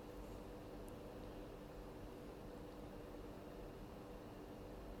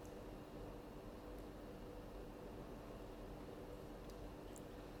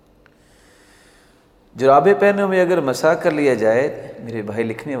 جرابے پہنے ہوئے اگر مسح کر لیا جائے، میرے بھائی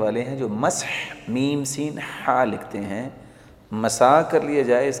لکھنے والے ہیں جو مسح میم سین ہا لکھتے ہیں، مسح کر لیا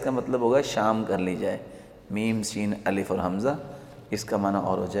جائے اس کا مطلب ہوگا شام کر لی جائے، میم سین الف اور حمزہ، اس کا معنی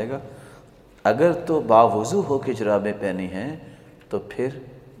اور ہو جائے گا۔ اگر تو باوضو ہو کے جرابیں پہنی ہیں تو پھر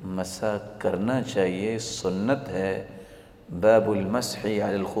مسح کرنا چاہیے، سنت ہے۔ باب المسح علی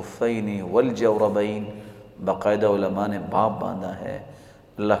الخفین والجوربین، باقاعدہ علماء نے باب باندھا ہے۔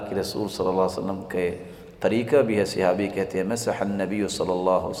 اللہ کے رسول صلی اللہ علیہ وسلم کے طریقہ بھی ہے، صحابی کہتے ہیں مسح النبی صلی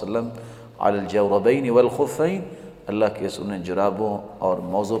اللہ علیہ وسلم علی الجوربین والخفین، اللہ کے رسول نے جرابوں اور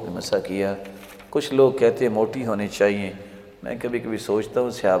موزوں پہ مسح کیا۔ کچھ لوگ کہتے ہیں موٹی ہونی چاہیے، میں کبھی کبھی سوچتا ہوں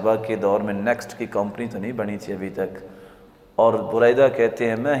صحابہ کے دور میں نیکسٹ کی کمپنی تو نہیں بنی تھی ابھی تک۔ اور بریدہ کہتے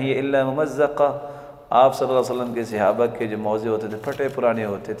ہیں ما ہی الا ممزقہ، آپ صلی اللہ علیہ وسلم کے صحابہ کے جو موزے ہوتے تھے پھٹے پرانے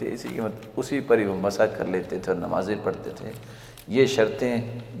ہوتے تھے، اسی پر ہی وہ مسح کر لیتے تھے اور نمازیں پڑھتے تھے۔ یہ شرطیں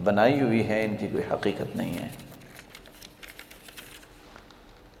بنائی ہوئی ہیں، ان کی کوئی حقیقت نہیں ہے۔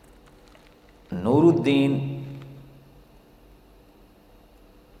 نور الدین،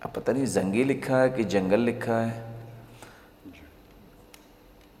 اب پتہ نہیں زنگی لکھا ہے کہ جنگل لکھا ہے،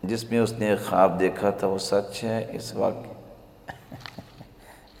 جس میں اس نے ایک خواب دیکھا تھا وہ سچ ہے اس واقعے؟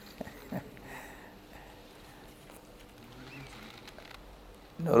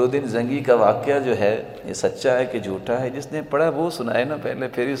 نور الدین زنگی کا واقعہ جو ہے یہ سچا ہے کہ جھوٹا ہے؟ جس نے پڑھا وہ سنائے نا پہلے،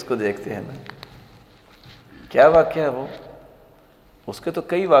 پھر ہی اس کو دیکھتے ہیں نا۔ کیا واقعہ ہے وہ؟ اس کے تو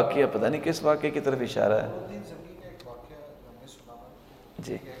کئی واقعہ، پتہ نہیں کس واقعے کی طرف اشارہ ہے۔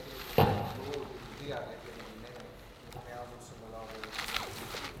 جی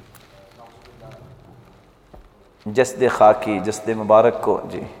جسد خاکی، جسد مبارک کو،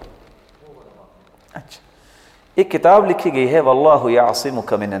 جی اچھا۔ ایک کتاب لکھی گئی ہے واللہ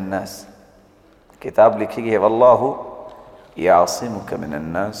یعصمک من الناس، کتاب لکھی گئی ہے واللہ یعصمک من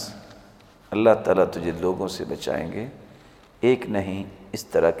الناس، اللہ تعالیٰ تجھے لوگوں سے بچائیں گے۔ ایک نہیں، اس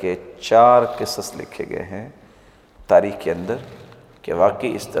طرح کے 4 قصص لکھے گئے ہیں تاریخ کے اندر کہ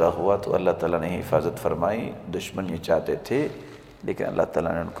واقعی اس طرح ہوا تو اللہ تعالیٰ نے حفاظت فرمائی۔ دشمن یہ چاہتے تھے لیکن اللہ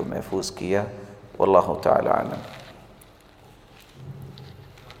تعالیٰ نے ان کو محفوظ کیا۔ واللہ تعالی عالم۔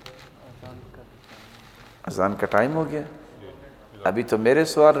 اذان کا ٹائم ہو گیا؟ ابھی تو میرے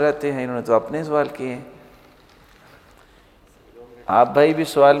سوال رہتے ہیں، انہوں نے تو اپنے سوال کیے ہیں۔ آپ بھائی بھی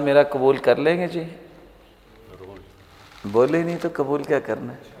سوال میرا قبول کر لیں گے؟ جی بولے نہیں تو قبول کیا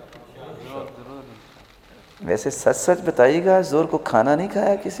کرنا ہے؟ ویسے سچ سچ بتائیے گا، زور کو کھانا نہیں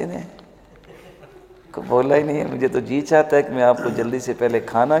کھایا کسی نے؟ کو بولا ہی نہیں ہے۔ مجھے تو جی چاہتا ہے کہ میں آپ کو جلدی سے پہلے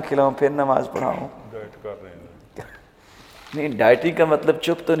کھانا کھلاؤں پھر نماز پڑھاؤں۔ نہیں، ڈائٹنگ کا مطلب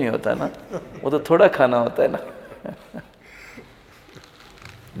چپ تو نہیں ہوتا نا، وہ تو تھوڑا کھانا ہوتا ہے نا۔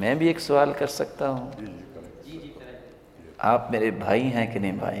 میں بھی ایک سوال کر سکتا ہوں؟ آپ میرے بھائی ہیں کہ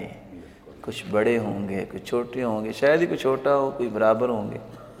نہیں بھائی؟ کچھ بڑے ہوں گے، کچھ چھوٹے ہوں گے، شاید ہی کوئی چھوٹا ہو، کوئی برابر ہوں گے۔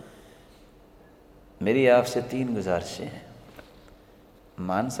 میری آپ سے 3 گزارشیں ہیں،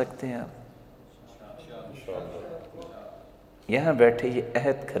 مان سکتے ہیں آپ؟ یہاں بیٹھے یہ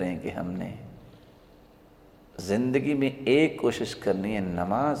عہد کریں کہ ہم نے زندگی میں ایک کوشش کرنی ہے،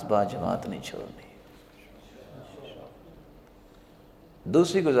 نماز با جماعت نہیں چھوڑنی۔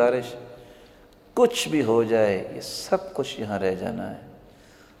 دوسری گزارش، کچھ بھی ہو جائے یہ سب کچھ یہاں رہ جانا ہے،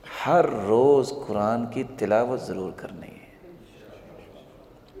 ہر روز قرآن کی تلاوت ضرور کرنی ہے۔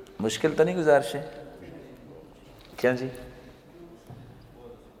 مشکل تو نہیں گزارش ہے کیا جی؟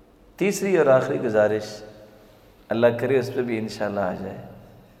 تیسری اور آخری گزارش، اللہ کرے اس پہ بھی انشاءاللہ آ جائے۔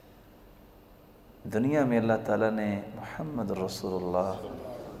 دنیا میں اللہ تعالیٰ نے محمد رسول اللہ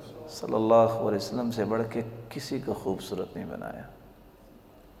صلی اللہ علیہ وسلم سے بڑھ کے کسی کو خوبصورت نہیں بنایا۔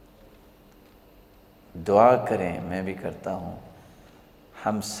 دعا کریں، میں بھی کرتا ہوں،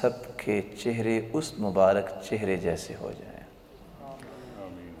 ہم سب کے چہرے اس مبارک چہرے جیسے ہو جائیں،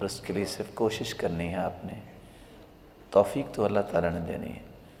 اور اس کے لیے صرف کوشش کرنی ہے آپ نے۔ توفیق تو اللہ تعالیٰ نے دینی ہے،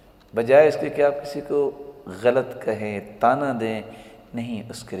 بجائے اس کے کہ آپ کسی کو غلط کہیں، تانا دیں، نہیں،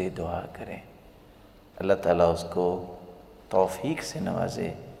 اس کے لیے دعا کریں، اللہ تعالیٰ اس کو توفیق سے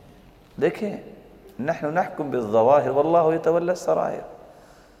نوازے۔ دیکھیں، نحن نحکم بالظواہر واللہ یتولی السرائر،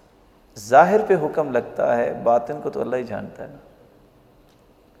 ظاہر پہ حکم لگتا ہے، باطن کو تو اللہ ہی جانتا ہے نا۔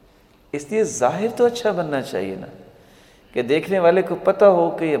 اس لیے ظاہر تو اچھا بننا چاہیے نا، کہ دیکھنے والے کو پتہ ہو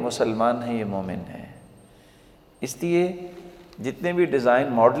کہ یہ مسلمان ہے، یہ مومن ہے۔ اس لیے جتنے بھی ڈیزائن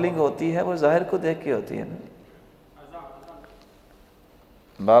ماڈلنگ ہوتی ہے وہ ظاہر کو دیکھ کے ہوتی ہے نا۔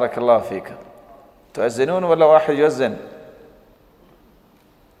 بارک اللہ فیک۔ تؤذنون ولا واحد یؤذن؟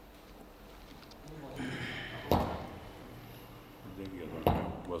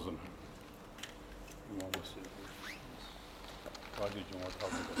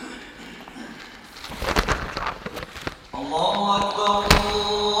 اللہ اکبر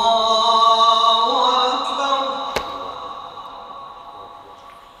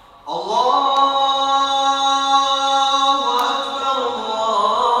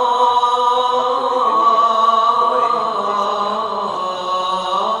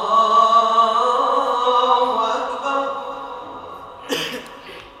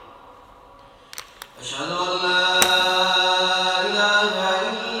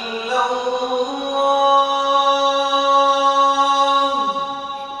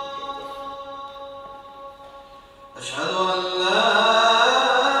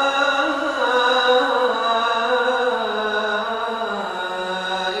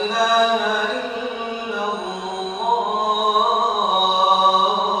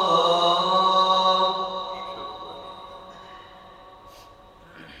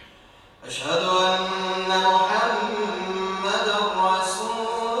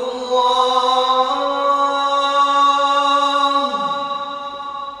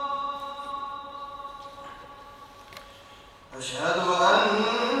أشهد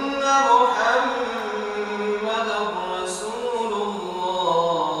أن